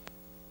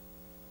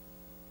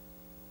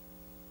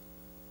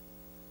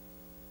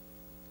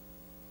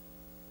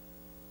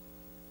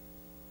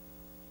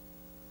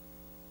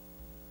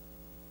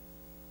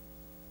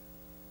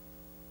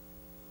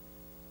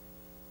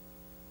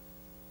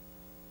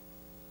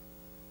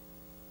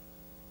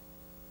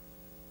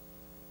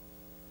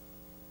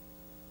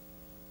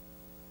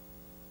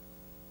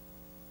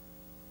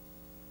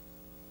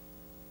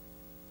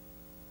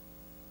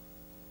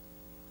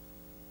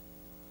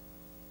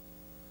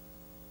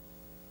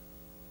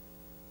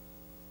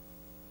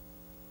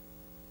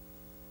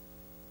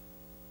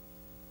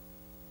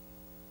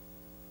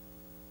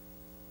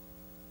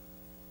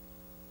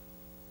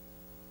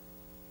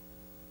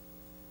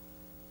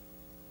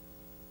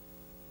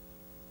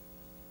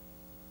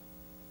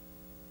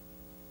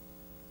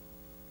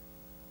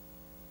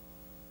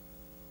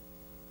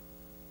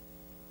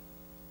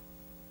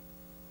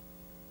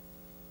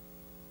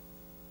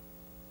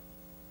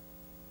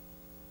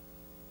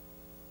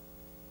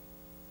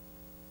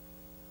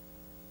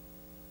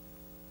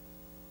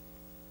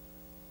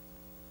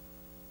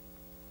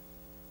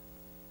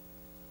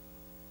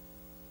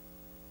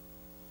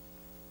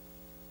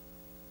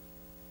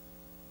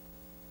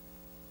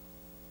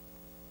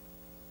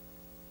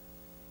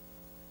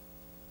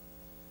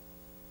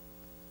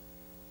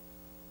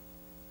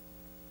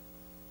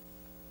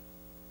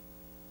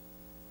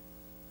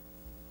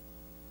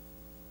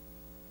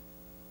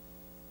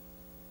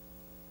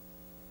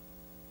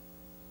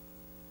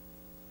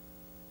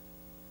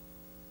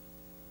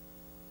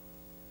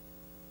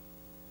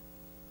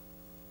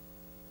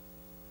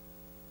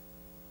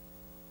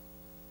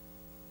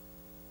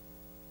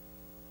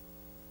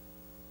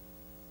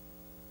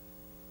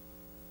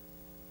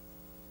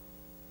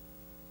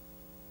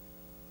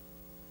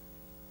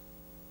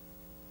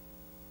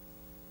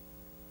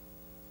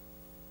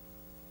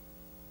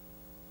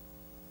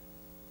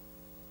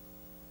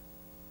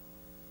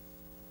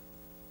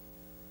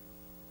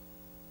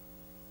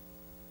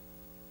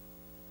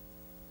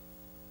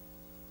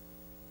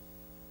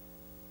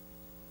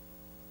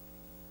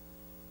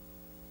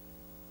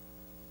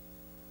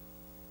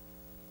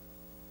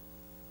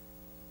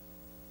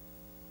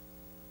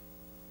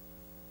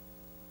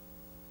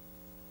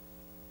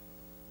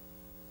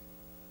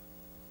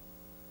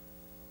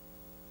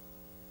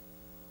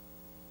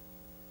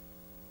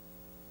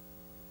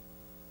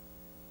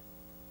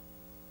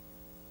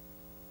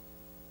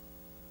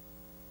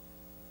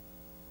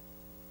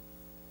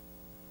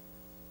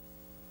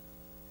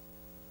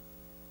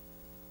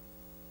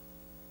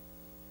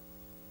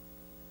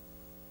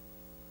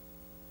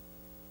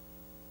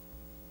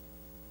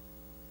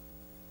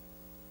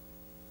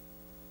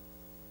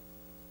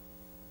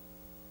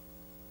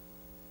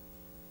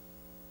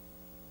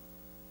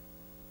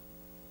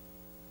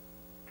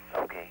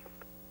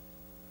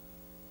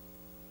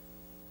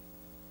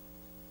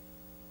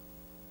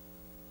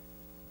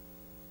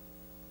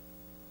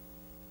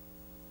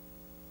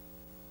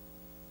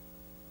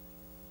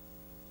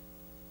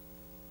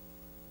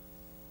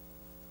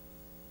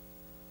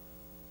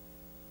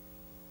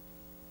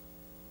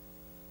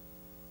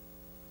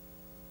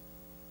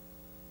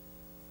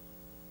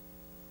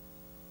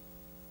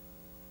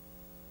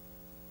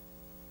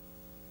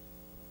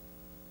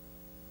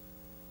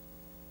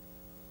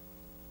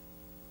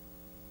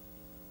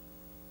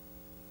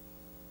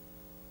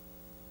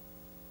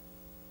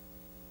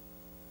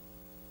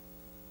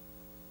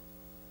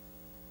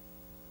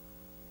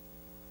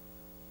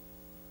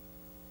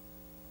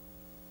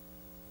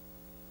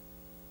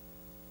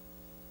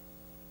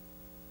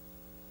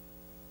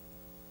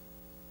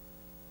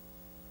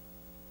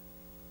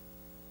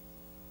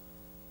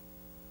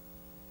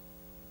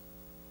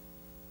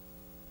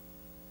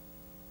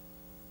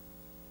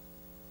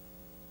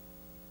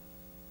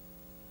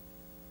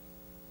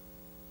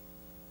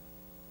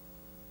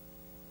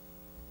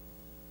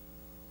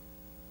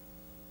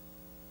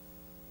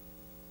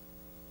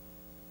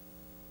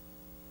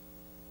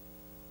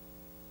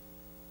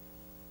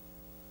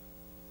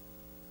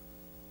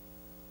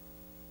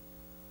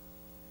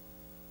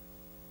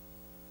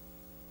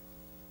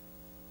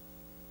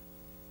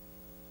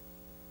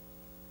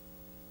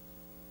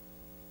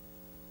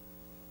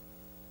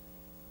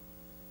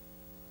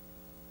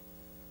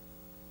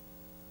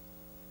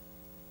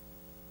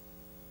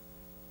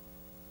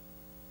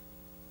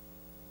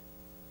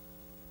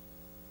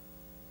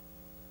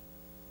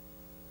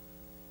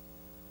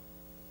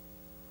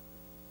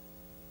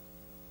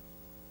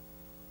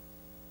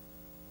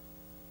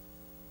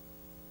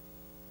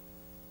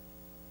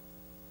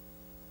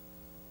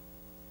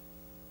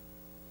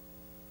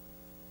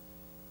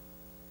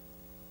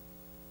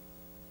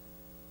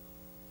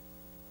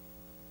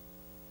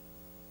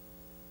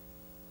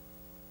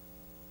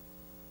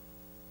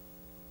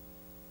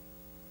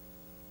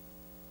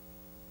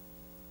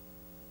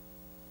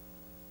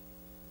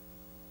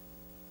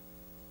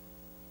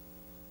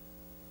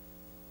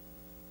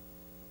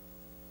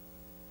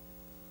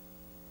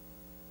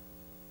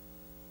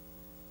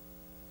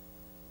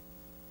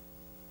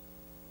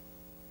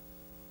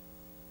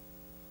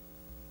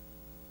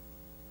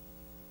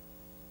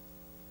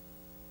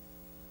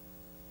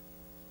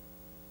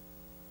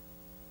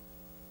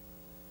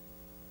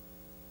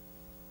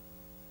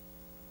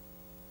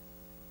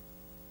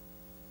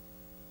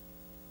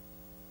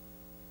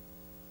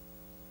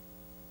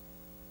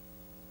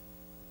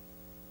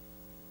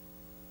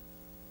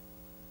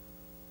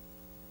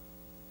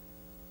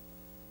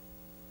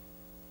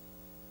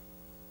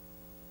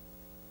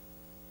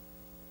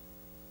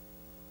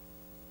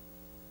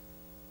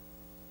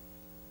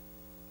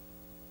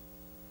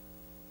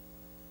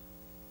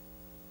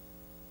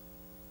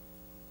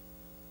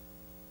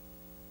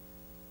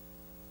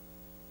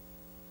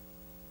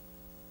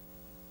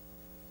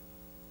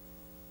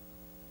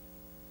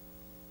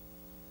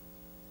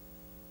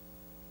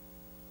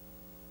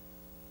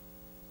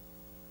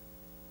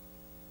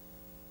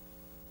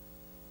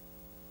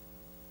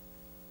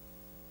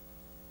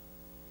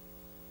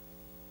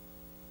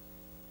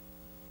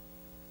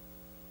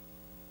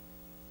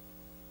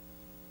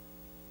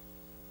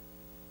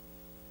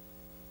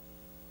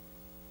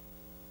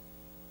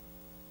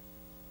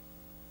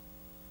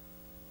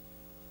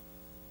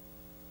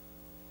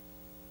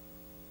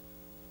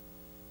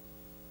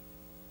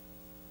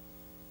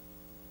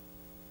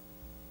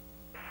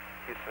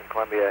 Houston,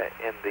 Columbia,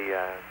 in the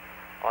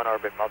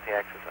on-orbit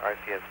multi-axis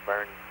RCS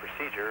burn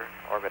procedure,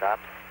 orbit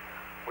ops.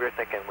 We were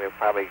thinking we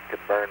probably could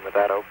burn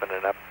without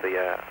opening up the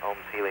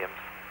ohms heliums,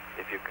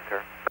 if you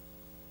concur.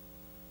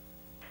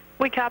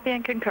 We copy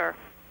and concur.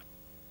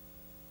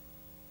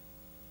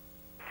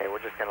 Okay,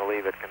 we're just going to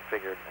leave it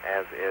configured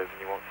as is, and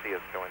you won't see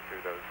us going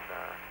through those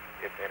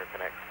if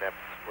interconnect steps.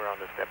 We're on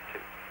to step 2.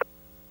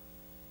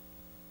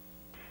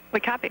 We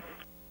copy.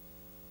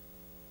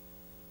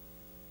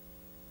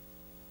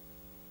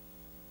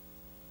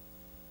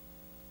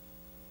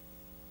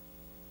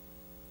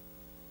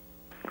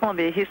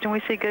 Columbia, Houston,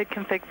 we see good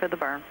config for the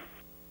burn.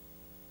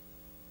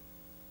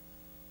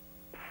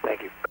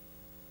 Thank you.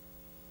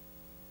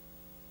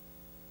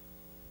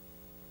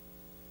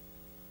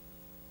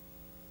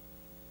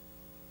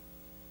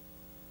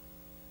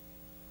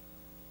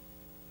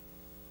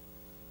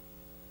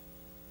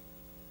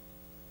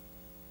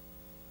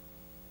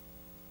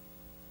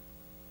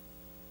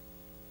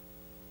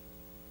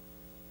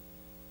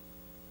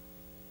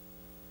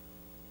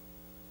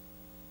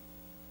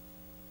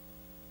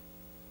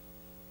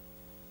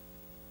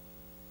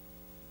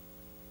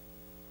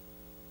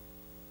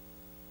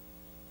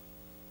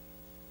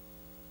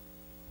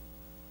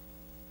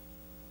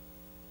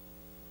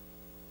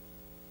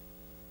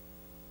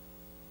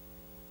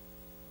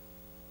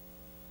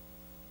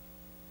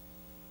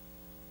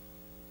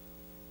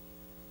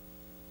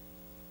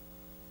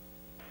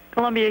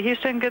 Columbia,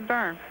 Houston, good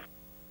burn.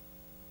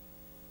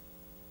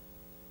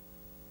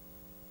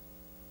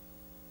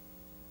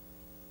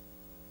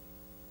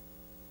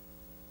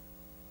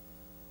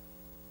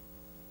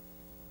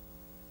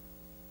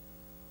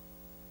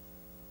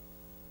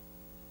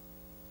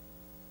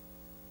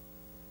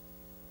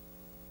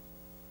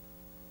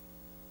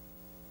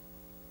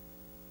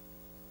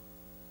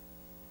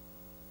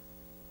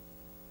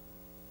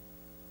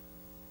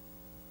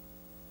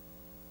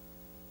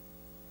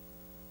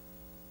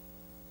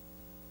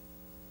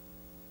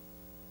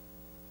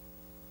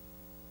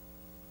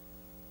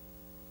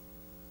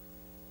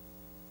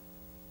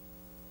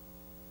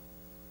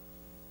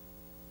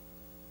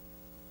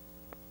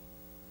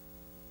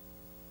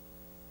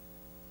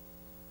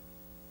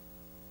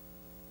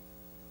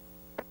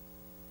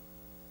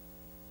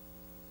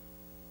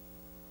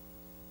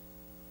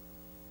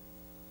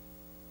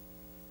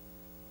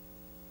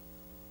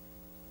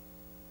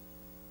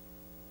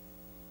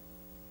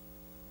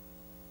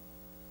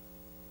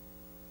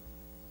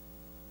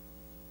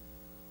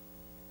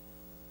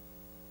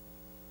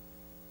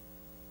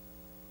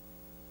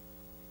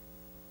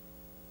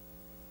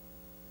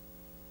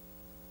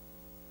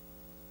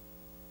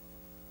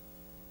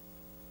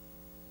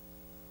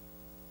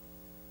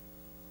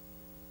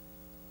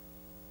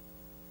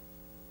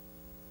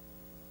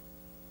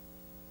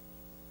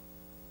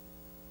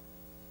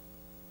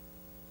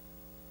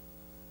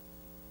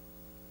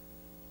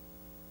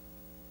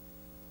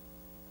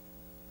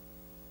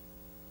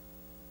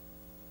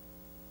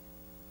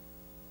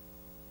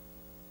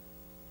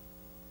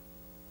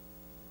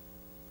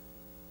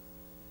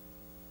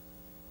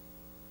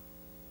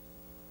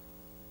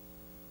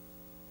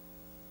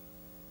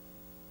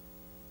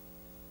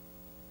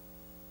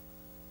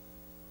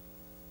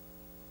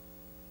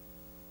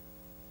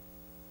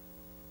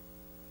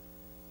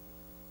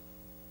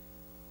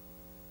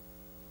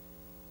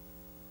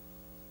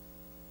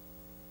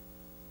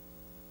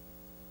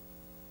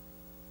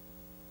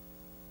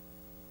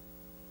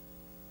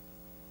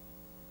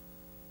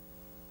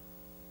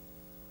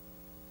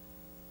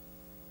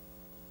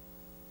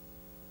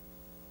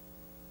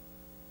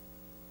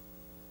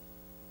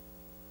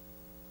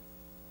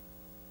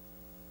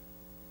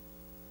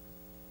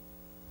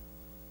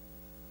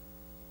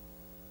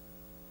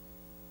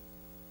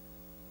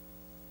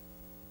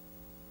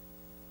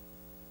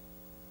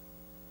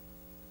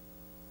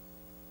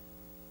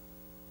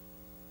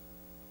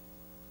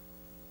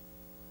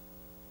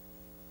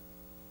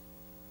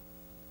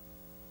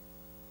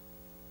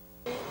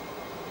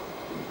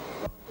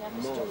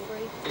 Still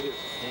free?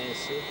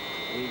 Passive,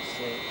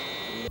 reset,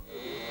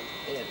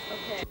 F.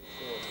 Okay. 2,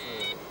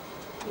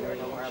 4, 5.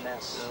 You know where I'm at.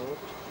 Out.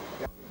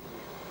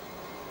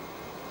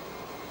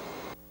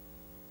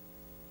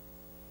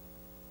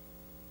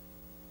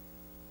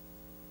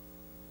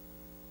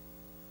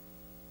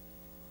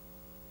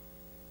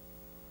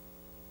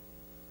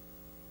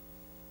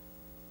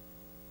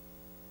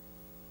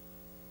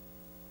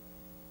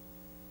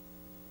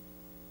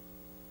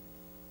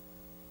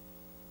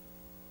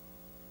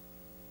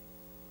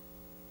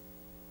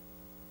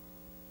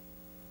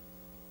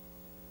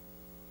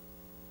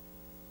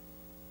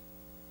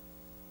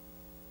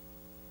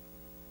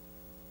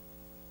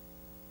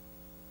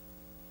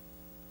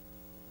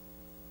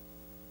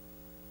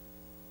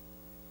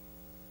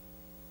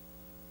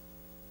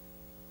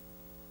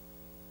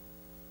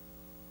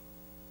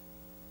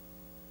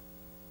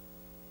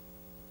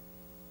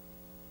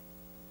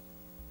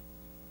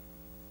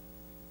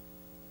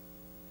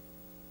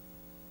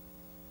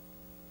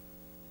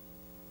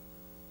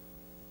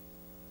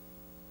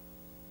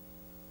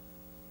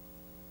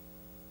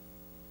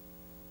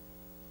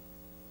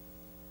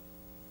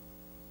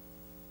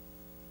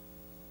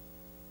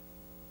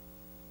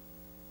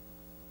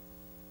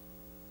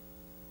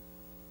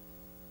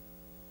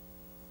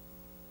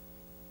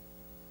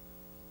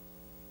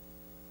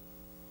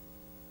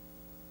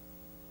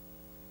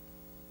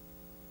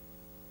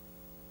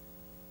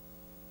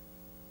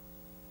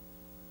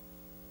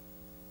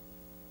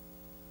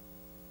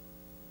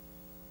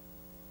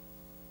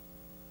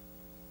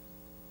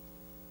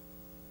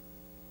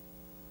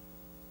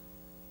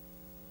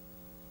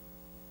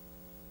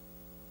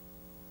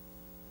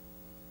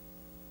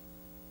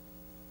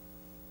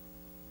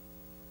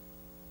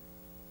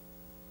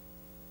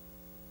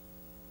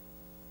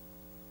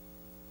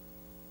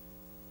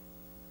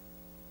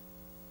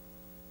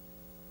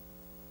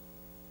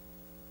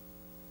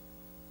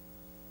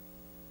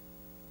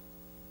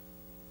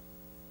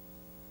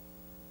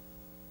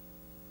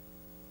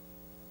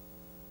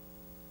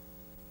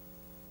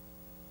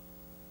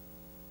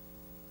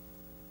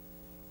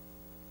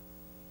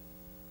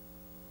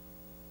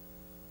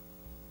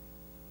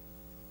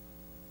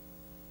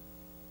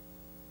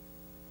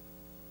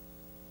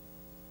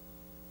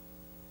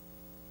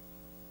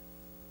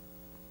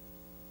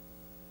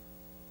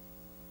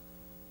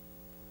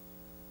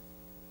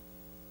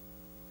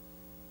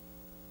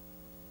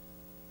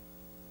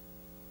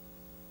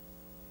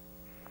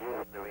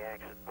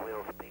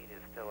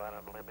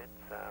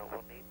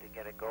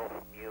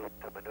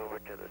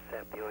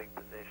 set viewing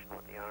position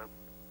with the arm.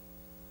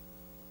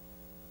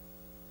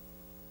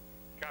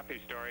 Copy,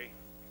 Story.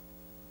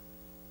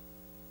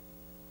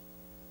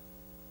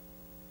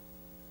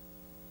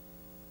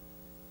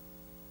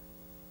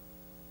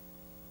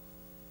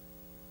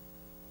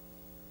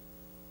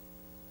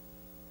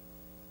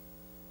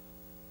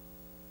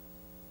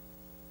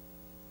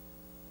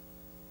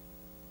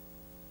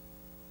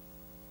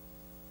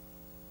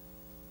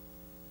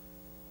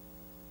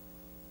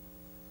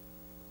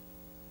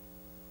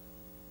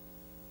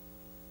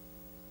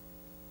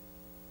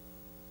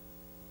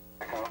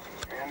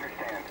 I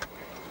understand.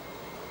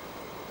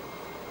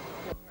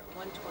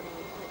 120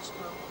 pitch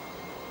now.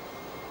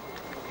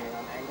 Okay,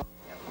 on angle.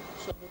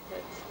 Shoulder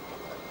pitch.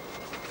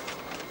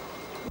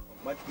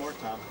 Much more,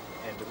 Tom,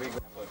 and to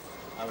re-grapple it,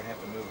 I would have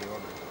to move the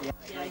orbiter.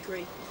 Yeah, I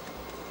agree.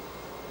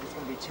 It's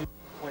going to be too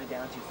pointed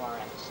down too far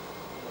at us.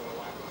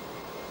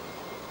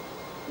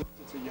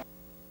 It's a young.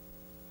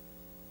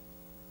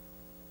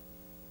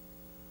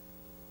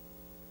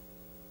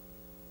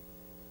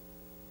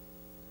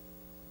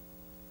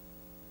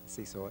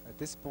 See, so at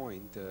this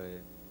point,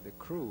 the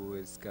crew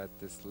has got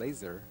this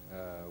laser,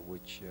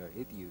 which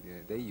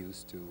they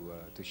use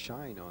to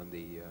shine on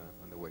the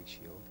wake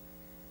shield,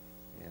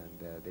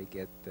 and they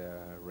get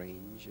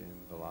range and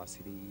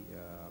velocity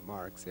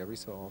marks every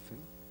so often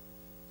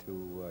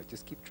to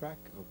just keep track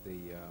of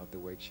the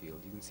wake shield.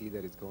 You can see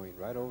that it's going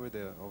right over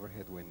the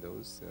overhead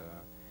windows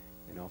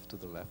and off to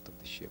the left of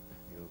the ship.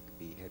 It'll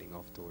be heading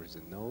off towards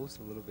the nose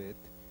a little bit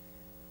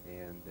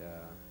and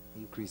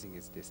increasing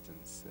its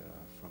distance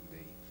from the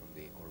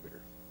orbiter.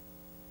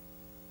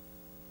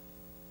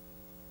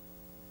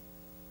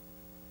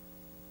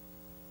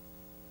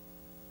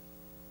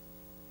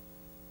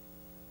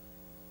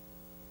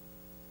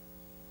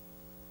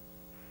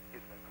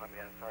 Houston,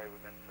 Columbia, sorry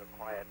we've been so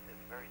quiet. It's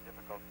very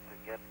difficult to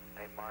get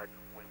a mark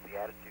with the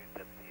attitude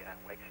that the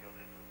wake shield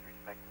is with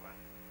respect to us.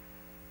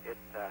 It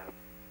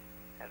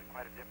has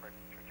quite a different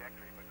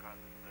trajectory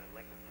because the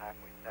length of time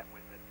we set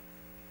with it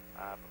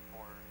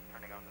before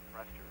turning on the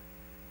thruster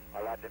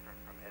are a lot different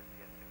from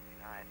STS-80.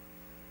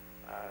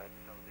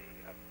 So the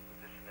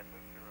position that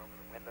moves through over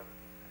the windows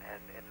and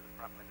into the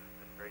front windows has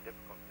been very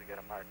difficult to get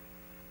a mark.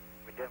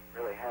 We didn't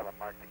really have a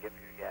mark to give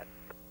you yet.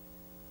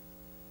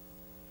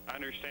 I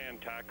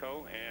understand,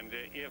 Taco, and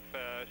if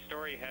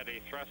Story had a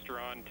thruster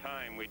on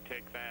time, we'd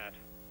take that.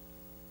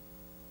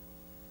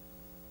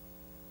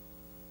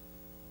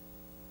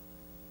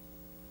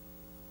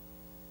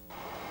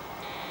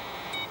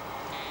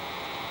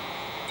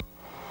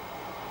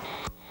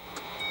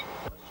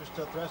 Thruster's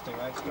still thrusting,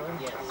 right, Story?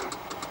 Yes.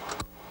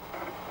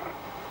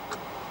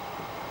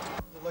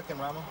 How's it looking,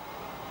 Ramo?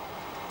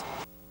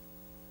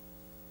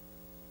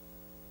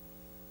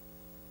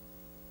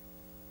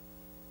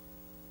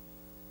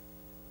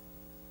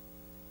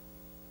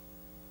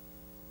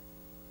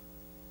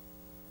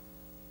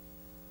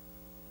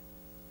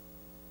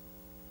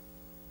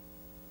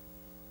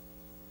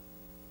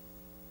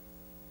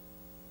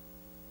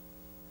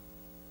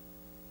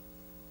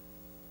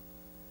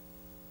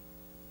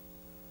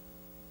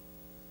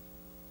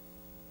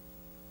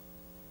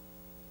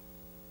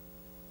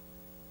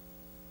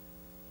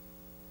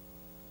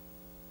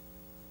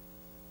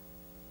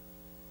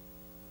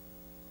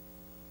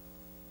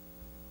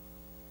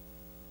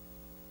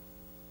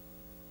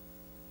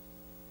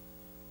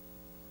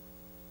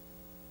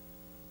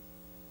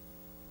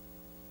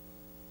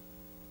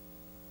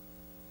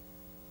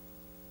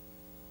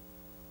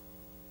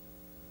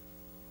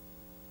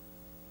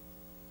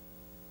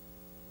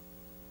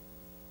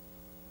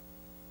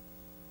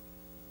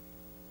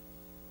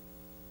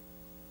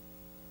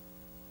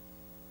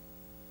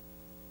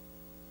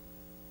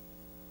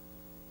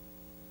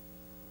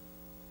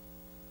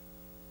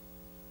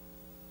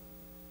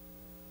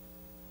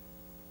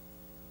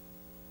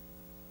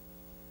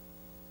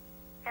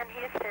 And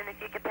Houston,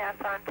 if you could pass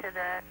on to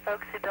the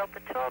folks who built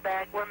the tool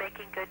bag, we're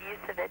making good use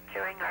of it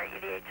during our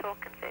UVA tool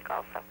config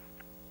also.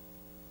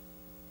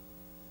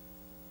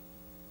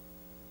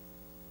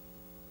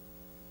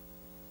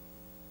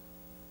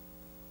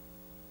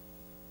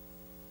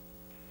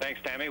 Thanks,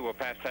 Tammy. We'll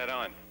pass that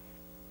on.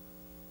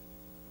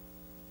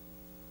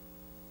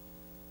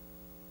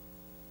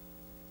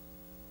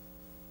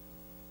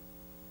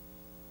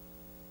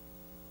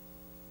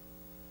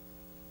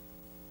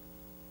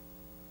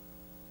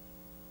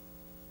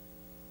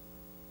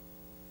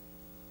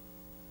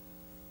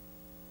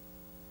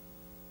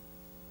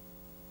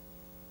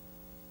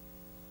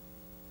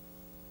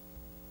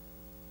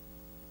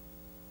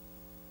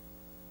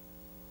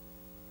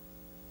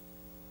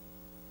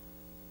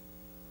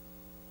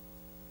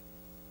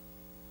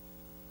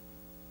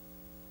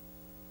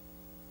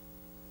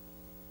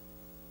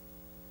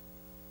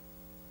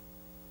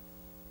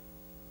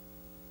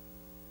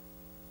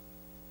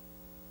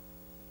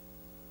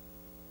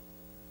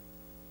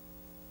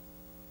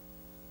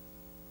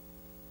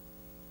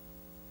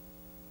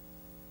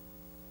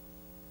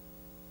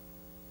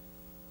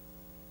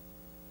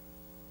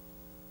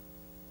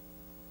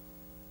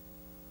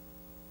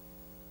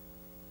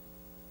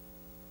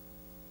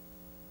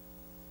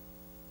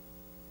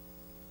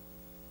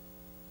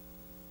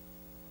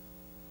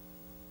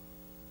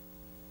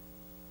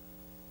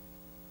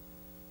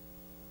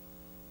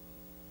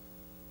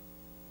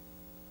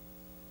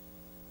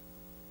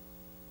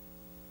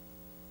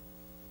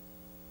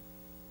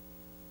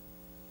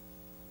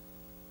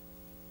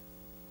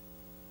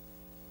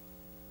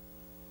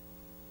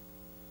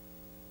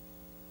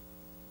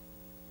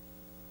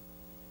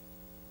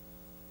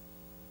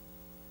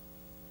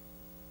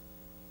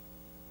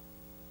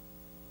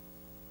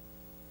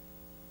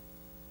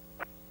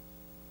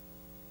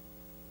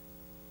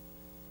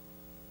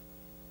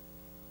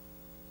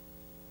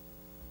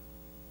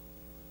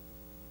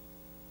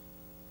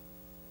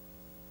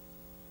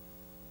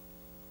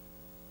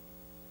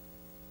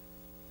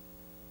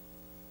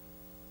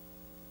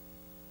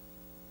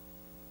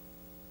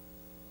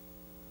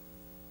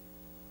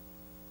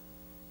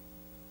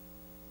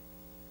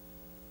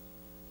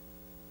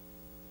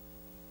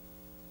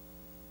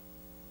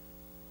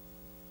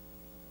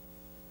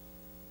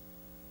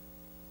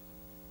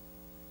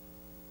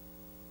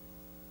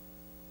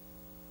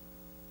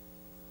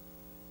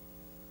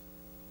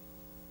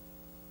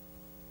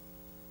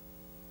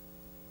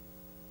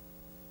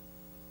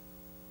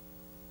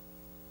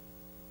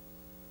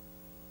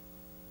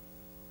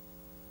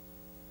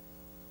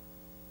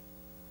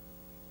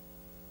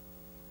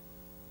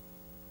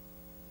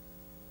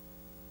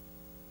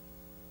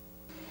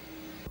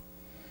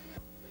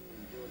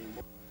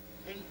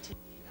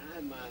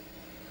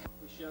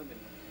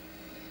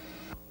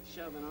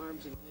 shoving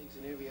arms and legs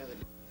and every other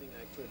thing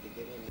I could to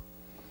get in.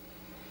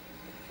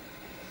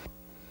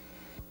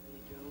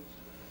 Ready, Jones?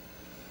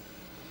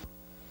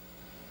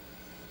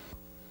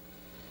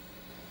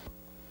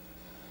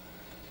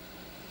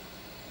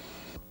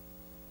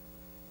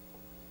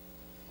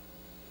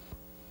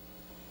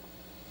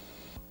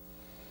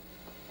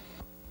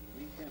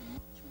 We have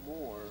much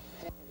more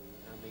padding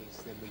on these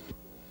than we do.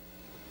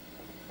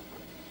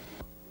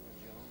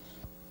 Jones.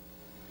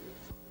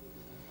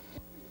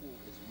 Everything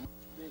is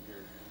much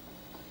bigger.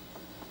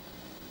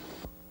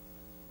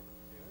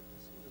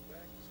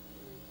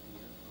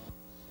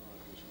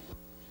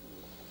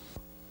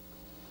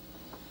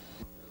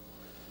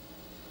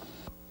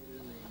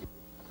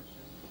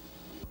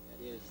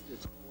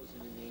 It's always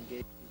in the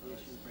engaged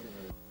position. The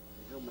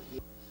helmet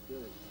here is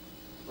good.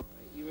 All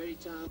right, you ready,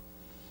 Tom?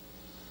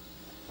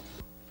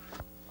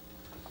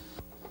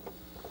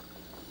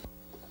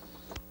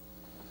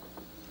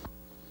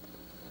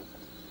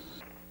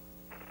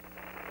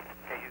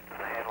 Okay, Houston,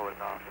 the handle is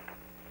off.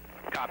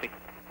 Copy.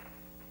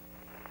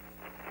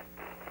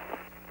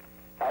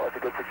 That was a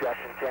good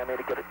suggestion, Tammy,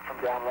 to get it from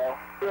down low.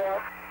 Yeah.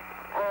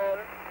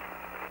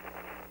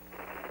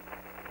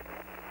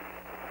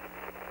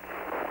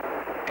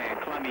 And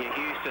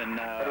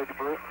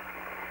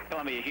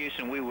Columbia,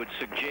 Houston, we would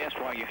suggest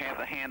while you have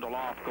the handle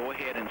off, go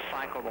ahead and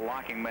cycle the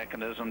locking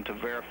mechanism to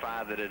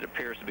verify that it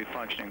appears to be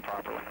functioning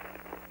properly.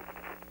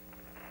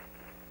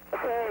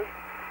 Okay.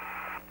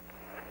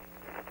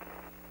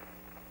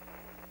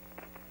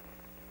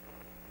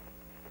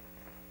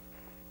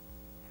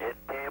 And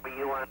Tammy,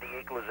 you on the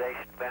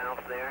equalization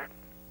valves there?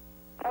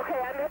 Okay,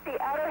 I'm at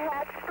the outer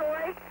hatch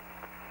story.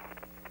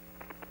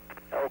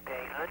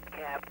 Okay,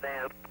 uncap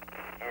them,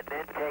 and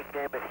then take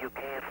them, if you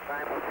can,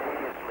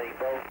 simultaneously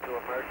both to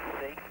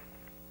emergency.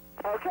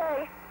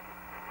 Okay.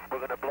 We're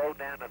going to blow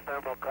down the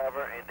thermal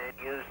cover and then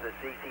use the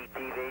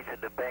CCTVs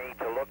in the bay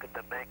to look at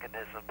the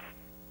mechanisms.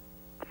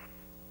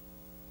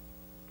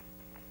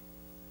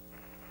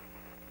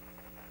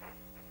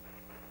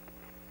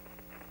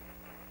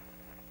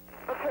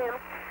 Okay,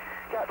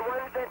 I've got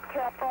one vent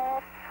cap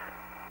off.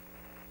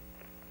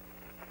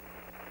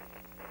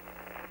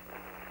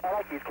 I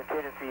like these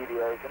contingency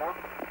EVAs, you know?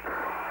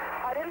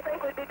 I didn't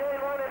think we'd be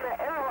doing one in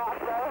the airlock,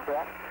 though.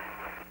 Yeah.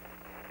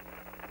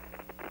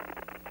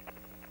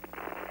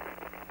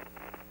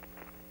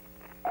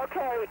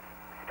 Okay,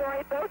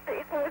 Story, both the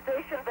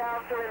equalization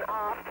valves are in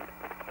off.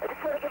 I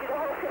just want to give you the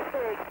whole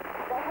config.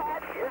 The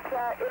hatch is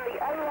in the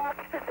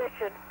unlocked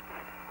position.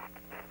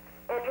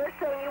 And you're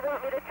saying you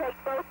want me to take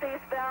both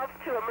these valves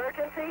to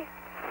emergency?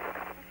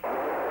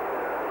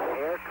 The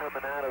air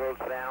coming out of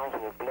those valves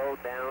will blow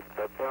down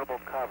the thermal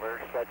cover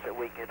such that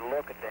we can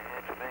look at the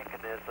hatch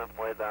mechanism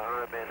with the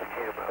RMS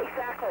camera.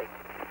 Exactly.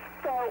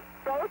 So,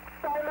 both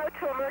silo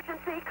to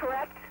emergency,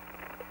 correct?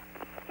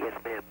 Yes,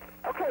 ma'am.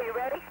 Okay, you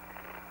ready?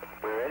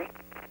 We're ready?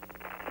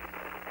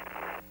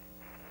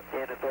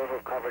 And the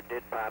thermal cover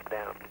did pop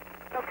down.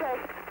 Okay.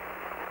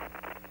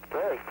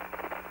 Great.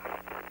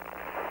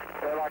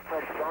 Airlock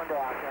pressure going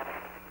down, Tammy.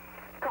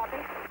 Copy.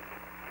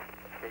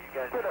 Okay, you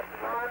guys... Good.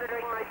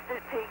 Monitoring my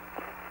suit peak.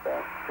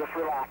 Yeah, just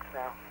relax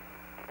now.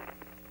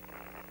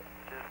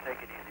 Just take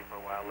it easy for a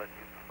while. Let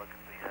you look at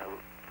the...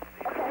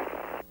 Okay.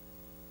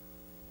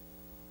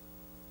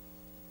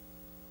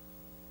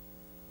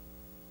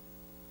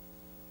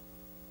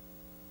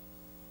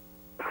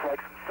 Looks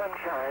like some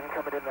sunshine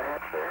coming in the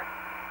hatch there.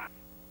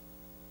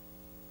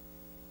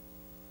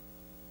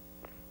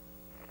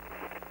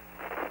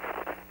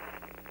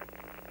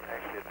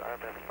 Actually, it's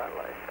RMS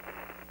spotlight.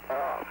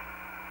 Oh.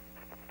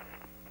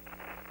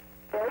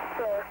 Yes,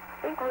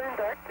 I think we're in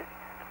darkness.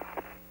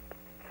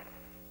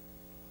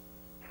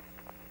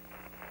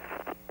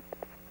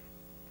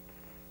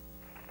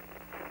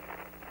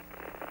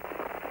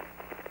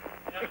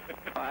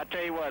 I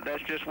tell you what,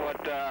 that's just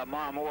what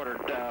Mom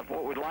ordered.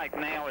 What we'd like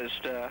now is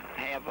to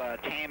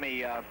have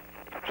Tammy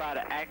try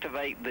to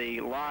activate the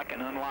lock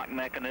and unlock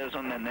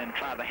mechanism and then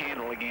try the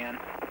handle again.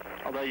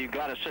 Although you've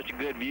got such a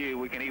good view,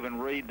 we can even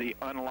read the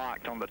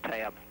unlocked on the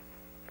tab.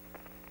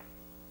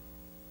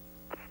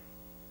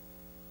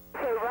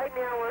 Okay, right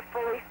now we're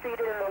fully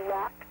seated in the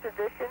locked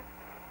position.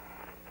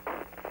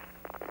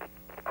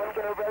 I'm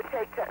going to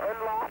rotate to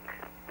unlock.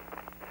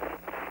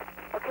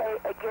 Okay,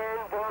 again,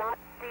 we'll not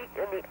seat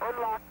in the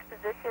unlocked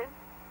position.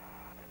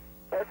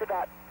 That's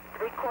about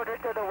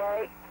 3/4 of the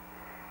way.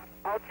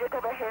 I'll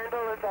jiggle the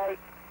handle as I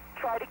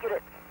try to get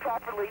it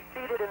properly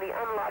seated in the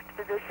unlocked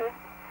position.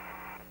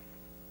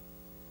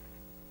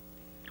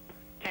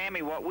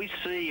 Tammy, what we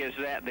see is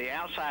that the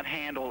outside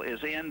handle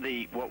is in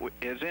the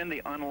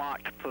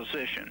unlocked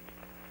position.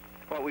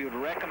 What we would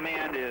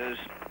recommend is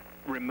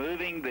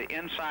removing the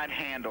inside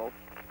handle,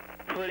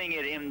 putting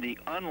it in the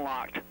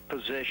unlocked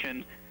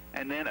position,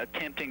 and then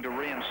attempting to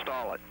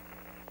reinstall it.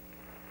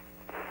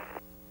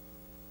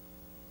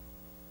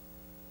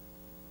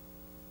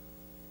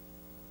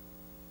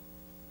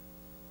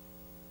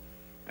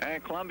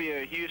 And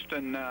Columbia,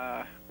 Houston,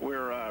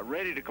 we're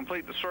ready to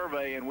complete the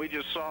survey, and we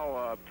just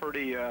saw a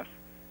pretty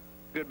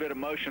good bit of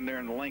motion there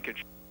in the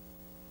linkage.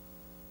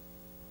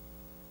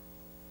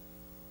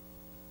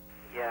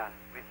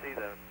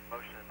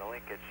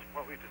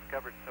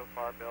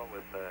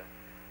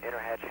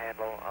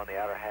 the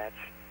outer hatch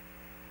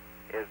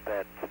is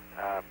that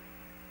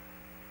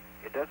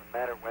it doesn't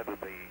matter whether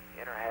the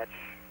inner hatch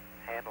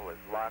handle is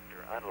locked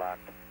or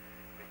unlocked.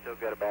 We still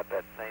get about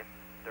that same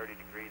 30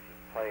 degrees of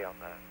play on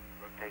the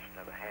rotation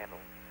of the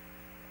handle,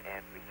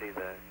 and we see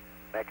the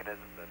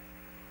mechanism,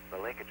 the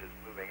linkages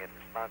moving in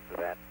response to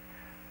that.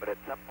 But at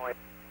some point,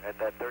 at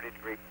that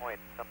 30-degree point,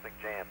 something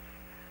jams.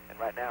 And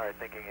right now our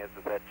thinking is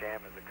that that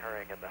jam is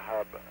occurring in the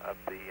hub of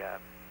the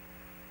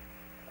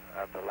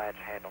latch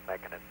handle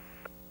mechanism.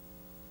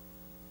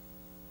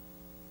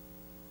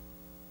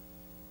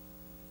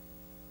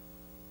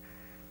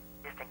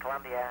 Houston,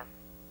 Columbia,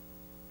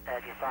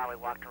 as you saw, we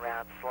walked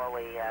around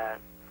slowly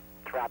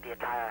throughout the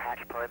entire hatch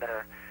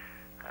perimeter.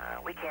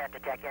 We can't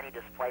detect any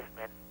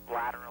displacement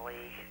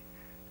laterally,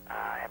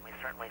 and we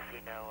certainly see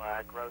no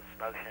gross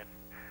motion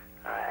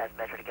as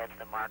measured against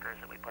the markers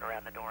that we put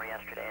around the door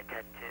yesterday at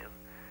 10-2.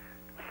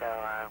 So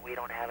we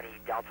don't have any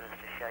deltas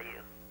to show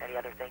you. Any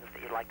other things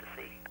that you'd like to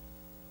see?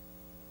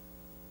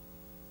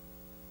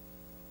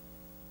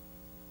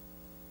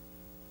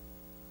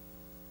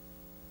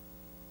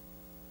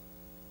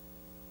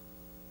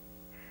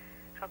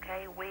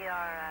 Okay, we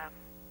are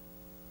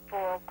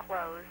full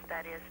closed,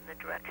 that is in the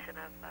direction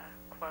of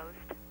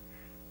closed.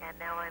 And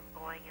now I'm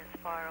going as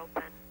far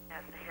open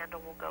as the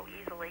handle will go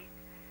easily.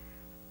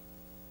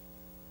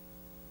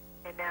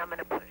 And now I'm going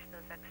to push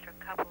those extra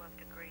couple of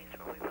degrees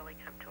where we really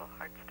come to a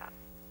hard stop.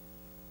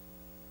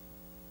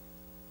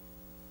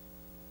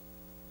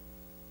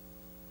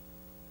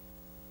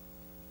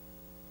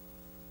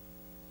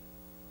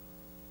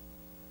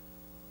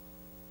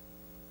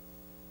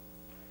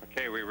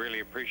 Okay, we really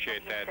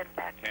appreciate that,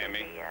 Tammy.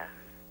 To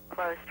the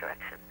closed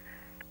direction.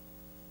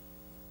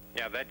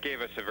 Yeah, that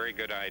gave us a very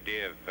good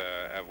idea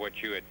of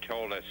what you had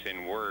told us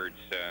in words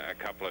a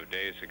couple of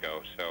days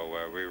ago.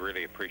 So we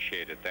really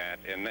appreciated that,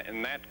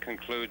 and that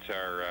concludes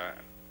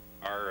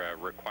our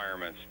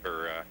requirements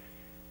for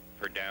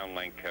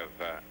downlink of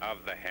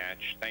the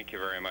hatch. Thank you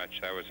very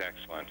much. That was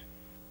excellent.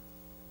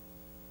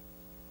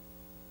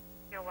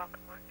 You're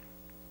welcome, Mark.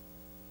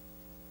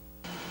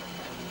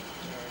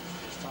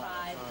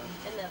 5,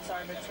 and that's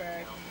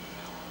arbitrary.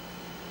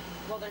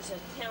 Well, there's a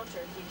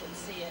counter if you can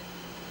see it.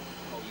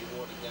 Oh, you've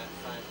already got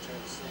 5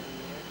 turns set in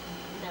there?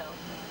 No.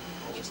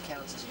 Oh, it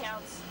counts as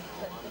counts.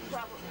 Oh, I'm the used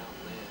problem. to count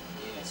that.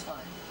 Yeah. That's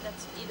fine.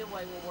 That's either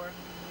way will work.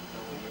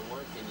 So when you're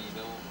working, you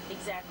don't.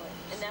 Exactly,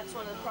 and that's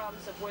one of the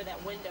problems of where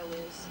that window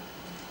is.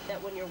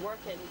 That when you're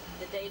working,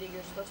 the data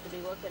you're supposed to be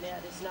looking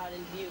at is not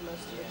in view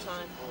most of the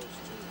time. As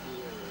opposed to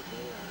here or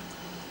there.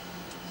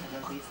 Is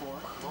it going to be 4?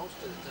 Most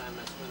of the time,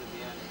 that's going to be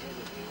out ahead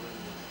of you,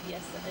 isn't it?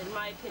 Yes, in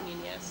my opinion,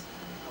 yes.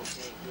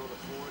 Okay, go to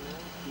 4 now.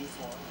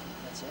 B4.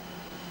 That's it.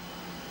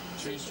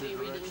 So you should be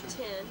reading 10.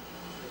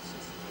 Let's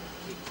just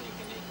keep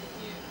taking it.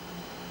 Yeah.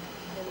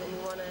 And then you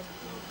want to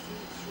go to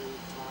 3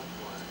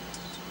 clockwise.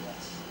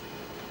 Yes.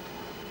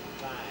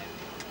 5.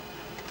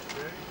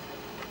 Okay.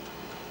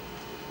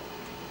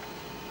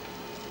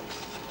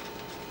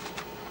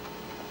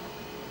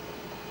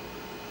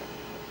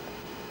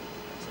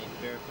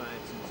 Verify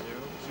it's in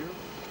 0.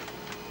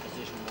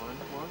 Position 1.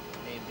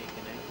 A and B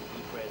connected.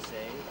 E press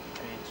A.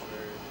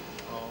 Transfer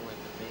all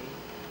into B.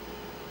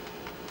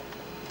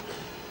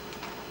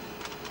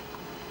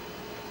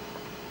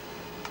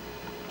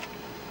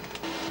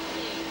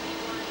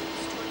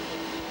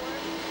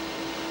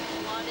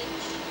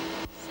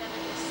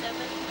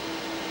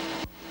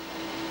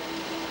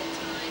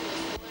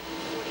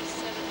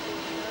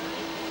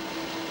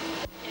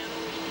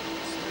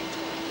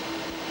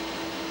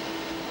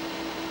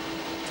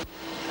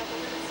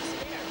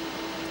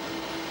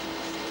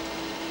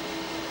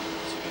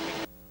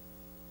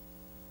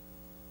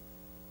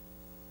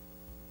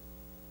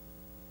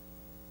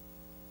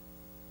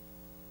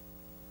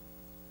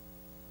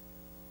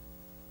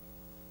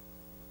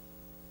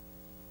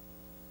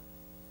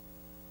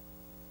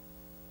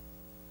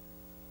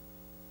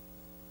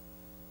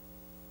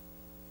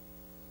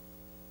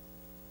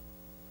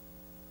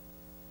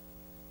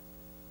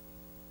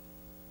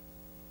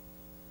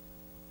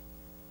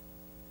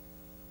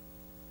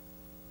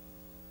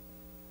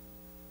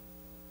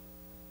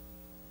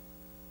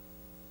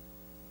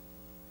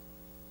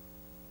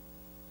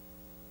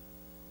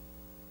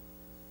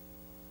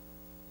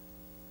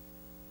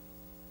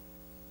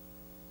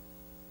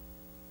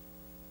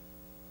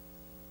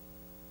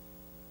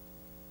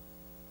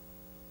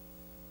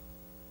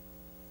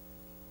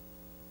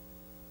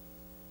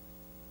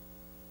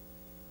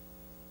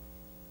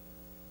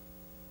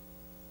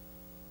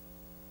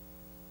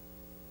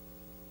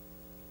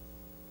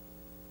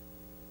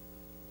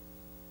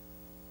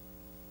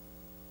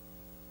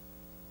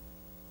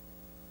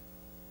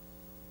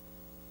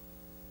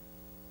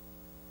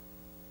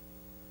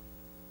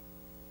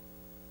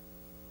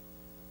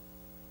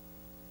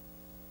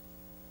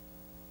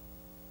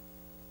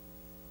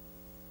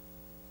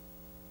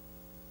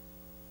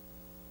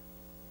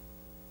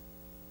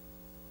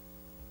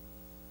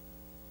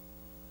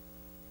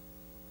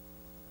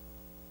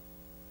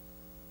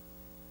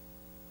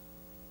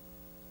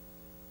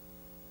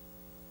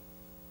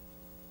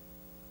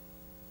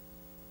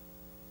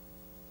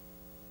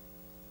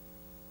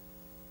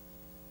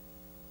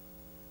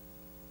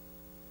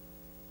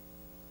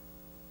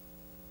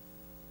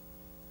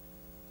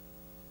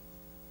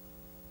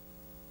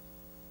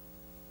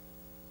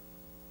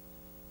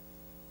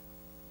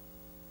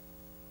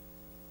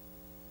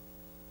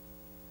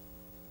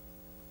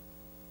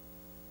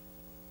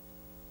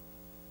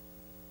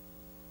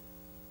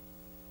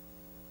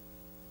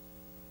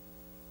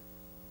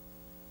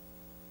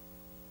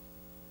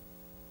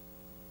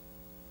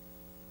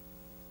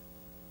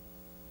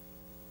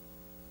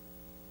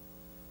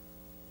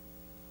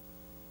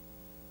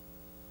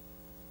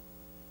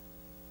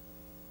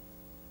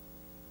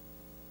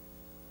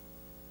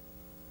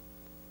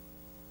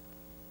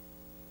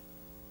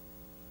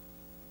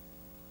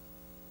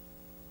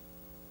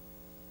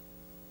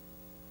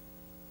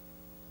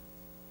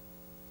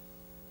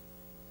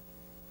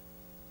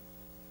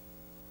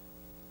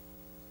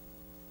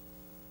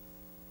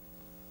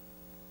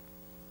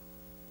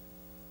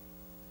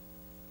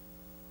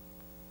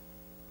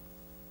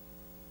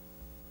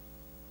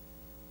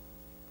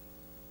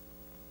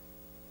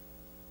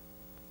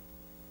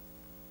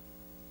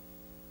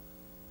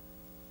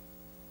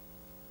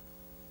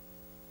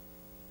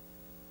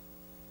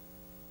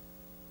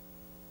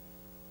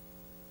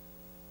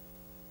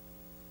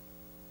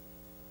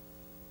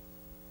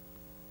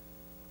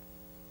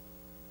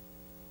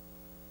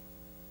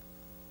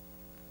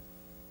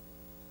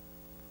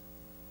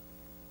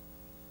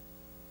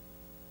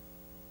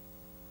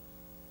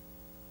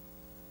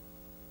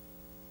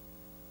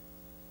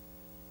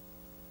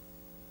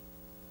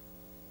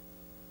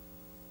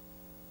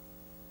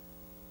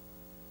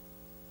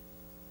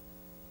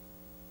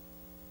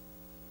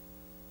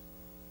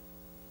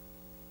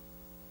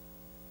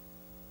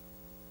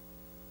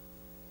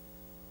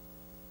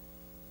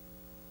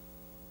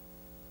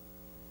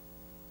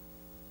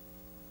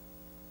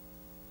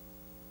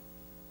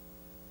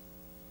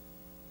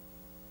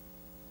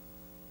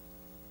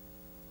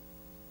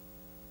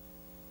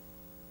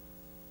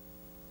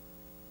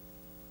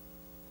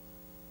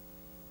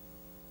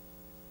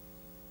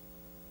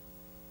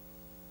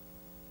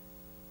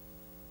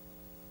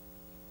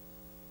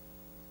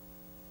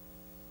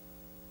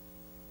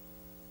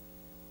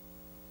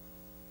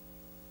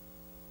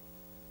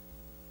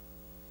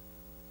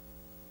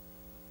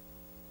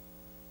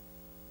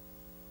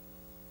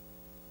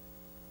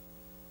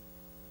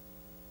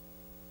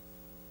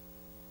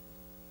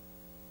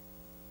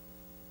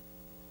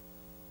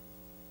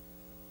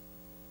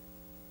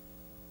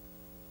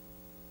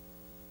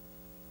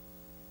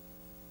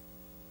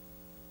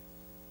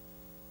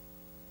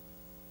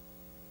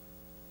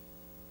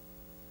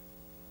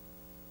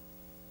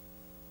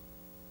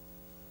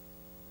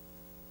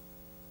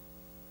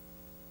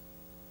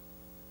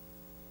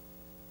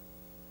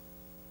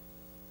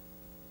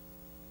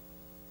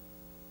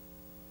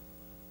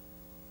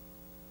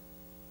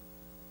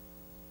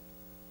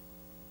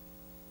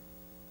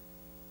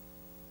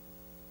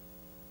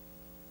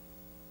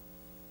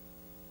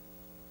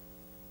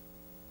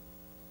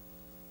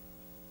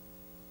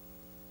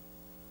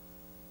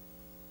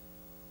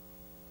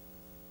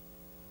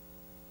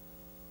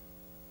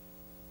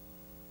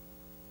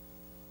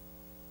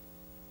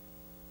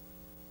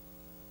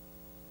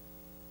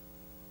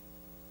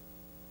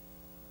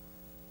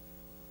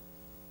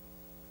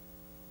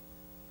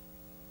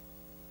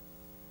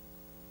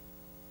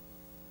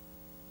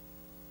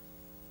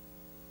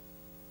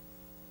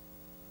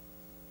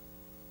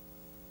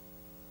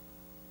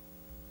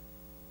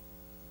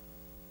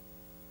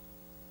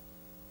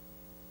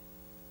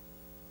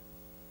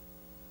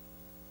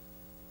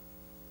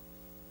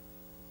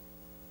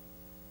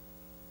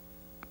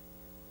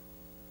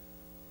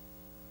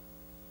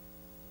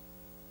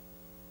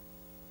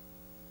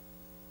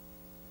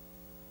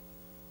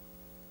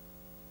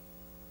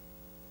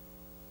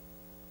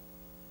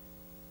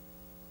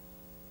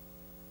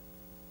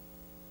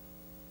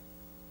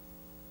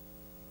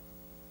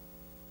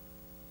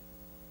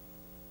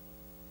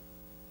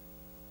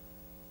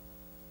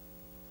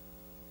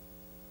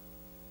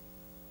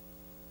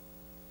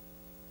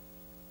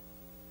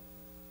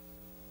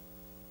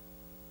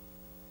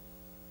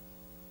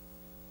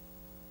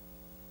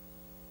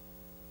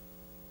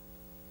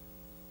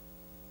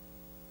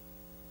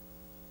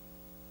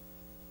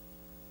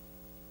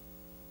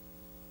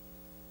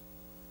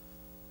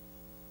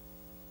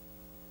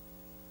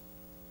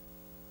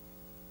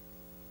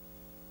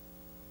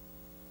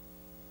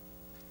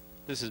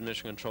 This is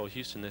Mission Control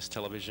Houston. This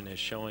television is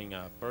showing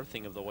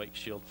berthing of the Wake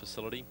Shield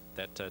facility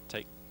that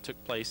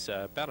took place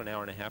about an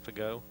hour and a half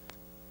ago.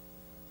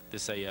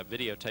 This is a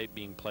videotape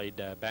being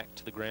played back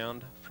to the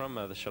ground from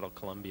the Shuttle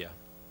Columbia.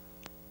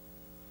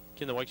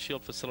 Again, the Wake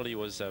Shield facility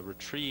was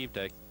retrieved,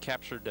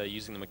 captured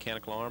using the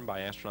mechanical arm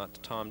by astronaut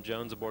Tom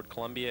Jones aboard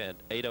Columbia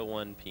at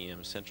 8:01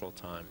 p.m. Central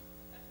Time.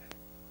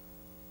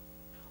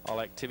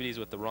 All activities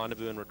with the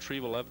rendezvous and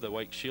retrieval of the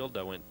Wake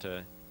Shield went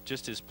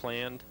just as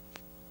planned,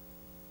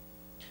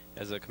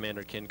 as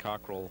Commander Ken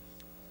Cockrell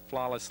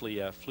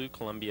flawlessly flew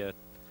Columbia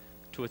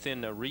to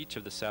within reach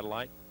of the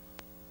satellite.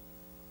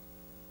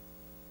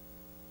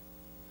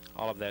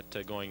 All of that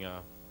going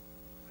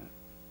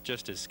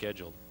just as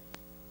scheduled.